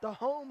Network, the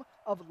home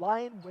of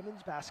Lion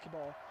women's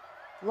basketball.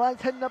 The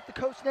Lions heading up the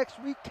coast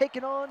next week,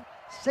 taking on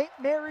St.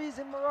 Mary's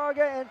in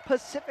Moraga and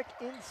Pacific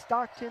in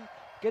Stockton,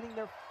 getting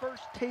their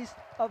first taste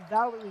of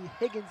Valerie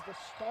Higgins, the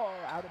star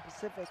out of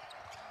Pacific.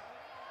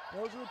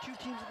 Those are the two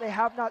teams that they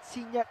have not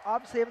seen yet.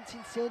 Obviously, haven't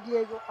seen San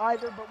Diego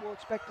either, but we'll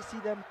expect to see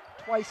them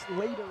twice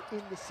later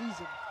in the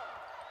season.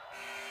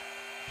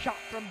 Shot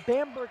from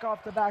Bambrick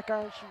off the back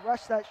iron. She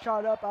rushed that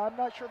shot up. I'm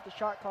not sure if the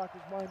shot clock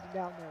was winding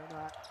down there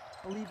or not.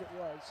 I believe it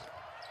was.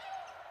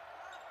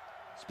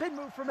 Spin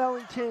move from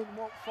Ellington,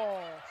 won't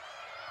fall.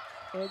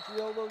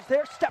 Andriolo's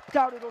there, stepped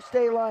out, it'll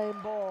stay Lion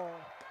ball.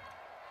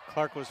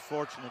 Clark was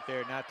fortunate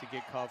there not to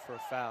get called for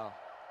a foul.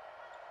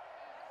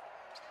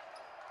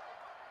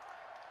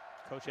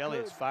 Coach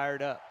Elliott's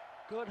fired up.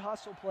 Good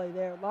hustle play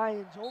there.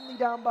 Lions only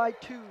down by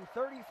 2,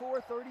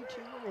 34-32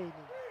 remaining.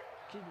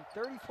 Excuse me,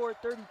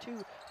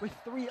 34-32 with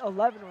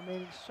 3:11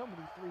 remaining. So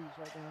many threes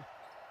right now.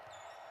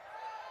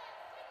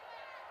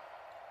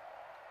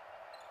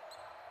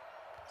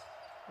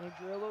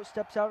 Andriolo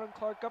steps out on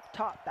Clark up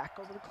top. Back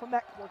over to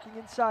Clement, working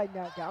inside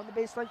now. Down the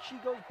baseline, she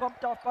goes,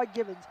 bumped off by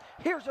Givens.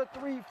 Here's a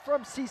three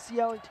from CC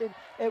Ellington.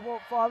 It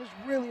won't fall. I was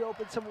really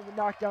hoping someone would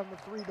knock down the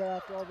three there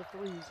after all the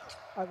threes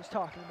I was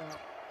talking about.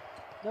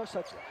 No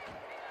such luck.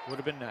 Would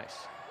have been nice.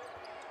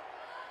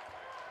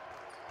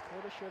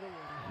 Woulda, shoulda,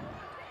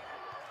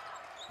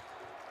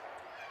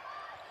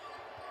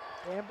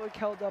 woulda. Bambrick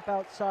held up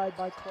outside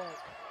by Clark.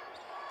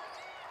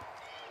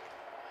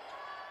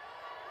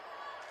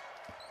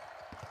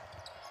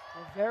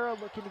 Rivera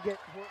looking to get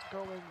work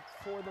going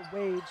for the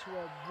Waves, who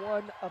are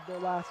one of their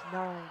last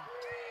 9.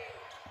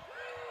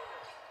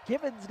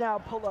 Givens now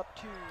pull up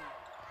 2.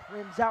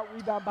 Rims out,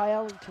 rebound by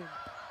Ellington.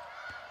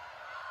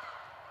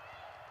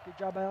 Good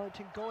job by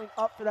Ellington going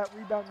up for that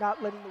rebound,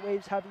 not letting the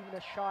Waves have even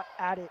a shot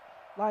at it.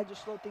 Lions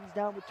just slow things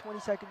down with 20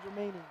 seconds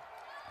remaining.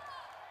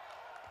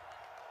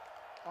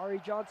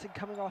 Ari Johnson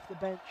coming off the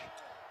bench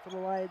for the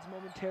Lions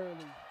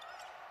momentarily.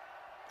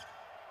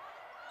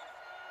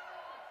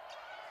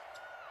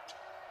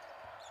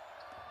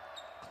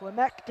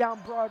 Klemek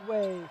down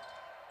Broadway.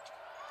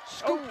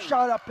 Scoop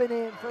shot up and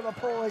in for the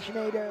Polish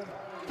native.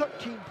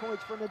 13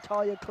 points for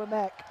Natalia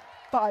Klemek.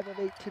 5 of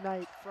 8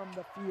 tonight from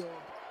the field.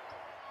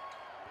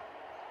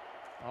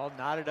 All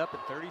knotted up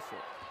at 34.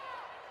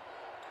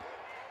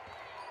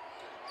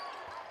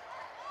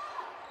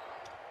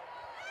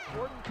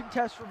 Gordon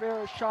contests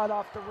Rivera's shot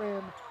off the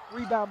rim.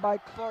 Rebound by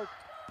Clark.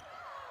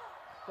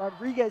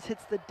 Rodriguez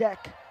hits the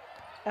deck.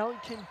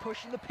 Ellington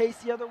pushing the pace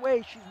the other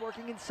way. She's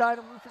working inside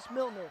on Rufus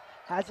Milner.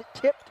 Has it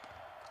tipped.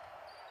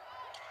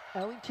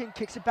 Ellington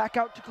kicks it back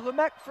out to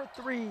Klemek for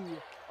 3.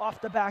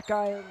 Off the back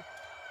iron.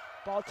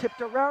 Ball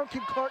tipped around.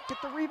 Can Clark get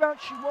the rebound?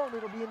 She won't.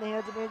 It'll be in the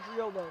hands of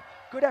Andriolo.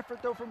 Good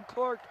effort though from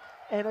Clark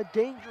and a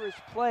dangerous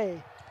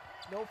play.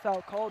 No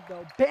foul called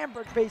though.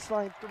 Bambrick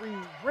baseline 3.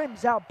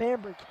 Rims out.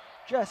 Bambrick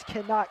just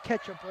cannot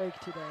catch a break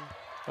today.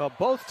 Well,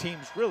 both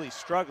teams really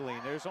struggling.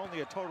 There's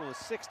only a total of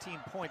 16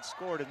 points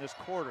scored in this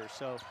quarter,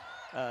 so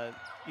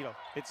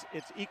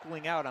it's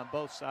equaling out on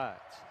both sides.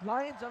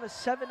 Lions on a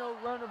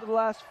 7-0 run over the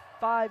last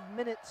 5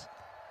 minutes,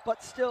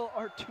 but still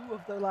are 2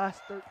 of their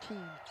last 13.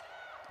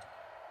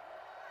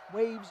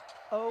 Waves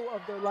 0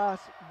 of their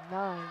last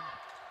 9.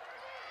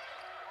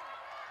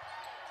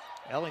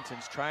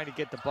 Ellington's trying to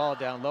get the ball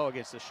down low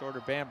against the shorter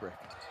Bambrick.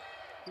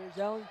 Here's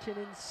Ellington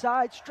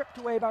inside, stripped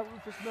away by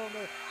Rufus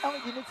Milner.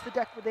 Ellington hits the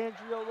deck with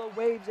Andriolo.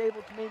 Waves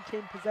able to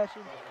maintain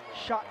possession.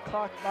 Shot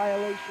clock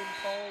violation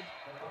called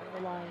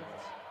on the Lions.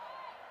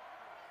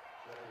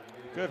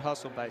 Good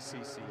hustle by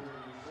CC.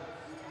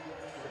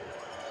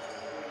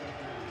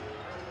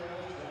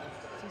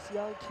 CC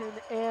Ellington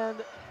and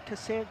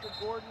Cassandra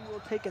Gordon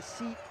will take a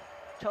seat.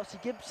 Chelsea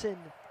Gibson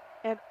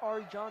and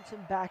Ari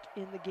Johnson back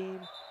in the game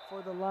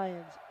for the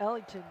Lions.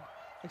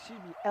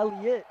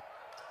 Elliott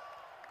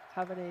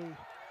having a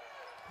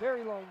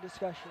very long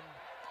discussion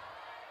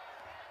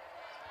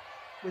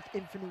with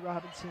Infinity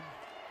Robinson,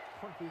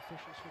 one of the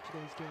officials for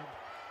today's game.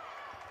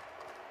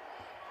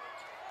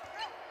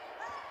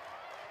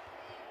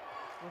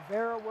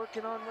 Rivera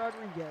working on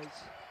Rodriguez.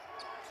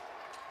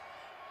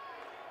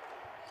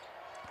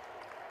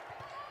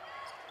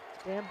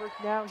 Bambrick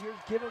now, here's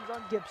Givens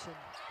on Gibson.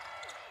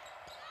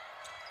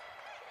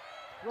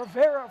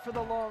 Rivera for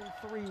the long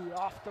 3,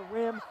 off the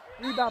rim.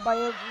 Rebound by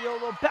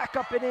Andriolo, back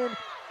up and in,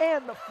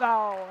 and the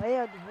foul,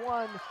 and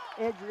 1.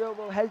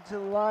 Andriolo heads to the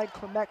line.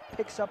 Klemek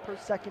picks up her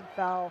second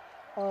foul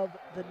of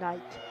the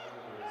night.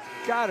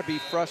 Got to be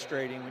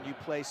frustrating when you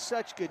play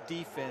such good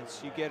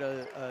defense. You get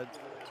a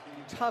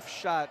tough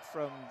shot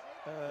from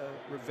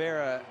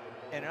Rivera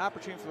and an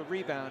opportunity for the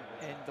rebound,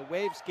 and the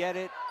Waves get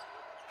it,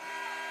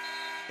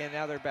 and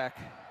now they're back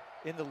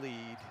in the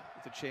lead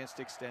with a chance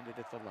to extend it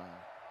at the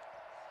line.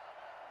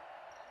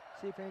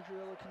 See if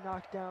Andriolo can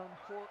knock down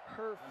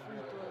her free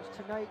throws.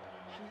 Tonight,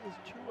 she is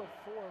 2 of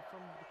 4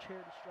 from the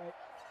chair to strike.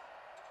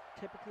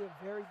 Typically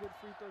a very good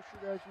free throw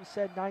shooter, as we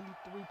said,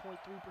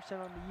 93.3%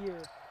 on the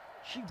year.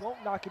 She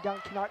won't knock it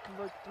down, cannot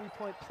convert the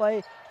three-point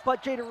play,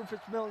 but Jada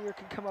Rufus-Millier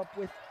can come up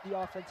with the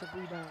offensive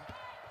rebound.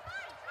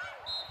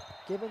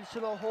 Givens to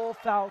the hole,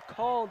 foul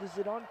called. Is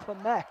it on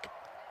Klimek?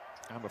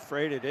 I'm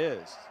afraid it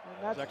is.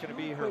 And Is that going to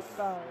be two her quick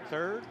fouls.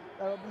 third?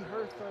 That'll be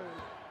her third.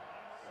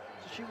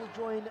 So she will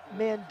join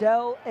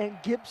Mandel and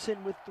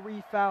Gibson with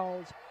 3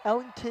 fouls.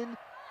 Ellington,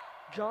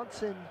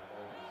 Johnson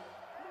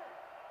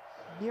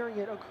nearing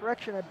it. Oh,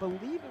 correction, I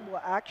believe it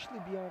will actually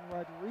be on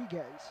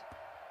Rodriguez.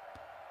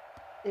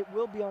 It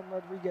will be on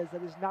Rodriguez.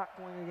 That is not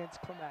going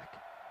against Klimek.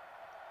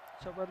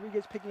 So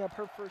Rodriguez picking up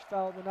her first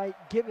foul of the night.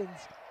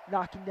 Givens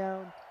knocking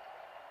down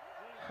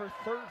her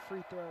third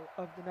free throw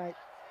of the night.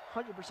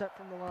 100%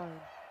 from the line.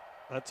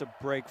 That's a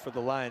break for the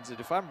Lions. And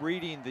if I'm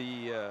reading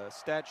the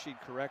stat sheet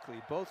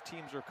correctly, both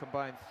teams are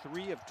combined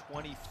 3 of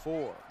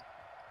 24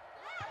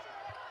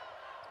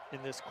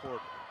 in this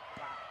quarter.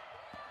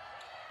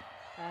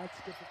 That's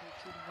difficult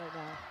shooting right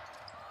now.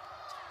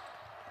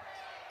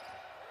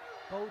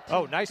 Both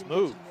Oh, teams nice can get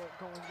move. some work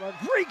going.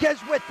 Rodriguez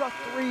with the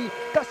 3.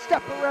 The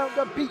step around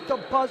to beat the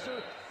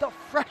buzzer. The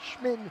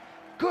freshman.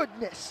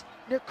 Goodness.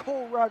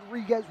 Nicole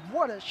Rodriguez.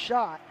 What a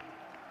shot.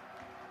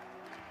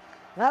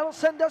 That'll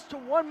send us to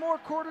one more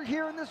quarter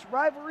here in this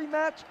rivalry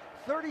match.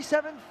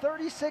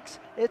 37-36.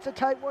 It's a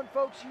tight one,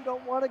 folks. You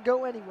don't want to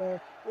go anywhere.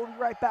 We'll be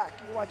right back.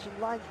 You're watching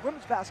Lions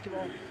Women's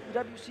Basketball, the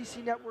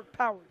WCC Network,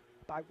 powered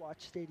by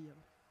Watch Stadium.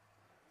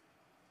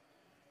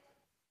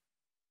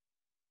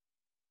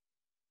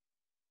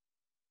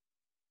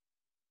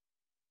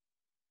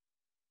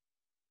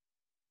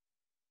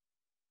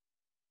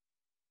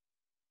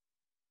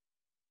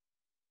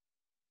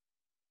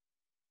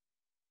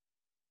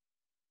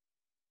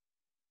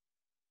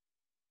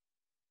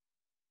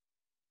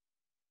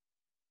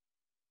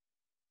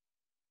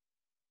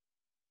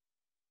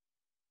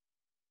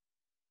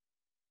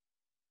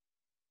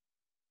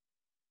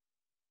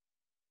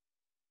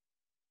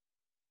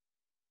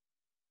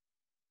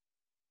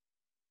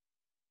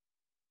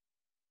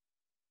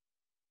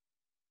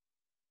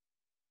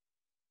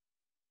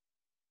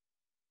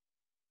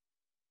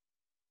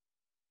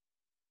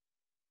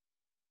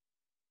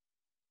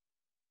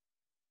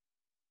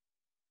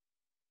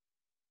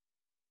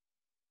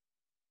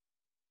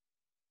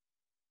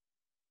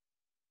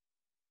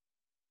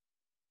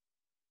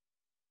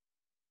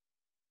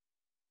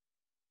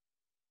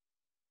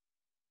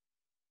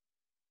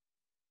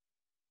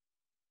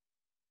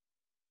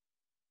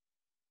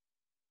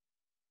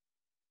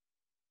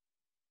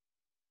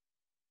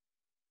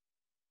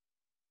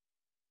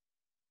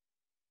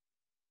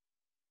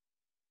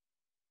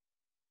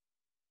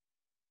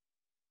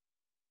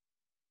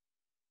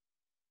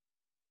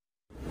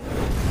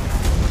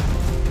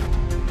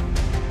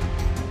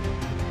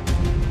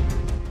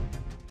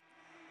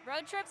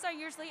 Road trips are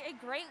usually a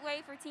great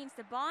way for teams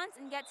to bond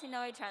and get to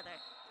know each other,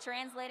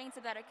 translating to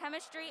better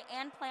chemistry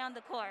and play on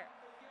the court.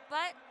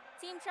 But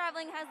team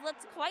traveling has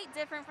looked quite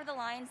different for the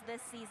Lions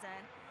this season.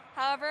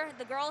 However,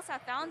 the girls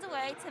have found a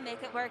way to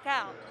make it work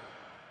out.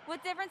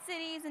 With different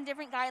cities and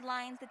different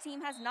guidelines, the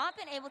team has not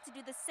been able to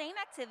do the same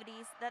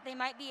activities that they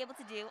might be able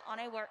to do on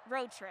a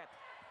road trip.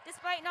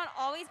 Despite not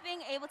always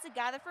being able to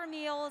gather for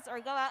meals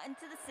or go out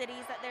into the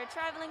cities that they're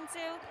traveling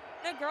to,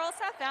 the girls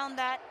have found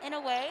that, in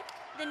a way,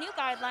 the new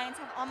guidelines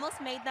have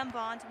almost made them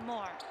bond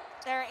more.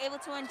 They're able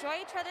to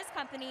enjoy each other's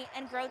company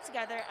and grow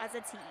together as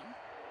a team.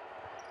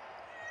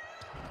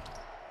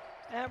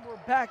 And we're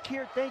back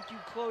here. Thank you,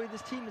 Chloe.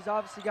 This team has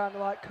obviously gotten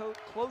a lot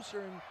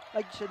closer, and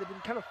like you said, they've been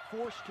kind of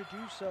forced to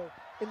do so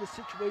in the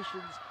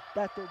situations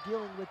that they're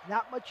dealing with.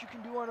 Not much you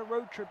can do on a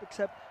road trip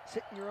except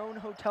sit in your own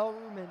hotel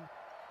room and,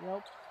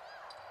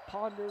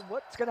 ponder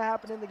what's going to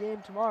happen in the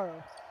game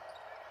tomorrow.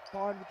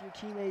 Bond with your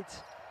teammates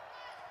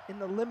in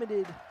the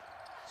limited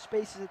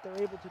spaces that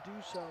they're able to do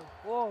so.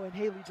 Whoa, and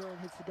Haley Durham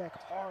hits the deck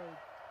hard.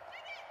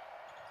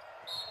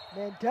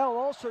 Mandel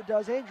also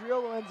does.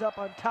 Andriolo ends up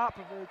on top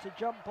of her. It's a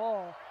jump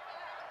ball.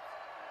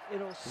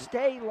 It'll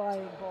stay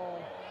Lion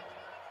ball.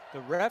 The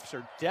refs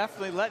are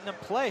definitely letting them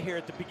play here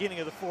at the beginning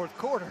of the fourth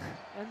quarter.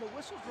 And the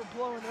whistles were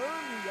blowing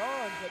early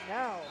on, but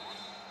now,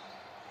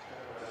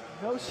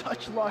 no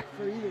such luck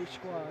for either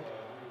squad.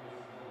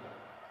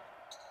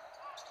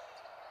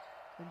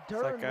 And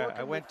Durham It's like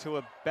I went to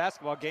a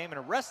basketball game and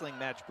a wrestling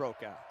match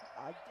broke out.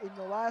 In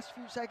the last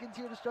few seconds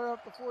here to start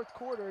off the fourth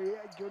quarter,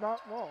 you're not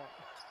wrong.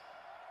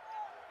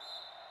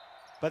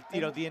 But,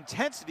 the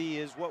intensity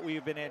is what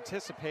we've been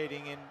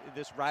anticipating in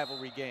this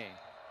rivalry game.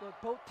 Look,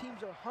 both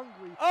teams are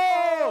hungry.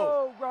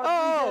 Oh!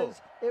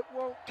 Rodriguez. Oh! It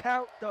won't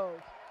count, though.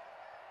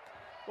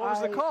 What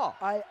was the call?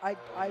 I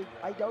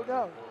don't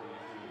know.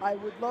 I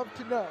would love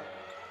to know.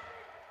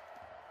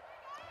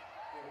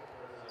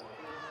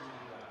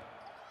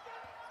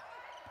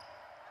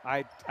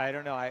 I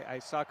don't know. I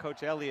saw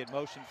Coach Elliott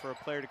motion for a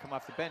player to come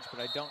off the bench, but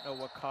I don't know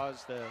what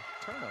caused the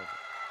turnover.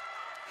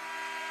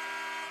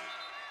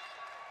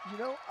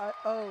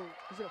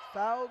 Is it a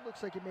foul?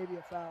 Looks like it may be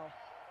a foul.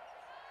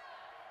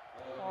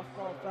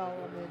 Off-ball foul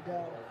on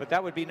Mandel. But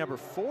that would be number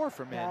 4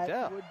 for Mandel.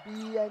 That would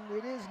be, and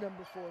it is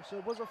number 4. So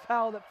it was a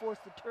foul that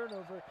forced the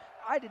turnover.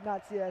 I did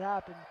not see that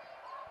happen.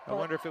 I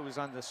wonder if it was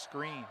on the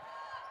screen.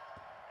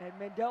 And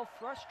Mandel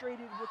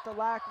frustrated with the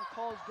lack of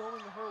calls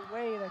going her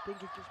way, and I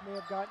think it just may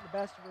have gotten the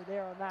best of her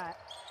there on that.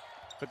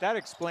 But that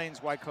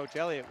explains why Coach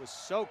Elliott was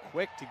so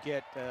quick to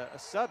get a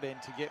sub in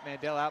to get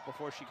Mandel out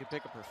before she could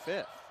pick up her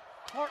 5th.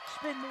 Clark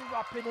spin move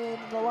up and in,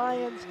 and the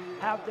Lions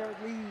have their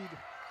lead.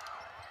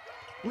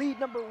 Lead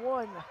number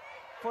 1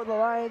 for the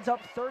Lions, up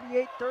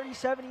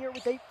 38-37 here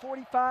with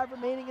 8:45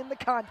 remaining in the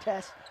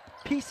contest.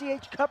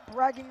 PCH Cup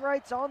bragging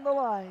rights on the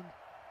line.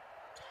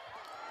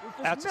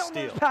 That's a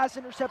Milner's steal. pass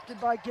intercepted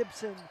by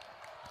Gibson.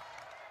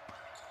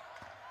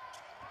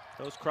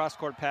 Those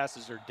cross-court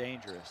passes are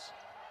dangerous.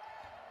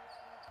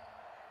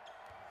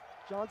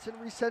 Johnson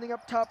resetting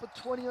up top with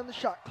 20 on the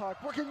shot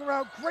clock. Working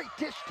around, great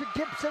dish to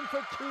Gibson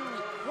for 2.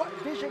 What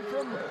vision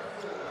from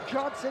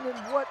Johnson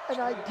and what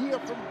an idea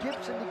from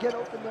Gibson to get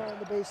open there on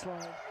the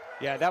baseline.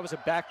 Yeah, that was a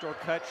backdoor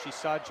cut. She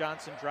saw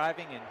Johnson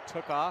driving and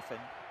took off, and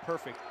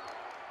perfect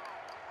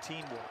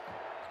teamwork.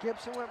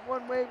 Gibson went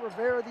one way,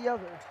 Rivera the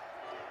other.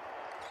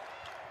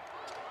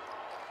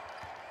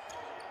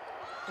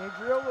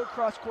 Andriolo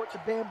cross court to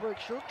Bambrick.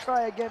 She'll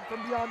try again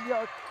from beyond the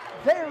arc.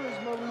 There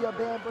is Malia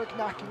Bambrick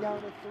knocking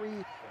down a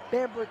 3.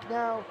 Bambrick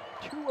now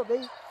 2 of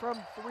 8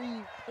 from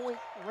 3-point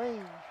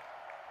range.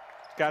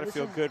 It's got to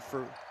feel good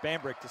for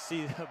Bambrick to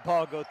see the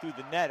ball go through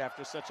the net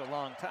after such a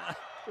long time.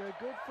 Good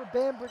for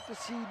Bambrick to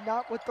see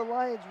not what the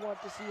Lions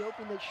want to see,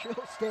 hoping that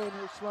she'll stay in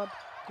her slump.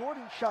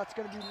 Gordon's shot's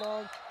going to be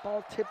long.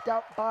 Ball tipped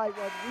out by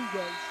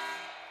Rodriguez.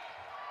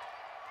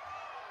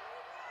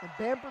 And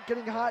Bambrick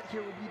getting hot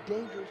here would be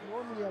dangerous.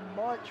 Normally a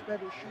much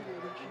better shooter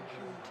than she's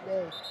shooting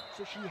today.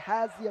 So she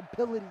has the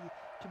ability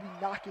to be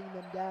knocking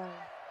them down.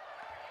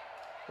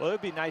 Well, it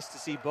would be nice to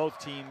see both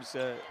teams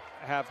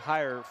have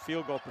higher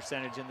field goal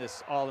percentage in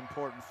this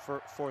all-important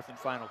 4th and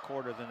final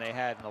quarter than they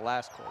had in the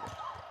last quarter.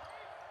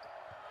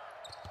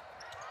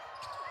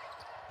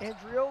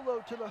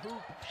 Andriolo to the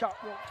hoop. Shot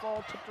won't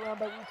fall. Tipped around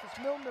by Rufus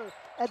Milner.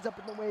 Ends up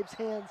in the Waves'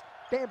 hands.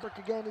 Bambrick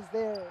again is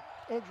there.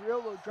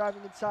 Andriolo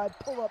driving inside.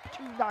 Pull up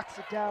 2, knocks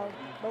it down.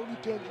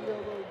 Monique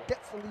Andriolo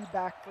gets the lead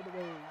back for the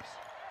Waves.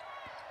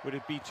 Would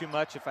it be too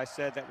much if I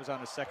said that was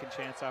on a second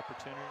chance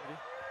opportunity?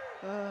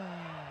 You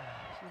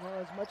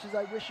know, as much as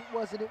I wish it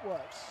wasn't, it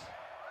was.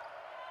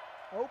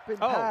 Open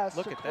pass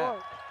look to at Clark.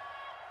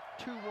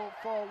 that. 2 won't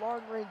fall.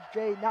 Long range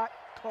J, not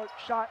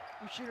Clark's shot.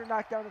 We've seen her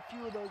knock down a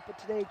few of those, but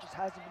today it just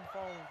hasn't been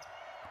falling.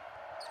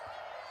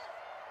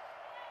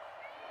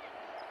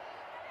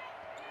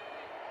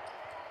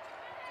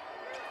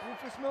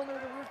 Rufus Milner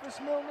to Rufus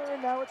Milner,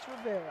 and now it's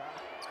Rivera.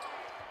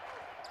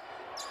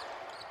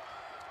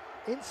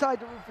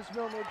 Inside to Rufus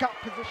Milner, got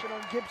position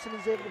on Gibson,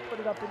 is able to put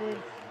it up and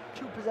in.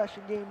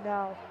 2-possession game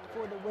now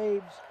for the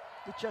Waves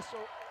with just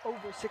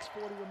over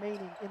 6:40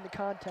 remaining in the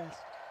contest.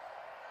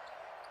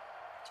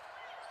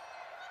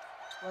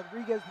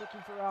 Rodriguez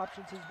looking for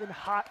options, has been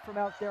hot from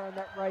out there on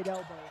that right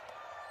elbow.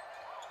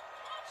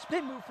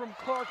 Spin move from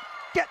Clark,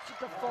 gets it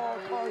to fall.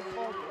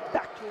 Clark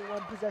back to a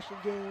 1-possession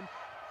game.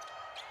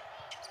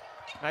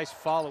 Nice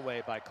fall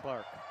away by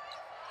Clark.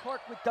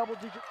 Clark with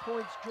double-digit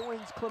points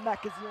joins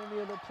Klemek as the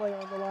only other player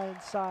on the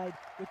Lions side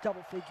with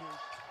double figures.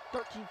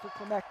 13 for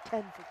Klemek,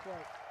 10 for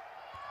Clark.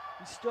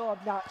 We still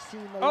have not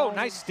seen the Lions.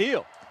 Nice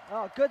steal.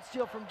 Oh, good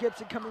steal from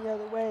Gibson coming the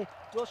other way.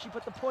 Will she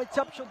put the points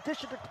up? She'll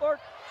dish it to Clark.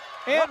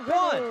 And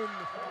one. In.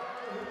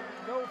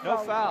 No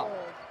foul. Called.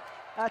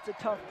 That's a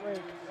tough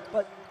break.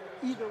 But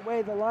either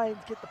way, the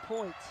Lions get the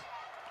points.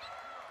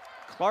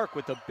 Clark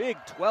with a big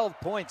 12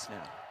 points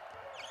now.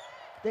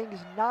 Things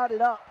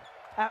knotted up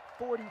at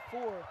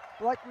 44.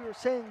 But like we were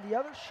saying, the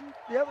other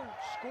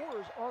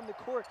scorers on the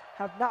court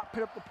have not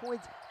put up the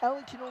points.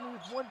 Ellington only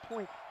with 1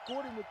 point.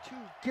 Gordon with 2.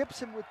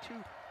 Gibson with 2.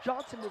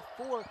 Johnson with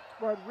 4.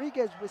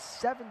 Rodriguez with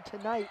 7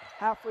 tonight,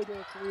 halfway to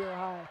a career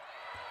high.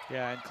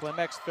 Yeah, and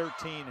Clemek's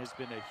 13 has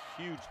been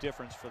a huge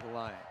difference for the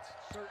Lions.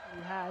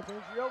 Certainly has.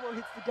 Andriolo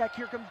hits the deck.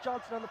 Here comes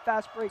Johnson on the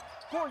fast break.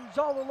 Gordon's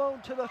all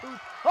alone to the hoop.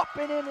 Up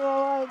and in, the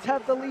Lions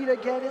have the lead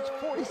again. It's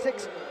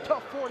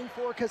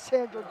 46-44.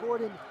 Cassandra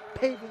Gordon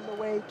paving the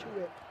way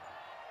to it.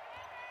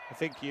 I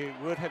think you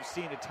would have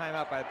seen a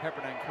timeout by the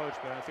Pepperdine coach,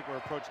 but I think we're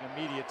approaching a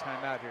media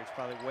timeout here. It's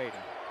probably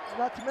waiting.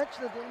 Not to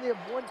mention that they only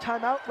have 1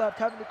 timeout left,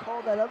 having to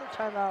call that other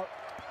timeout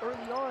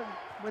early on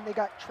when they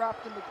got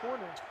trapped in the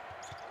corner.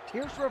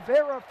 Here's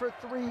Rivera for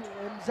 3,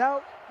 rims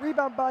out.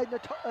 Rebound by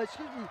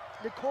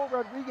Nicole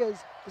Rodriguez.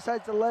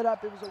 Decides to let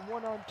up. It was a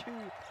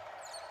 1-on-2.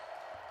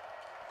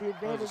 The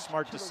advantage that was a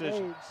smart to decision.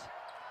 the Waves.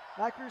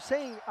 Like we were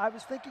saying, I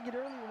was thinking it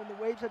earlier when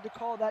the Waves had to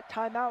call that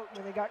timeout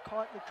when they got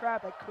caught in the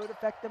trap. That could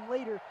affect them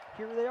later.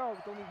 Here they are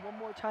with only 1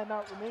 more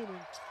timeout remaining.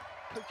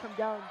 Could come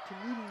down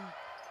to needing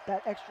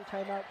that extra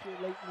timeout here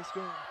late in this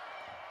game.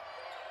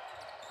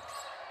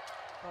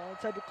 Ball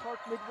inside to Clark,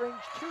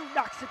 mid-range 2,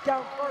 knocks it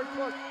down. Clark,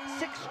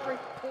 6 straight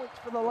points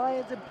for the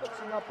Lions and puts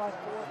them up by 4.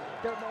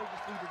 Their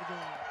largest lead of the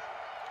game.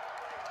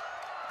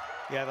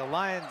 Yeah, the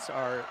Lions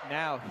are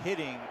now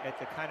hitting at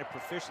the kind of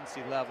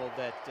proficiency level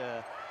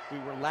that we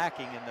were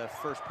lacking in the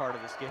first part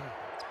of this game.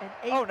 An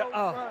 8-0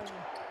 run.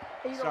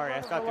 8-0 Sorry, run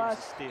I thought there was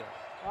a steal.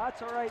 Well,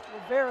 that's all right.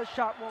 Rivera's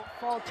shot won't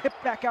fall.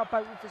 Tipped back out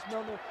by Rufus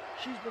Milner.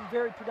 She's been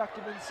very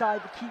productive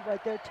inside. The key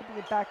right there, tipping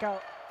it back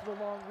out for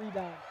the long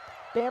rebound.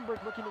 Bamberg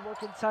looking to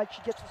work inside.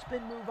 She gets the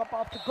spin move up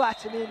off the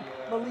glass and in.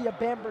 Malia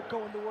Bamberg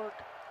going to work.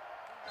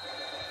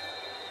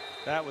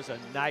 That was a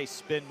nice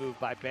spin move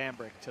by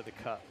Bamberg to the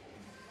cup.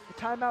 The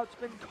timeout's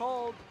been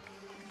called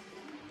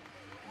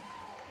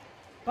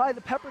by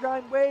the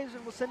Pepperdine Waves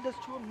and will send us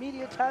to a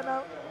media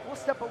timeout. We'll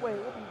step away.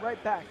 We'll be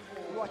right back.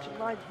 You're watching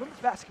Lions women's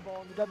basketball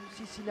on the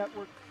WCC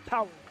Network,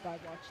 powered by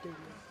Watch Stadium.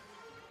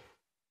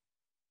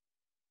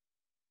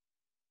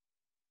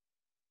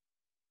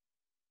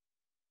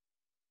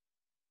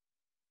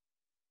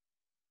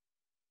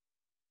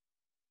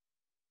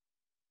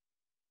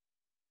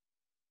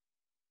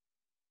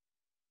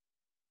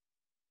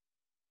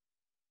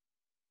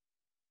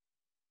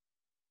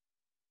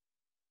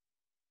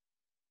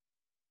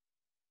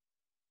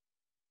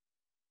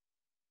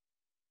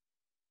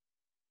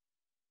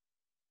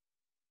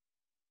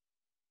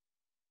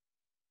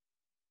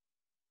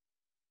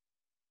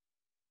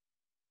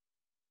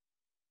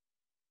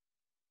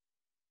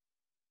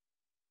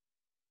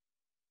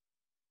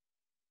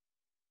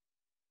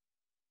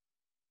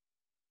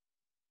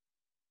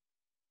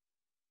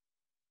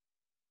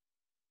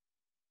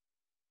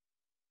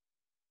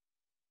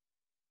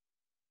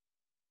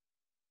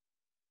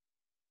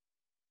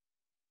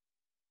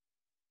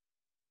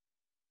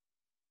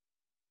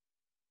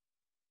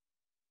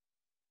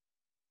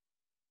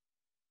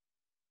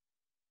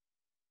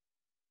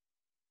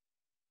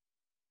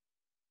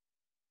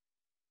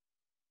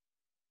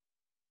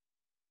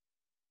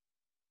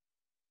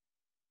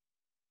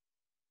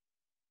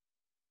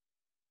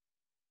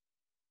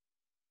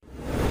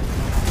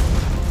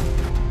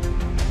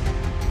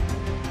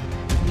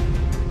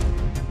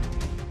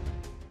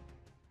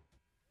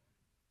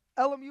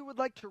 LMU would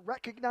like to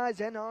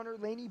recognize and honor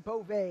Lainey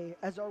Beauvais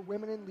as our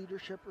Women in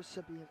Leadership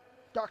recipient.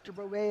 Dr.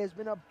 Beauvais has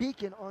been a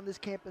beacon on this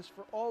campus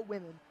for all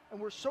women, and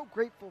we're so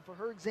grateful for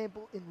her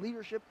example in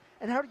leadership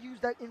and how to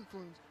use that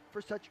influence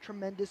for such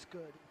tremendous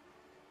good.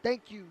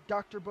 Thank you,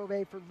 Dr.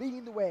 Beauvais, for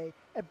leading the way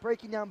and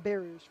breaking down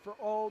barriers for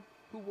all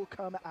who will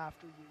come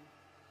after you.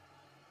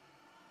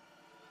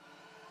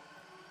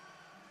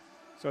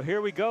 So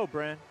here we go,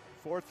 Bren.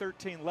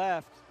 4:13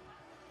 left.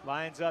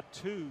 Lions up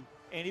 2.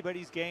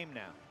 Anybody's game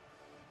now.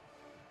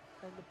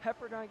 And the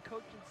Pepperdine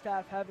coaching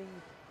staff having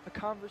a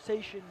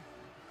conversation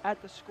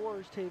at the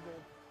scorer's table.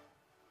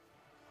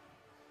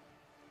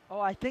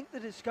 Oh, I think the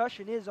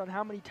discussion is on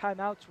how many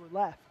timeouts were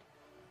left.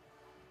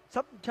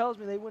 Something tells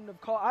me they wouldn't have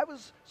called. I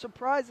was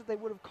surprised that they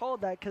would have called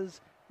that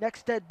because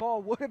next dead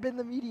ball would have been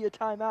the media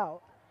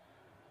timeout.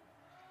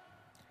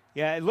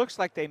 Yeah, it looks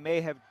like they may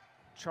have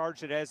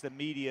charged it as the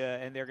media,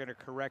 and they're going to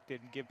correct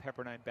it and give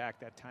Pepperdine back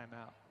that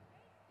timeout.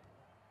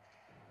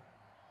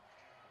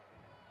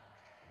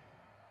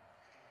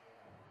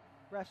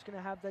 Ref's going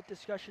to have that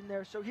discussion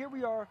there. So here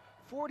we are,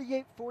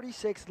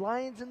 48-46,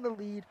 Lions in the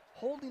lead,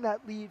 holding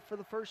that lead for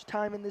the first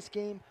time in this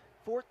game.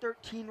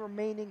 4:13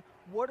 remaining.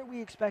 What are we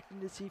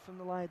expecting to see from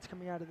the Lions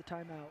coming out of the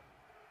timeout?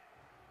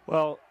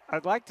 Well,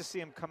 I'd like to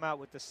see them come out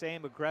with the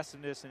same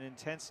aggressiveness and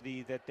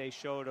intensity that they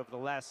showed over the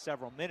last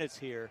several minutes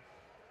here.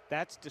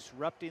 That's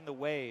disrupting the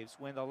Waves.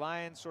 When the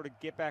Lions sort of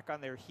get back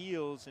on their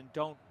heels and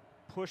don't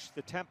push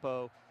the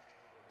tempo,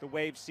 the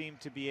Waves seem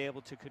to be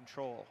able to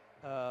control.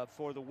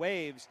 For the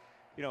Waves,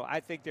 you know, I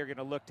think they're going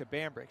to look to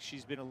Bambrick.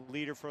 She's been a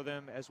leader for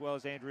them, as well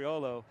as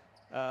Andriolo,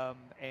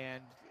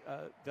 and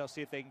they'll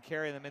see if they can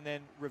carry them. And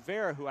then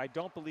Rivera, who I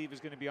don't believe is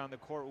going to be on the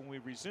court when we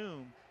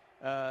resume,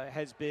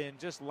 has been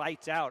just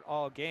lights out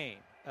all game.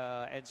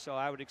 And so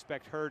I would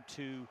expect her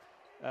to,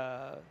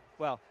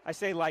 well, I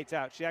say lights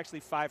out. She's actually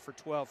 5 for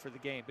 12 for the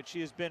game, but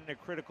she has been a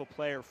critical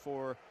player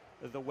for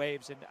the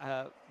Waves.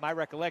 And my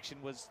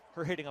recollection was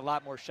her hitting a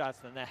lot more shots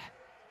than that.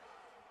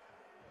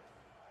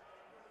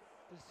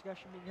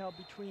 Discussion being held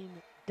between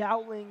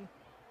Dowling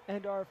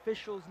and our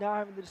officials, now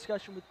having the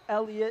discussion with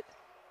Elliott.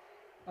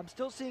 I'm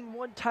still seeing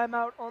one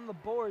timeout on the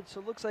board, so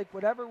it looks like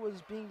whatever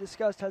was being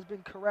discussed has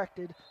been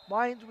corrected.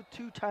 Lions with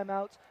 2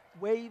 timeouts,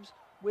 Waves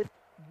with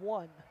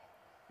 1.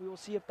 We will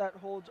see if that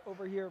holds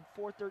over here.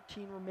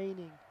 4:13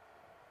 remaining.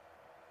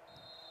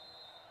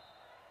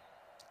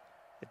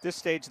 At this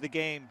stage of the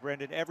game,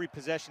 Brendan, every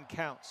possession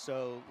counts,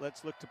 so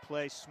let's look to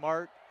play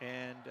smart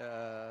and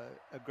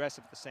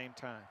aggressive at the same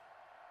time.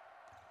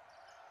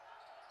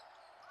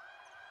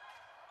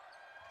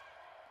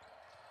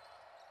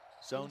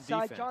 Zone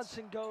Inside defense.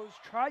 Johnson goes,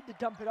 tried to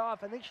dump it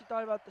off. I think she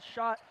thought about the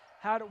shot,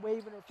 had a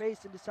wave in her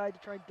face, and decided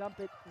to try and dump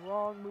it.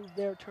 Wrong move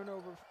there,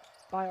 turnover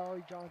by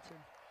Ari Johnson.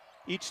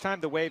 Each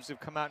time the Waves have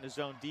come out in a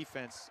zone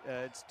defense,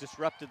 it's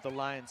disrupted the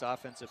Lions'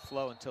 offensive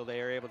flow until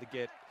they are able to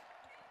get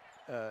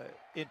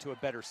into a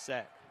better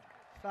set.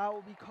 Foul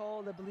will be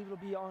called. I believe it'll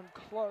be on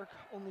Clark,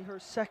 only her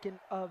second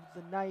of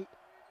the night.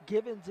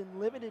 Givens in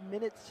limited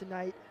minutes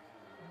tonight,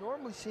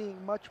 normally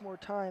seeing much more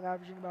time,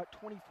 averaging about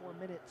 24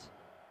 minutes.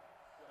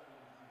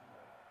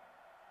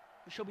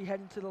 She'll be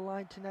heading to the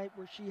line tonight,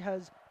 where she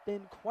has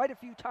been quite a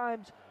few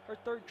times, her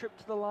third trip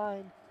to the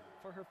line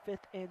for her 5th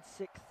and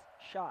 6th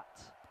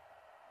shots.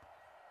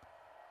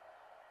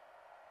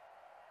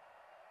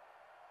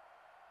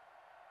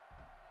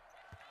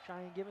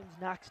 Cheyenne Givens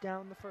knocks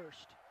down the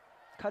first.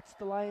 Cuts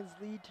the Lions'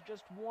 lead to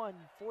just 1,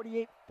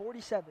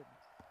 48-47.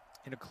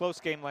 In a close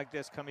game like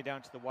this, coming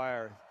down to the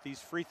wire, these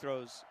free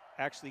throws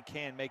actually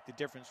can make the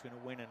difference between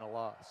a win and a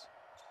loss.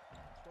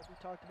 That's what we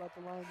talked about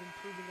the Lions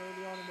improving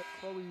early on and what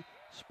Chloe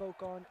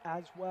spoke on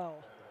as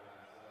well.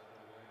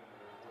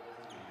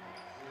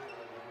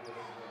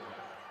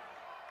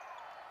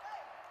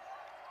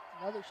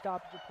 Another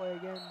stoppage of play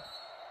again.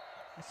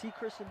 I see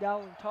Kristen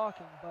Dowling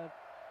talking, but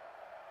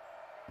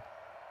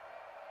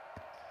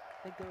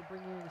I think they were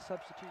bringing in a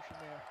substitution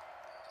there.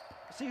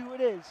 We'll see who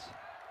it is.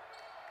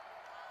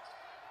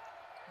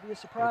 It'll be a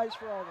surprise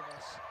for all of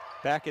us.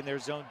 Back in their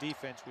zone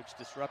defense, which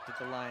disrupted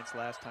the Lions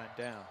last time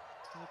down.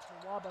 And it's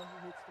Nwaba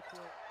who hits the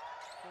court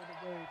for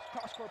the Waves.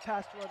 Cross-court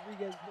pass to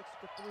Rodriguez, looks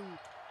at the three.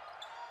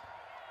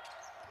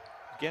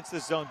 Against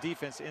this zone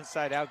defense,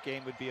 inside-out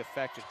game would be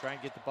effective. Try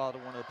and get the ball to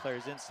one of the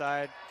players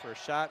inside for a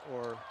shot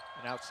or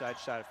an outside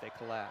shot if they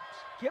collapse.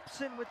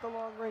 Gibson with the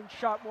long-range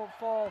shot won't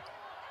fall.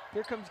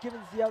 Here comes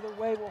Givens the other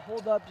way, will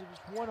hold up. It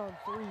was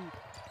 1-on-3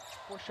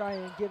 for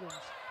Cheyenne Givens.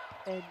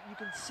 And you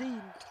can see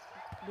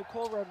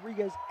Nicole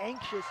Rodriguez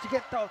anxious to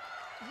get the,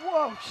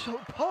 whoa, so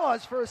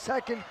pause for a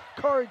second.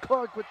 Kari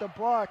Clark with the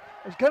block.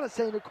 I was gonna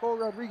say Nicole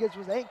Rodriguez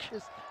was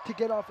anxious to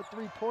get off a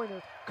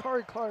three-pointer.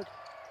 Kari Clark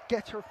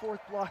gets her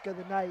 4th block of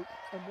the night.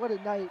 And what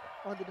a night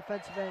on the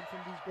defensive end from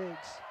these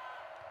bigs.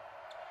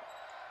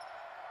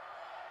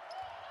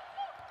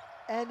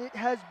 And it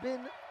has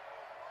been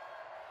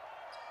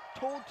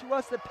told to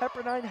us that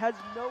Pepperdine has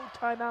no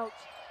timeouts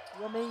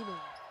remaining.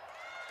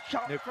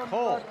 Shot from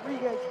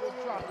Rodriguez will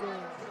drop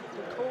in.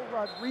 Nicole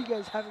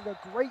Rodriguez having a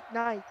great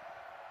night.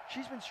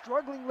 She's been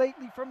struggling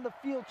lately from the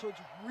field, so it's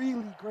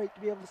really great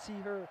to be able to see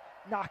her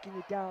knocking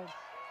it down.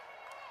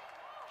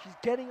 She's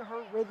getting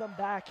her rhythm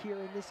back here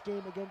in this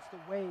game against the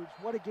Waves.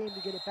 What a game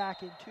to get it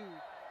back into.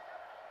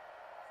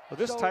 Well,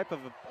 this type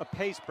of a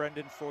pace,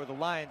 Brendan, for the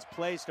Lions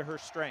plays to her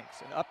strengths.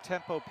 An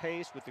up-tempo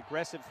pace with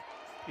aggressive,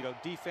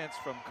 defense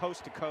from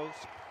coast to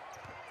coast.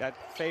 That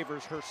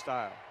favors her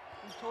style.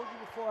 We told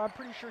you before, I'm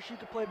pretty sure she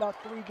could play about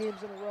 3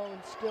 games in a row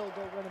and still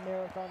go run a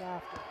marathon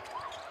after.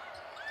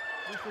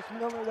 Rufus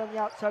Miller on the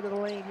outside of the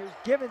lane. Here's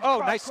Givens. Oh,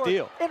 nice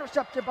steal.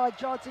 Intercepted by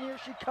Johnson. Here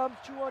she comes.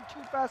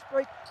 2-on-2 fast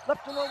break.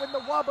 Left alone with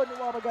Nwaba.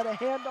 Nwaba got a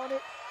hand on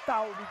it.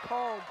 Foul will be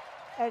called.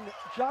 And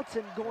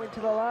Johnson going to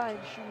the line,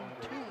 shooting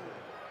 2.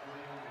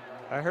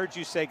 I heard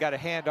you say got a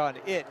hand on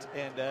it,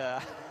 and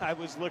I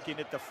was looking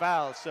at the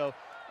foul. So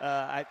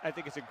I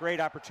think it's a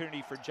great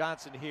opportunity for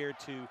Johnson here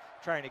to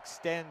try and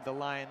extend the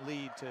Lion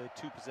lead to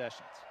 2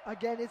 possessions.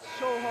 Again, it's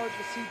so hard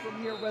to see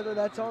from here whether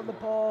that's on the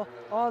ball,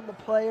 on the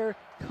player.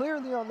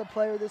 Clearly on the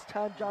player this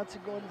time. Johnson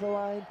going to the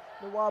line.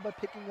 Nwaba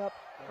picking up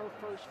her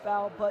first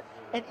foul. But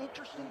an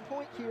interesting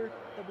point here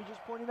that we just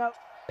pointed out.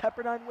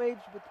 Pepperdine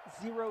Waves with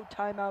 0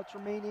 timeouts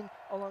remaining,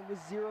 along with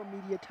 0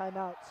 media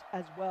timeouts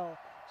as well.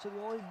 So the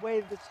only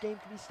way this game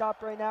can be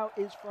stopped right now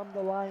is from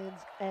the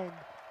Lions' end.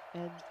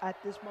 And at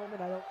this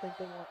moment, I don't think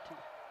they want to.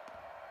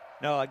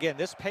 No, again,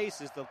 this pace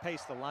is the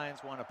pace the Lions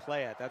want to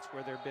play at. That's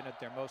where they've been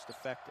at their most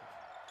effective.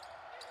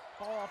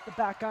 Ball off the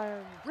back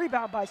iron.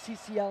 Rebound by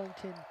CeCe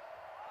Ellington.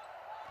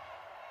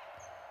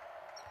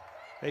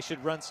 They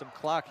should run some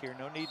clock here.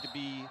 No need to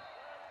be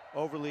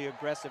overly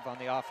aggressive on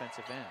the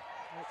offensive end.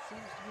 That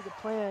seems to be the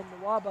plan.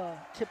 Nwaba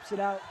tips it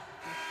out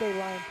and stay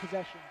Lion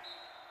possession.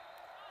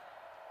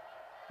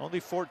 Only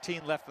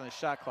 14 left on the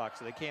shot clock,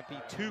 so they can't be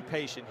too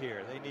patient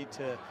here. They need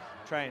to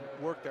try and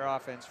work their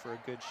offense for a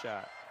good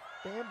shot.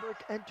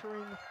 Bambrick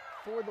entering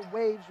for the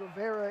Waves.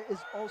 Rivera is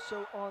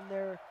also on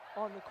the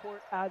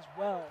court as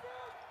well.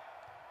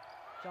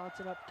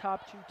 Johnson up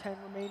top, 2:10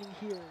 remaining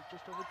here.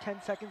 Just over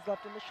 10 seconds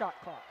left on the shot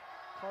clock.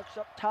 Clark's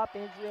up top,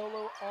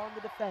 Andriolo on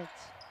the defense.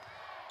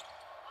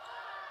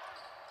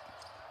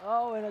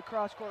 Oh, and a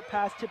cross-court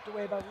pass tipped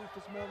away by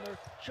Rufus Milner.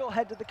 She'll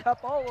head to the cup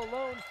all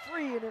alone,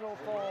 free, and it'll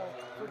fall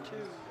for 2.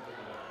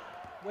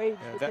 Waves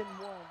within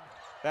 1.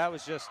 That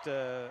was just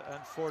an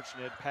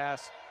unfortunate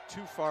pass,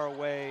 too far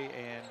away,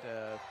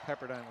 and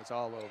Pepperdine was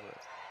all over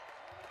it.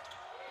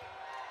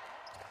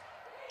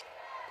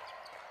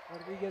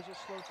 Rodriguez will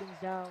slow things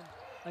down.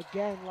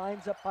 Again,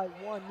 lines up by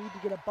 1, need to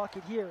get a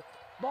bucket here.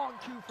 Long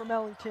 2 from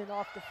Ellington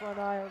off the front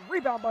iron.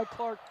 Rebound by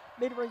Clark,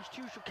 mid-range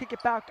 2, she'll kick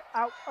it back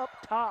out up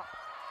top.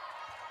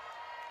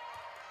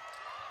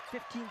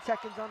 15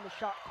 seconds on the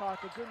shot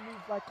clock. A good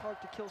move by Clark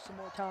to kill some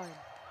more time.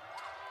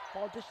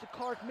 Ball just to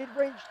Clark,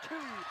 mid-range 2.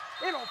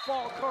 It'll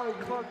fall. Kari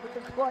Clark with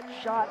the clutch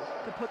shot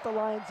to put the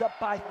Lions up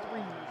by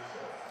 3.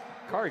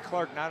 Kari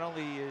Clark not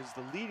only is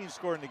the leading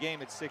scorer in the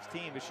game at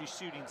 16, but she's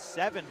shooting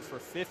 7 for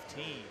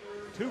 15.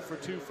 2 for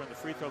 2 from the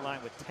free throw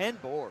line with 10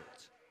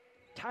 boards.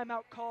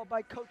 Timeout call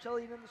by Coach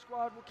Elliott and the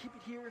squad. We'll keep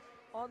it here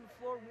on the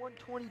floor.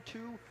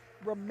 1:22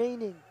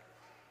 remaining.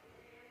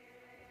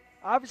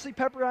 Obviously,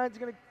 Pepperdine's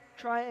going to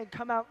try and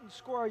come out and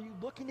score? Are you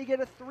looking to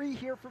get a 3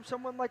 here from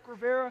someone like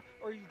Rivera,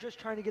 or are you just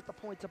trying to get the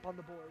points up on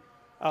the board?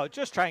 Oh,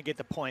 just try and get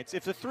the points.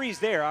 If the 3's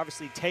there,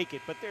 obviously take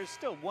it, but there's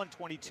still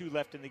 1:22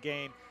 left in the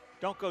game.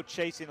 Don't go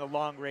chasing a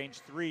long-range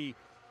 3.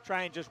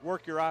 Try and just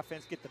work your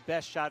offense, get the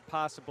best shot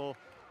possible.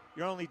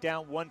 You're only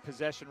down 1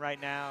 possession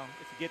right now.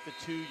 If you get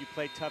the 2, you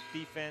play tough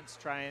defense,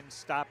 try and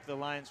stop the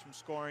Lions from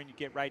scoring. You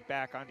get right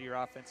back onto your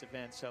offensive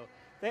end. So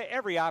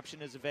every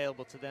option is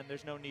available to them.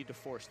 There's no need to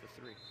force the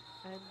 3.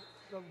 And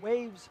the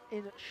Waves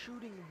in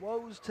shooting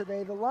woes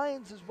today. The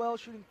Lions as well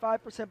shooting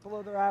 5%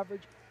 below their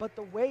average, but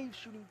the Waves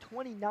shooting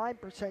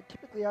 29%,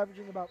 typically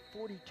averaging about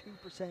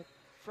 42%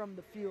 from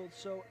the field.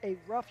 So a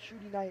rough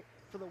shooting night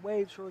for the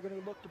Waves, who are going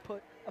to look to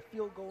put a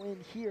field goal in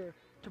here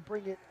to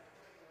bring it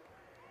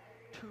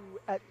to,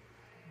 at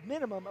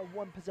minimum, a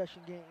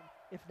 1-possession game,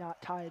 if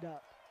not tie it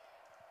up.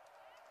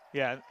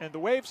 Yeah, and the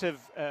Waves have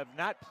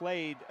not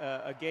played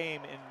a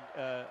game in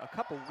a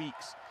couple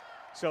weeks.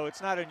 So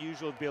it's not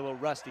unusual to be a little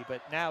rusty,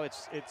 but now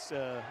it's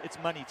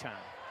money time.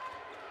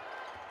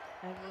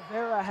 And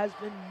Rivera has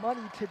been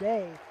money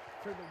today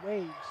for the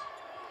Waves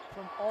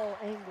from all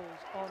angles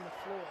on the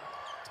floor.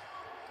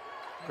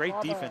 Great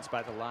defense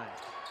by the Lions.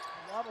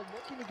 Lava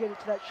looking to get it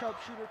to that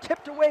sharpshooter.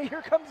 Tipped away.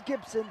 Here comes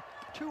Gibson.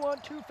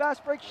 2-on-2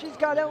 fast break. She's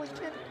got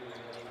Ellington.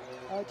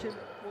 Ellington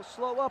will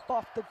slow up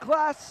off the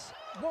glass.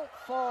 Won't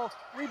fall.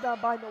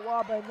 Rebound by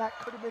Nwaba, and that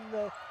could have been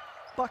the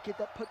bucket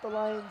that put the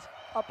Lions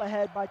up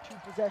ahead by 2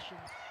 possessions.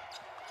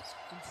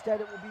 Instead,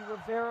 it will be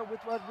Rivera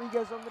with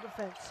Rodriguez on the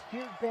defense.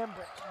 Here's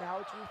Bambrick. Now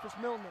it's Rufus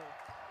Milner.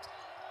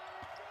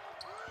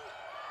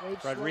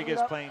 Waves Rodriguez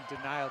playing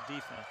denial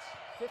defense.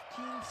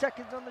 15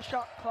 seconds on the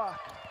shot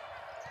clock.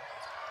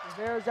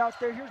 Rivera's out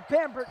there. Here's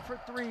Bambrick for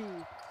 3.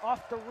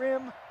 Off the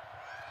rim.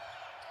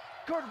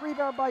 Good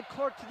rebound by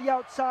Clark to the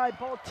outside.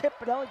 Ball tipped,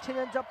 but Ellington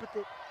ends up with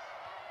it.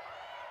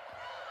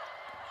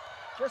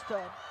 Just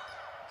a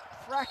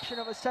fraction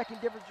of a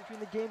second difference between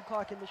the game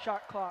clock and the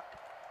shot clock.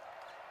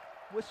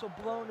 Whistle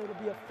blown, it'll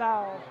be a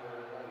foul.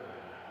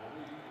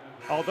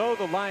 Although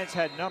the Lions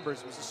had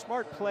numbers, it was a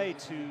smart play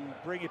to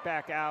bring it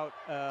back out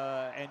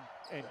and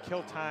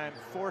kill time,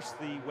 force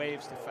the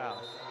Waves to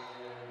foul.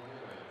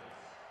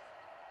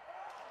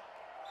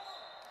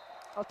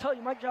 I'll tell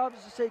you, my job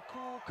is to stay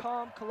cool,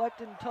 calm,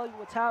 collected, and tell you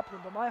what's happening,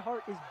 but my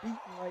heart is beating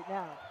right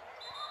now.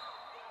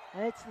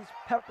 And it's this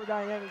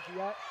Pepperdine energy.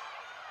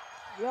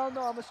 We all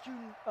know I'm a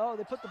student. Oh,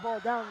 they put the ball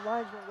down. The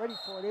Lions weren't ready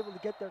for it. Able to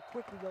get there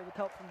quickly, though, with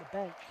help from the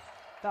bench.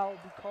 Foul will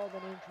be called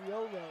on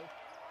Andriolo.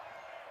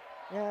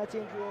 Yeah, that's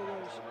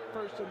Andriolo's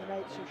first of the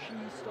night, so she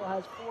still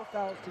has 4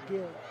 fouls to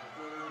give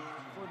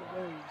for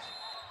the Waves.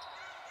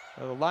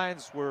 Well, the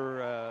Lions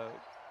were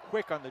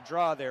quick on the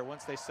draw there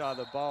once they saw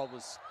the ball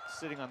was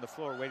sitting on the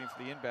floor waiting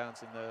for the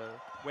inbounds, and the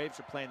Waves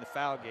are playing the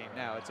foul game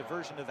now. It's a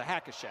version of the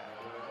Hack-a-Shack.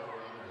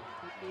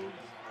 It is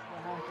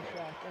the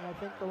Hack-a-Shack, and I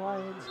think the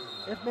Lions,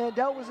 if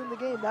Mandel was in the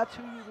game, that's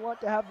who you'd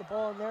want to have the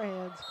ball in their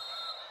hands.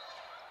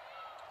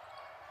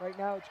 Right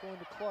now it's going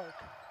to Clark.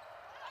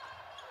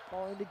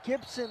 Ball into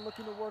Gibson,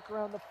 looking to work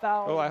around the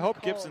foul. Oh, I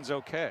hope Gibson's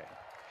okay.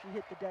 She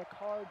hit the deck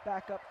hard,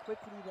 back up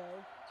quickly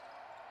though.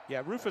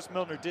 Yeah, Rufus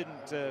Milner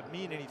didn't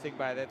mean anything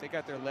by that. They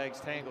got their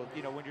legs tangled.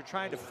 You know, when you're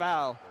trying to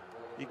foul,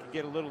 you can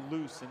get a little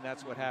loose, and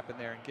that's what happened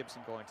there, and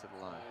Gibson going to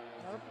the line.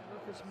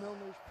 Rufus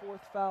Milner's 4th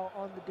foul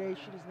on the day.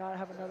 She does not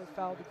have another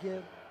foul to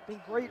give.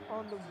 Been great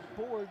on the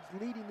boards,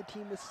 leading the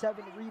team with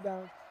 7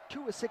 rebounds,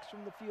 2 assists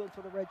from the field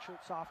for the redshirt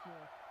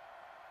sophomore.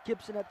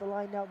 Gibson at the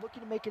line now,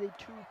 looking to make it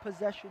a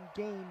 2-possession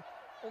game.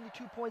 Only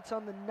 2 points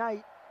on the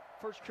night.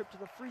 First trip to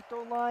the free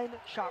throw line,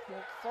 shot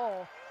won't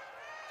fall.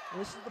 And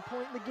this is the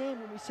point in the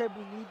game when we said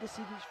we need to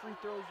see these free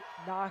throws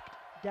knocked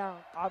down.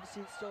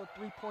 Obviously, it's still a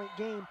 3-point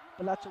game,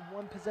 but that's a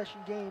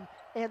 1-possession game,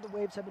 and the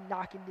Waves have been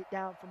knocking it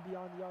down from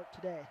beyond the arc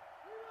today.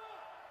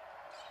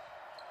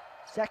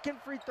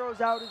 Second free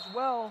throw's out as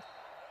well.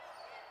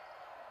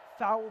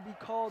 Foul will be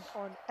called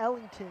on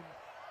Ellington.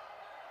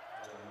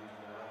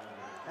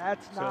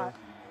 That's not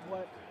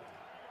what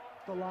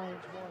the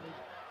Lions wanted.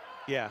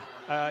 Yeah,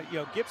 you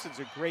know, Gibson's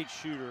a great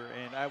shooter,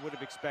 and I would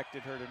have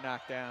expected her to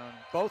knock down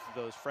both of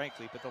those,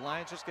 frankly, but the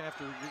Lions just going to have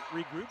to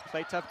regroup,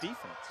 play tough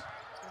defense.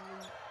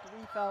 Only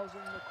 3 fouls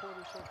in the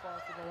quarter so far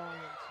for the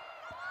Lions.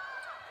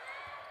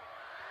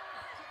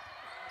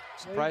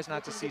 Surprised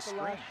not to see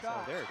screens.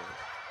 Oh, there it is.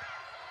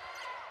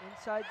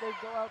 Inside they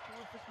go out to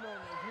Rufus Milner.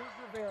 Here's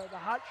Rivera, the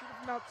hot shooter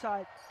from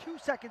outside. 2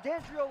 seconds,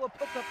 Andriolo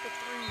puts up the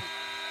 3.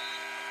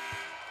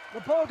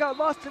 The ball got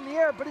lost in the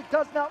air, but it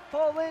does not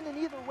fall in, and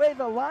either way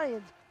the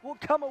Lions will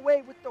come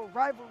away with the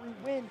rivalry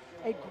win,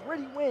 a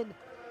gritty win,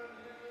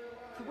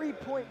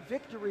 3-point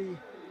victory.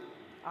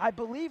 I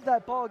believe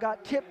that ball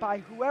got tipped by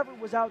whoever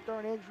was out there,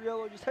 and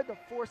Andriolo just had to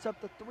force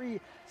up the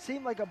 3.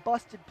 Seemed like a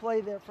busted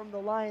play there from the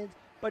Lions,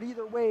 but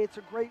either way, it's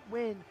a great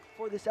win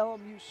for this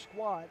LMU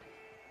squad.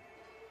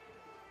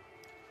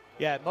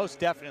 Yeah, most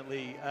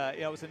definitely.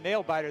 You know, it was a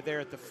nail-biter there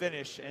at the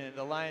finish, and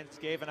the Lions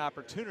gave an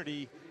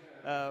opportunity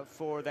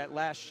for that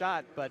last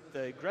shot, but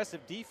the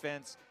aggressive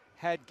defense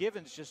had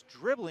Givens just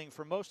dribbling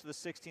for most of the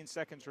 16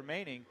 seconds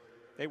remaining,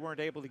 they weren't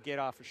able to get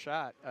off a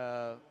shot.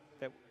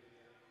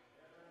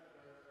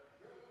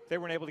 They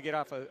weren't able to get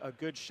off a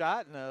good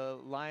shot, and the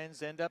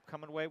Lions end up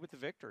coming away with the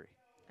victory.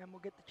 And we'll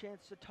get the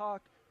chance to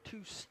talk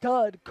to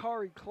stud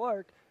Kari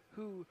Clark,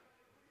 who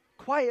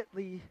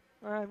quietly,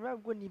 I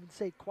wouldn't even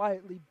say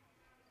quietly,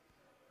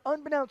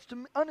 unbeknownst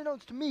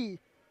to me,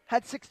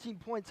 had 16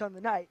 points on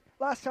the night.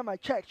 Last time I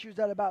checked, she was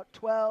at about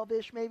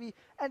 12-ish maybe,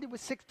 ended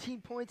with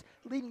 16 points,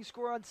 leading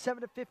scorer on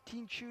 7 of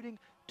 15 shooting,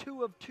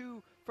 2 of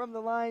 2 from the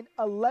line,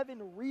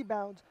 11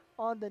 rebounds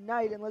on the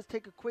night. And let's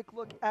take a quick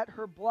look at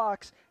her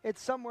blocks.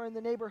 It's somewhere in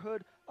the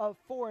neighborhood of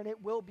 4, and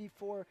it will be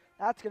 4.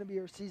 That's going to be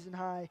her season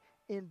high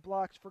in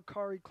blocks for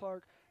Kari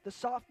Clark. The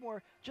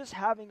sophomore just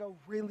having a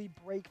really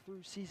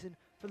breakthrough season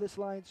for this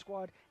Lions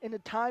squad in a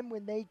time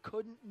when they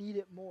couldn't need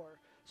it more.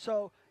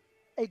 So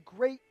a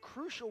great,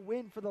 crucial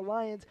win for the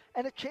Lions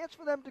and a chance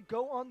for them to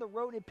go on the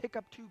road and pick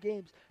up 2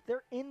 games.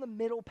 They're in the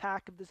middle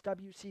pack of this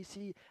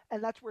WCC,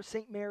 and that's where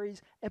St.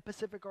 Mary's and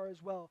Pacific are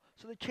as well.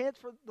 So the chance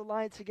for the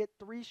Lions to get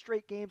 3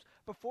 straight games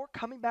before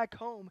coming back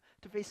home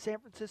to face San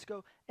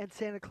Francisco and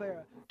Santa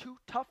Clara, 2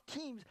 tough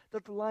teams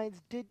that the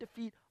Lions did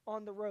defeat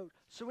on the road.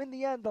 So in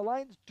the end, the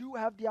Lions do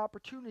have the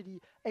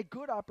opportunity, a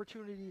good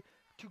opportunity,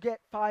 to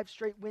get 5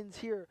 straight wins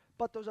here,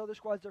 but those other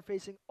squads they're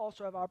facing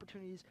also have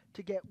opportunities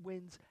to get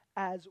wins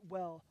as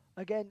well.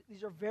 Again,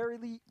 these are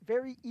very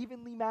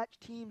evenly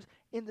matched teams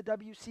in the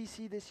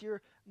WCC this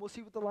year. We'll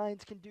see what the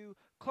Lions can do.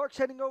 Clark's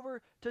heading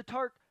over to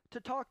talk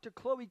to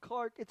Chloe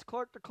Clark. It's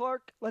Clark to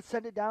Clark. Let's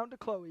send it down to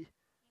Chloe.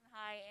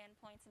 High in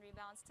points and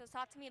rebounds. So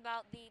talk to me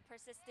about the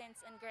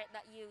persistence and grit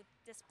that you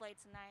displayed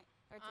tonight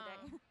or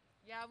today.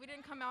 Yeah, we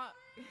didn't come out.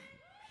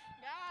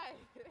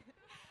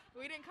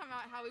 We didn't come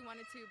out how we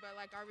wanted to, but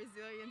like our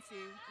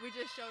resiliency, we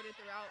just showed it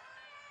throughout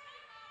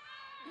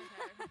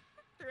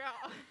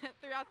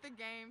the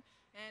game,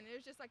 and it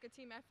was just like a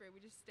team effort. We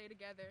just stay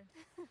together.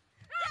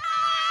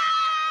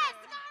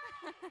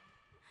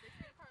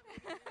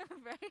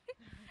 Right.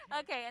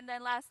 Okay, and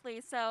then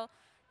lastly, so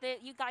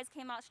you guys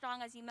came out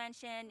strong, as you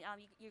mentioned.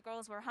 Your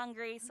girls were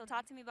hungry. So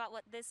talk to me about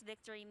what this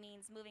victory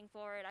means moving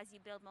forward as you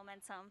build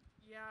momentum.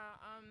 Yeah,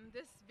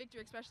 this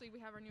victory, especially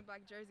we have our new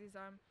black jerseys.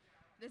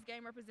 This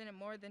game represented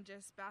more than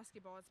just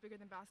basketball. It's bigger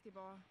than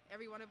basketball.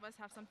 Every one of us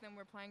have something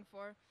we're playing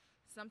for.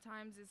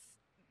 Sometimes it's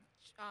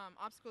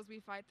obstacles we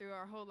fight through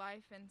our whole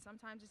life, and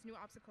sometimes it's new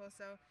obstacles.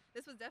 So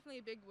this was definitely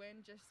a big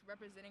win, just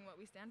representing what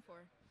we stand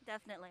for.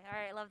 Definitely. All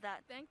right, love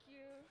that. Thank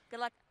you. Good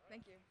luck.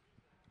 Thank you.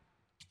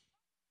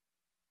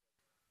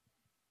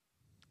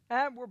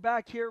 And we're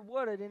back here.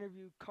 What an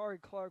interview, Kari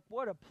Clark.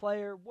 What a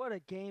player, what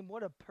a game,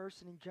 what a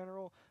person in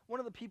general. One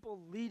of the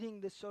people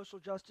leading this social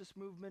justice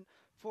movement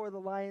for the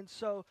Lions.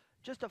 So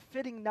just a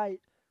fitting night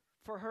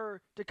for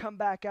her to come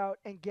back out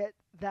and get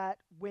that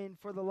win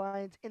for the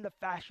Lions in the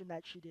fashion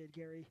that she did,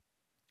 Gary.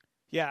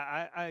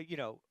 Yeah, I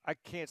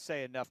can't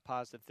say enough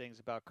positive things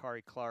about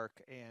Kari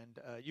Clark, and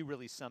you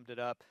really summed it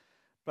up.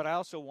 But I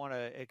also want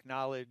to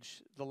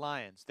acknowledge the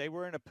Lions. They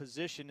were in a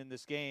position in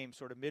this game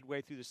sort of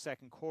midway through the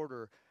second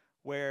quarter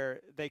where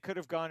they could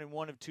have gone in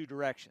one of 2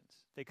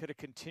 directions. They could have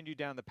continued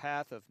down the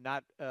path of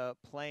not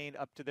playing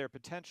up to their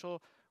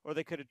potential, or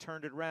they could have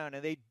turned it around,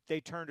 and they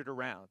turned it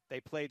around.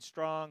 They played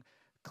strong.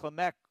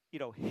 Klemek,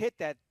 hit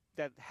that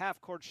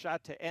half-court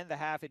shot to end the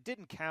half. It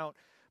didn't count,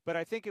 but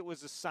I think it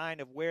was a sign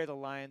of where the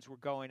Lions were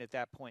going at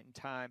that point in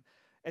time.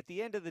 At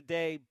the end of the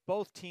day,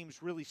 both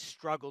teams really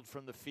struggled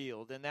from the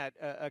field, and that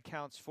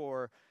accounts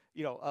for,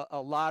 a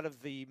lot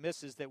of the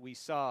misses that we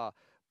saw.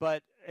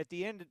 But at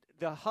the end,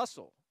 the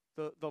hustle,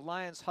 the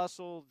Lions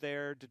hustle,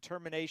 their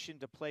determination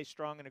to play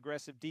strong and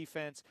aggressive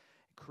defense,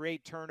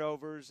 create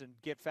turnovers, and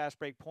get fast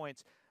break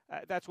points,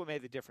 that's what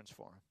made the difference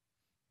for them.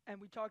 And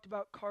we talked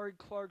about Kari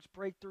Clark's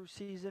breakthrough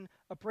season,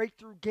 a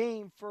breakthrough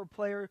game for a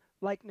player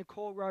like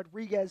Nicole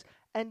Rodriguez,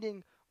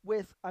 ending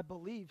with, I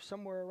believe,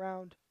 somewhere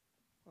around,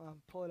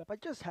 pull it up. I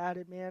just had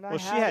it, man. Well,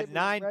 she had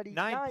nine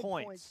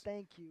points.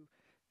 Thank you.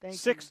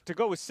 To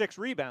go with 6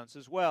 rebounds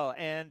as well.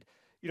 And,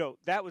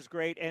 that was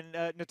great. And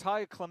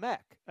Natalia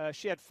Klemek,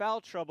 she had foul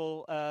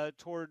trouble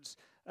towards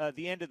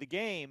the end of the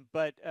game,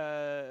 but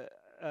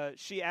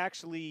she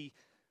actually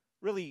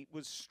really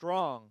was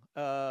strong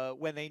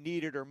when they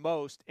needed her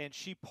most, and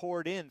she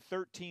poured in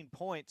 13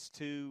 points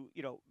to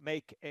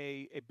make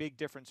a big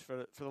difference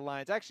for the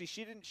Lions. Actually,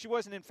 she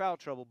wasn't in foul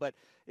trouble, but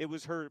it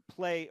was her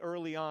play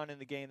early on in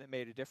the game that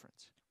made a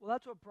difference. Well,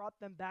 that's what brought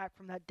them back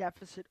from that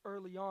deficit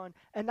early on,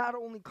 and not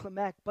only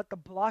Klemek, but the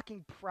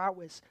blocking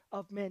prowess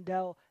of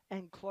Mandel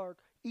and Clark,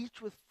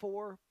 each with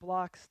 4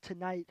 blocks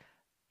tonight.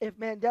 If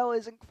Mandel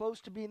isn't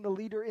close to being the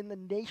leader in the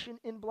nation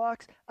in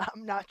blocks,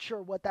 I'm not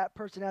sure what that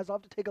person has. I'll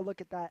have to take a look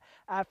at that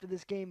after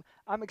this game.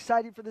 I'm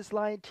excited for this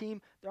Lion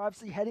team. They're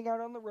obviously heading out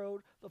on the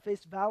road. They'll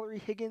face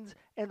Valerie Higgins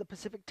and the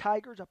Pacific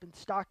Tigers up in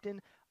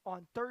Stockton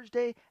on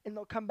Thursday, and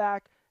they'll come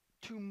back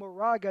to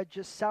Moraga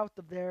just south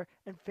of there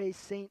and face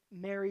St.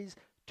 Mary's.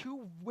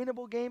 2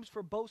 winnable games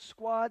for both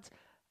squads.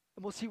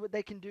 And we'll see what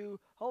they can do.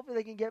 Hopefully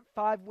they can get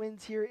 5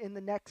 wins here in the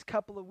next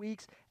couple of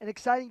weeks. An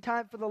exciting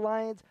time for the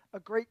Lions, a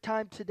great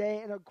time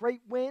today, and a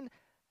great win.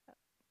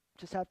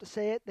 Just have to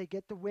say it. They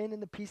get the win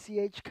in the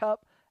PCH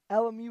Cup.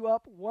 LMU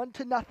up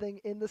 1-0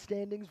 in the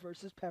standings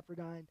versus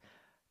Pepperdine.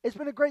 It's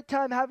been a great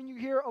time having you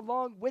here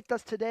along with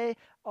us today.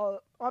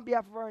 On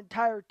behalf of our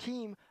entire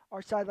team,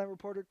 our sideline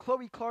reporter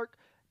Chloe Clark,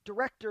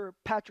 director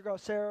Patrick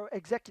Alcero,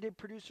 executive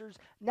producers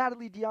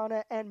Natalie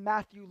Diana and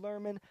Matthew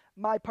Lerman,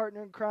 my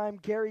partner in crime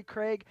Gary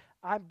Craig,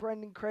 I'm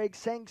Brendan Craig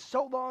saying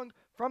so long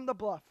from the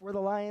Bluff, where the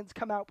Lions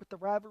come out with the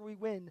rivalry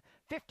win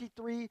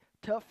 53-50.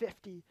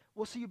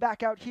 We'll see you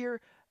back out here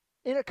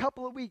in a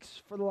couple of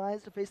weeks for the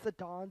Lions to face the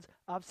Dons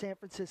of San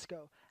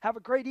Francisco. Have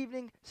a great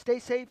evening, stay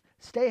safe,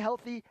 stay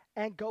healthy,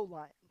 and go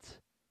Lions.